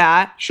control with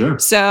that. Sure.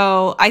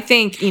 So I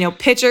think,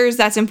 pitchers,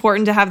 that's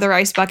important to have their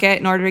ice bucket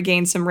in order to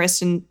gain some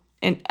wrist and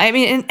I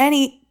mean, in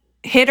any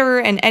hitter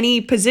and any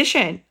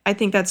position, I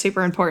think that's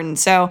super important.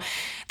 So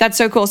that's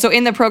so cool. So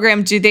in the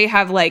program, do they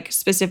have like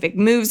specific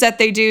moves that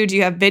they do? Do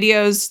you have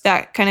videos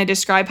that kind of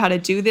describe how to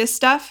do this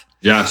stuff?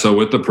 Yeah. So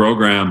with the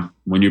program,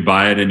 when you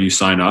buy it and you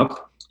sign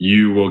up,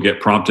 you will get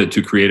prompted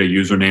to create a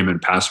username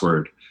and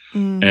password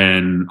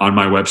and on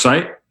my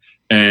website,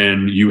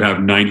 and you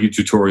have 90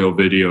 tutorial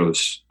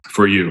videos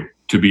for you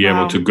to be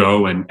able to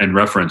go and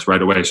reference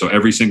right away. So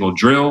every single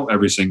drill,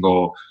 every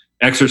single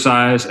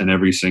exercise, and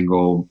every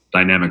single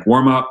dynamic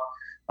warm-up,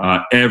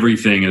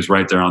 everything is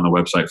right there on the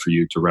website for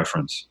you to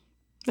reference.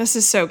 This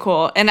is so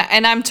cool. And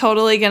I'm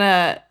totally going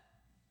to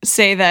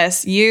say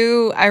this.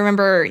 I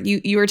remember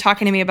you were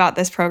talking to me about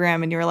this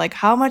program and you were like,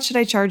 how much should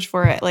I charge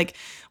for it? Like,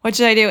 what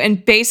should I do?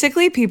 And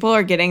basically people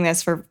are getting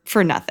this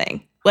for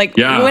nothing. Like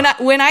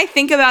when I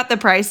think about the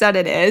price that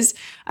it is,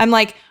 I'm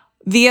like,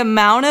 the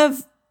amount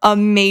of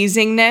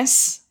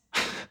amazingness,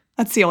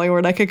 that's the only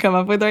word I could come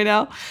up with right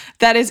now,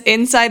 that is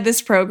inside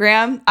this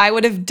program. I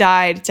would have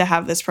died to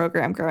have this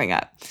program growing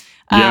up.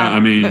 Yeah, I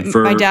mean,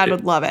 my dad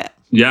would love it.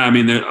 Yeah, I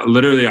mean,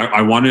 literally,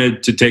 I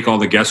wanted to take all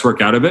the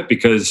guesswork out of it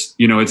because,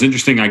 it's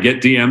interesting. I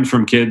get DMs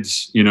from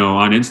kids,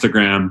 on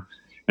Instagram,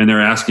 and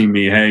they're asking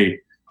me, hey,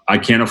 I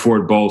can't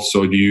afford both.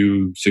 So do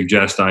you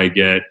suggest I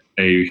get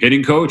a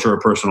hitting coach or a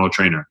personal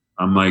trainer?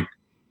 I'm like,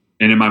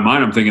 and in my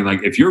mind, I'm thinking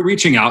like, if you're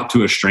reaching out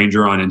to a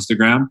stranger on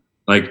Instagram,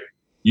 like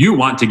you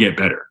want to get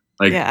better.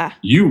 Like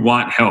you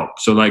want help.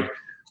 So like,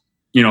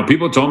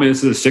 people told me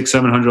this is a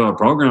 $600-$700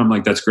 program. I'm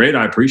like, that's great.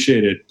 I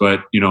appreciate it.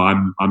 But,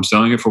 I'm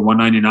selling it for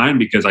 $199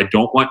 because I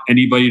don't want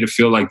anybody to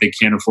feel like they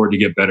can't afford to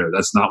get better.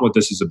 That's not what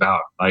this is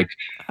about. Like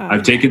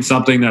I've taken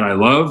something that I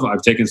love.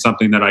 I've taken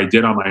something that I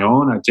did on my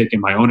own. I've taken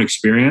my own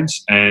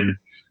experience and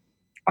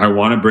I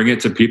want to bring it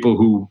to people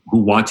who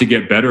want to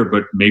get better,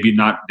 but maybe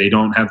they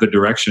don't have the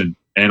direction.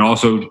 And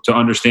also to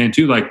understand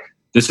too, like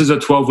this is a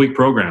 12-week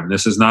program.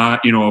 This is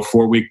not, a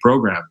 4-week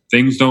program.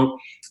 Things don't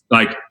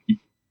like,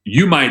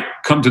 you might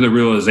come to the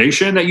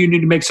realization that you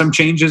need to make some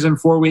changes in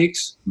 4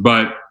 weeks,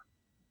 but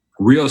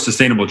real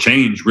sustainable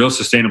change, real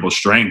sustainable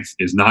strength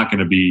is not going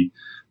to be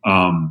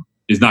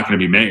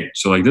made.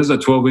 So like this is a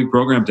 12-week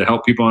program to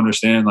help people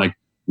understand like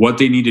what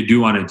they need to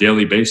do on a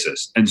daily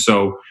basis. And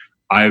so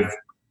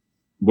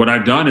what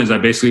I've done is I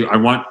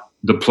want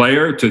the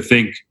player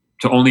to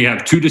only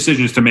have 2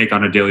 decisions to make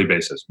on a daily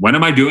basis. When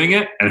am I doing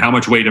it? And how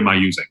much weight am I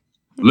using?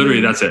 Literally,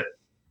 that's it.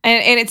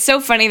 And it's so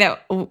funny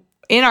that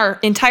in our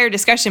entire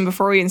discussion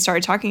before we even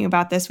started talking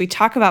about this, we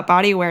talk about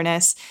body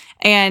awareness.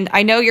 And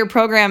I know your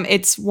program,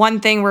 it's one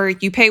thing where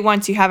you pay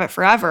once, you have it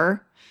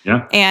forever.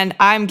 Yeah. And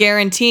I'm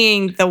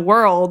guaranteeing the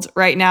world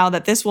right now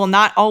that this will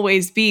not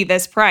always be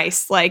this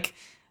price. Like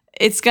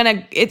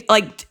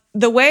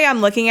the way I'm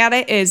looking at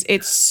it is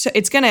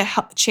it's going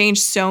to change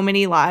so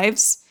many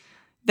lives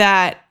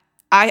that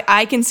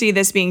I can see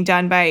this being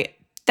done by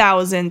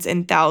thousands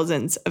and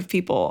thousands of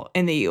people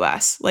in the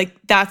US. Like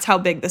that's how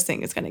big this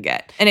thing is going to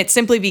get. And it's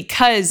simply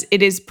because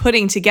it is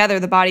putting together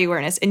the body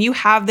awareness and you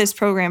have this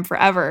program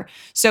forever.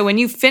 So when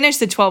you finish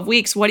the 12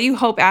 weeks, what do you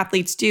hope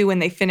athletes do when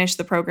they finish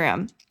the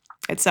program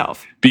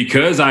itself?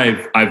 Because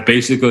I've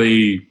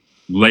basically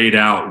laid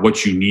out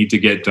what you need to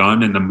get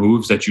done and the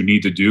moves that you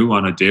need to do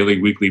on a daily,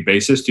 weekly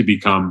basis to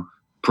become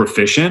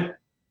proficient.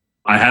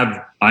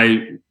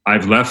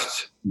 I've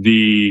left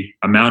the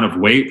amount of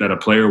weight that a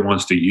player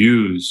wants to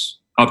use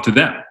up to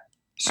them.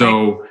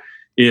 So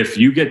if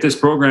you get this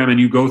program and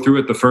you go through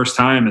it the first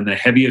time and the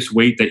heaviest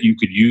weight that you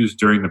could use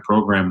during the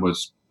program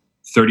was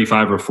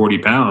 35 or 40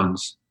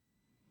 pounds,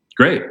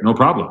 great, no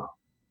problem.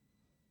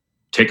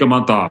 Take a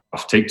month off,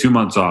 take 2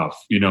 months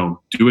off,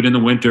 do it in the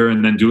winter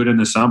and then do it in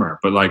the summer.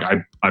 But like,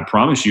 I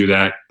promise you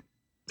that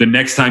the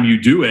next time you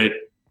do it,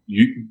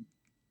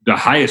 the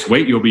highest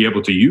weight you'll be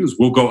able to use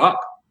will go up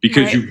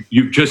because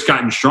you've just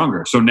gotten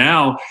stronger. So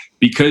now,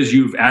 because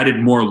you've added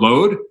more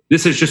load,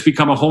 this has just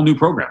become a whole new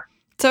program.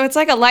 So it's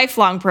like a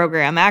lifelong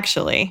program,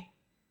 actually.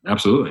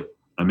 Absolutely.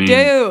 I mean,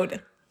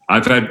 dude, I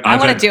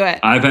want to do it.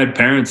 I've had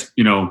parents,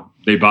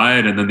 they buy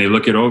it and then they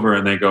look it over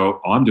and they go,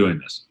 "Oh, I'm doing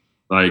this."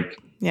 Like,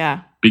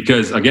 yeah.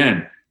 Because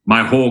again,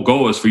 my whole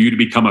goal is for you to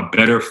become a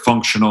better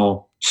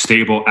functional,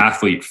 stable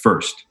athlete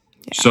first.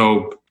 Yeah.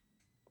 So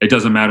it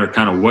doesn't matter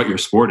kind of what your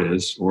sport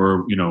is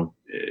or,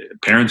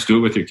 parents do it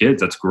with your kids.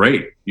 That's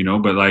great,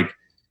 but like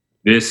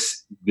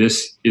this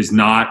is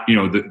not,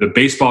 the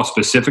baseball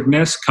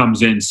specificness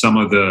comes in some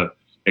of the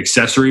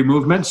accessory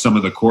movements, some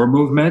of the core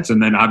movements,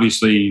 and then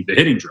obviously the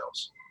hitting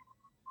drills.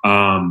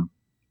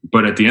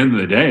 But at the end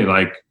of the day,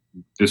 like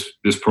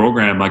this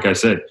program, like I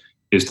said,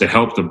 is to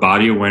help the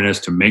body awareness,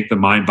 to make the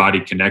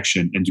mind-body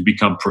connection, and to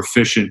become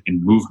proficient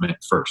in movement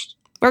first.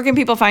 Where can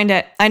people find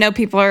it? I know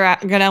people are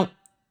going to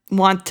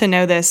want to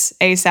know this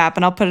ASAP,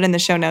 and I'll put it in the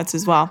show notes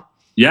as well.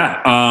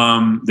 Yeah,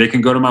 they can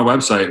go to my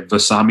website,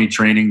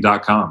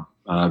 vasamitraining.com,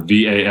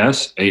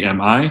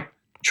 VASAMI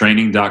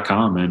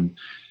training.com, and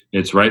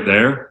it's right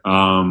there.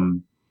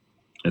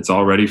 It's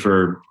all ready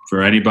for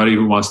anybody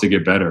who wants to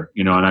get better,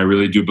 and I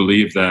really do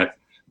believe that,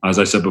 as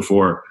I said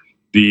before,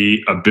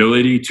 the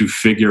ability to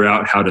figure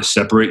out how to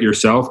separate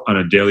yourself on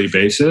a daily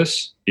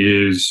basis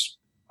is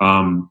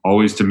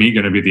always, to me,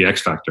 going to be the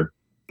X factor.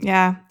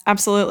 Yeah,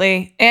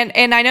 absolutely.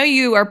 And I know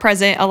you are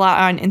present a lot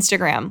on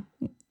Instagram.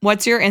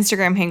 What's your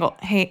Instagram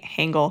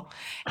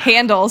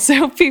handle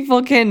so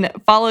people can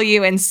follow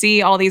you and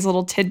see all these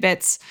little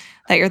tidbits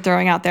that you're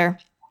throwing out there?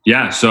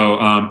 Yeah, so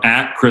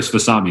at Chris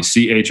Vasami,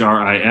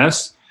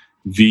 ChrisVasami.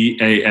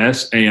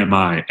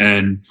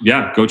 And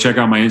yeah, go check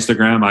out my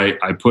Instagram.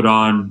 I put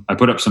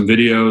up some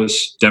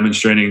videos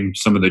demonstrating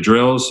some of the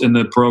drills in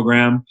the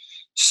program,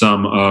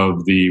 some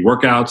of the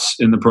workouts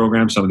in the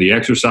program, some of the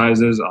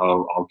exercises.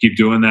 I'll keep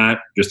doing that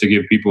just to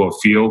give people a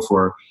feel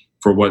for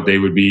what they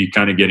would be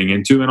kind of getting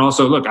into. And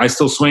also, look, I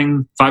still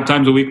swing 5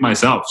 times a week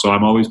myself. So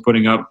I'm always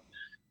putting up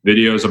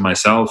videos of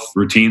myself,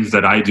 routines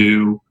that I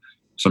do,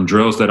 some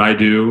drills that I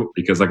do,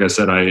 because like I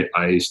said,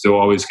 I still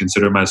always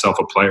consider myself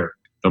a player.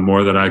 The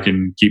more that I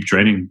can keep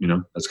training,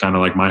 that's kind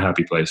of like my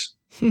happy place.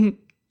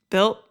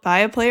 Built by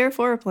a player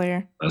for a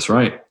player. That's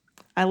right.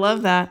 I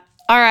love that.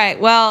 All right.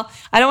 Well,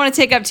 I don't want to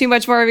take up too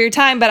much more of your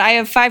time, but I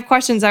have 5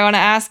 questions I want to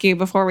ask you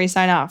before we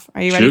sign off.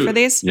 Are you ready for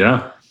these?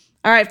 Yeah.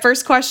 All right.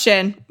 First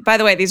question. By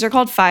the way, these are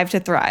called 5 to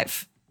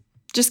Thrive.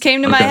 Just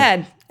came to my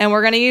head, and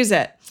we're going to use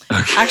it.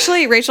 Okay.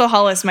 Actually, Rachel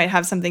Hollis might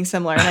have something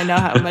similar, and I know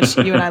how much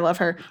you and I love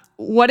her.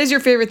 What is your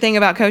favorite thing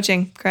about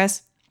coaching,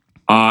 Chris?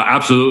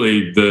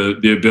 Absolutely.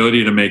 The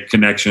ability to make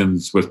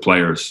connections with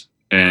players.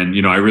 And,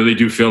 I really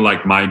do feel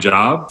like my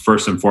job,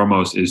 first and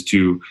foremost, is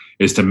to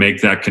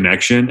make that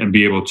connection and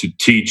be able to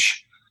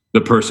teach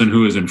the person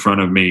who is in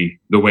front of me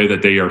the way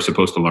that they are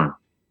supposed to learn.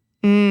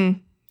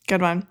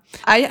 Good one.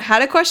 I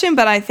had a question,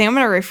 but I think I'm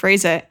going to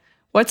rephrase it.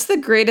 What's the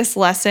greatest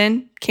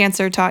lesson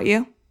cancer taught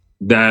you?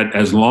 That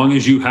as long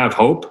as you have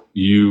hope,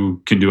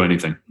 you can do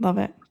anything. Love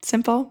it.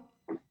 Simple.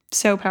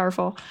 So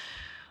powerful.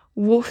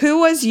 Who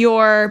was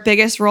your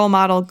biggest role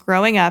model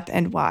growing up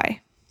and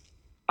why?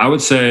 I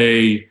would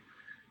say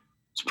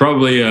it's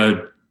probably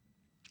a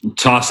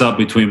toss-up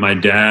between my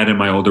dad and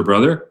my older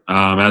brother.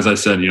 As I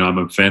said, I'm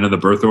a fan of the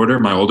birth order.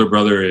 My older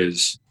brother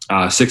is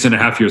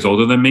 6.5 years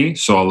older than me.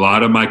 So a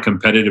lot of my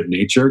competitive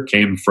nature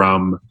came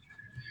from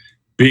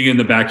being in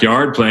the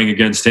backyard, playing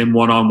against him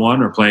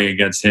one-on-one or playing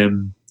against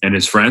him and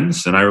his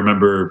friends. And I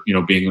remember,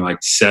 being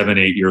like 7,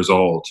 8 years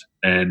old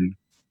and,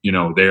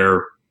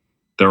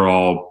 they're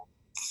all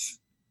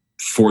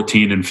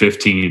 14 and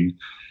 15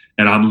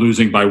 and I'm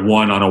losing by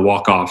 1 on a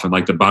walk-off and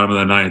like the bottom of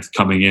the 9th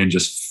coming in,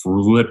 just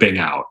flipping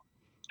out.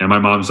 And my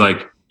mom's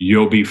like,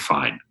 you'll be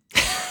fine.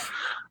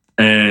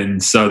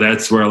 And so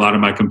that's where a lot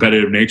of my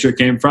competitive nature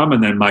came from.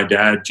 And then my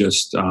dad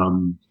just,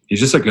 he's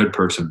just a good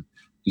person.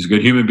 He's a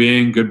good human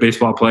being, good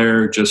baseball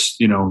player,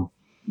 just,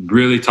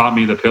 really taught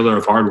me the pillar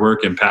of hard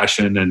work and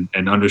passion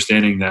and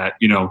understanding that,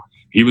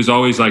 he was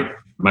always like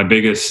my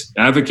biggest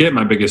advocate,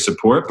 my biggest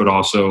support, but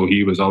also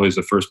he was always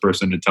the first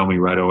person to tell me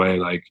right away,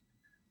 like,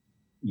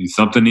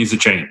 something needs to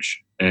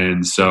change.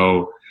 And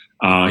so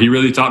he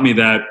really taught me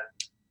that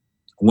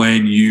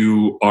when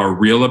you are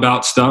real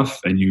about stuff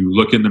and you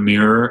look in the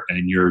mirror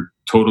and you're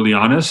totally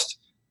honest,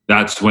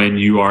 that's when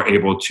you are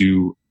able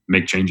to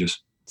make changes.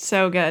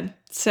 So good.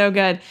 So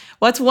good.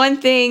 What's one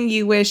thing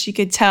you wish you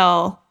could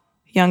tell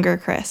younger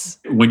Chris?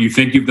 When you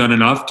think you've done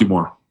enough, do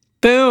more.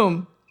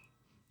 Boom.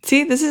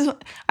 See,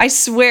 I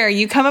swear,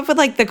 you come up with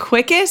like the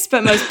quickest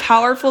but most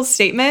powerful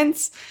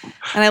statements,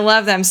 and I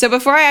love them. So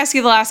before I ask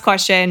you the last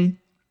question,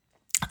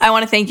 I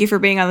want to thank you for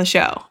being on the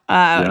show.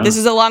 This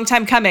is a long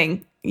time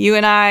coming. You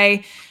and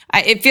I,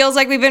 it feels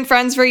like we've been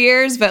friends for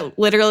years, but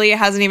literally it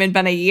hasn't even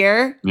been a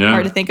year. Yeah.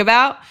 Hard to think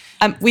about.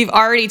 We've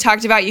already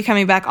talked about you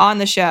coming back on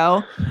the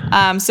show.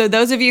 So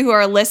those of you who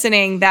are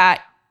listening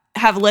that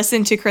have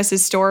listened to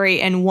Chris's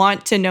story and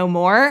want to know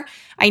more,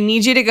 I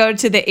need you to go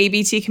to the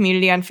ABT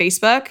community on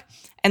Facebook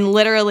and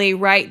literally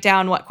write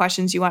down what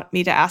questions you want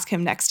me to ask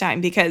him next time,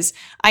 because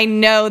I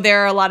know there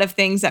are a lot of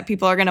things that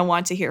people are going to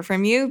want to hear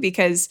from you,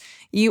 because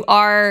you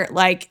are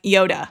like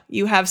Yoda.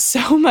 You have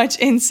so much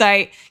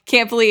insight.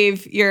 Can't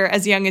believe you're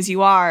as young as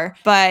you are,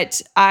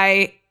 but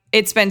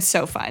it's been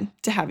so fun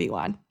to have you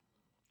on.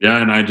 Yeah.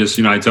 And I just,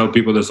 I tell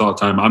people this all the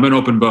time. I'm an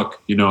open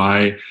book.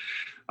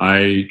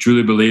 I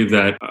truly believe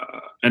that,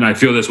 and I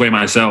feel this way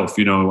myself,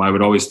 I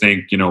would always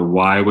think,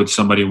 why would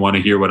somebody want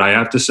to hear what I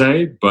have to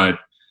say? But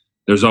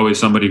there's always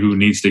somebody who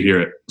needs to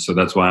hear it. So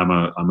that's why I'm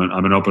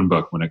an open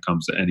book when it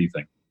comes to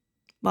anything.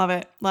 Love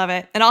it. Love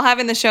it. And I'll have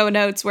in the show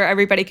notes where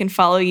everybody can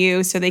follow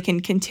you so they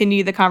can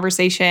continue the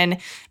conversation,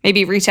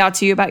 maybe reach out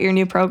to you about your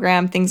new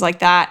program, things like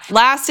that.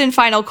 Last and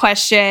final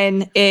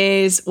question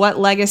is, what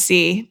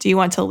legacy do you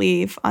want to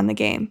leave on the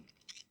game?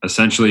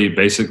 Essentially,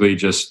 basically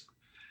just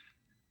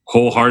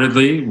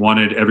wholeheartedly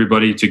wanted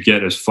everybody to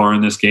get as far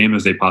in this game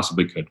as they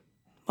possibly could.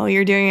 Well,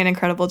 you're doing an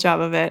incredible job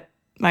of it,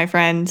 my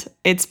friend.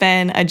 It's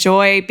been a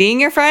joy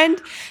being your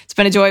friend. It's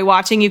been a joy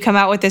watching you come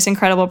out with this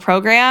incredible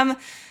program.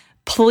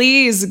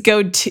 Please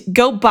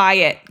go buy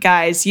it,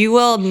 guys. You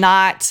will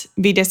not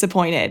be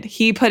disappointed.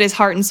 He put his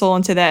heart and soul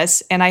into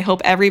this, and I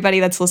hope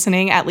everybody that's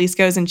listening at least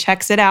goes and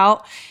checks it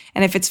out.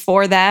 And if it's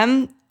for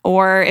them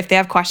or if they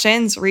have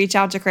questions, reach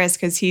out to Chris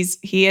because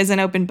he is an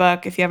open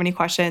book if you have any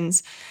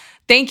questions.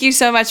 Thank you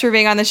so much for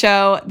being on the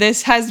show.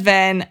 This has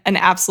been an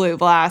absolute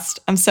blast.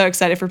 I'm so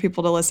excited for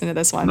people to listen to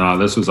this one. No,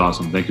 this was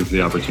awesome. Thank you for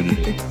the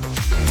opportunity.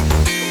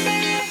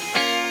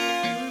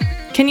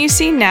 Can you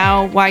see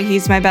now why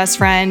he's my best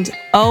friend?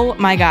 Oh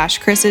my gosh,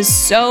 Chris is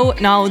so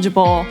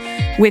knowledgeable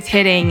with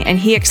hitting and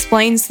he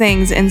explains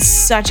things in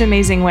such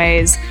amazing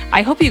ways.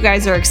 I hope you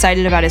guys are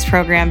excited about his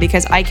program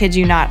because I kid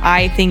you not,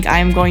 I think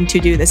I'm going to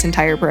do this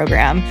entire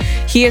program.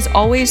 He is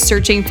always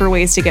searching for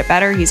ways to get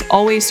better. He's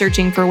always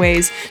searching for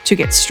ways to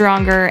get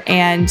stronger,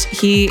 and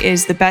he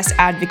is the best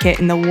advocate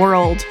in the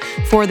world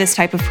for this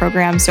type of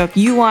program. So if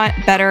you want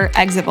better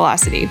exit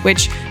velocity,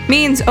 which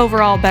means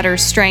overall better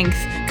strength,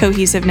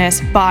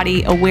 cohesiveness,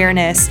 body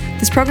awareness,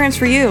 this program's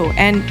for you.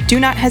 And do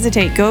not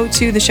hesitate. Go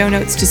to the show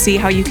notes to see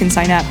how you can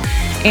sign up.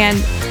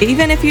 And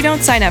even if you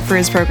don't sign up for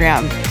his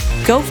program,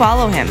 go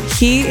follow him.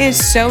 He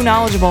is so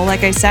knowledgeable,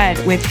 like I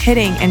said, with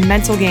hitting and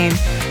mental game.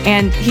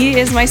 And he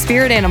is my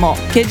spirit animal.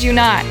 Kid you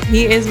not.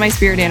 He is my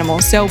spirit animal.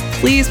 So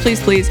please,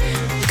 please, please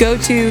go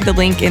to the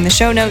link in the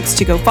show notes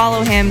to go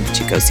follow him,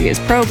 to go see his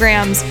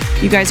programs.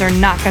 You guys are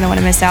not going to want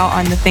to miss out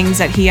on the things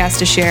that he has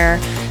to share.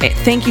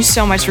 Thank you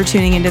so much for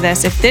tuning into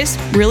this. If this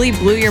really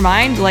blew your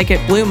mind, like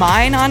it blew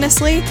mine,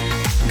 honestly,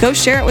 go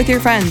share it with your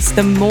friends.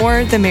 The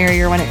more, the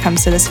merrier when it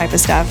comes to this type of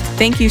stuff.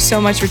 Thank you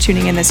so much for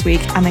tuning in this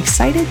week. I'm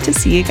excited to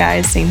see you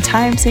guys same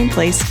time, same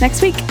place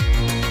next week.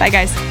 Bye,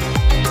 guys.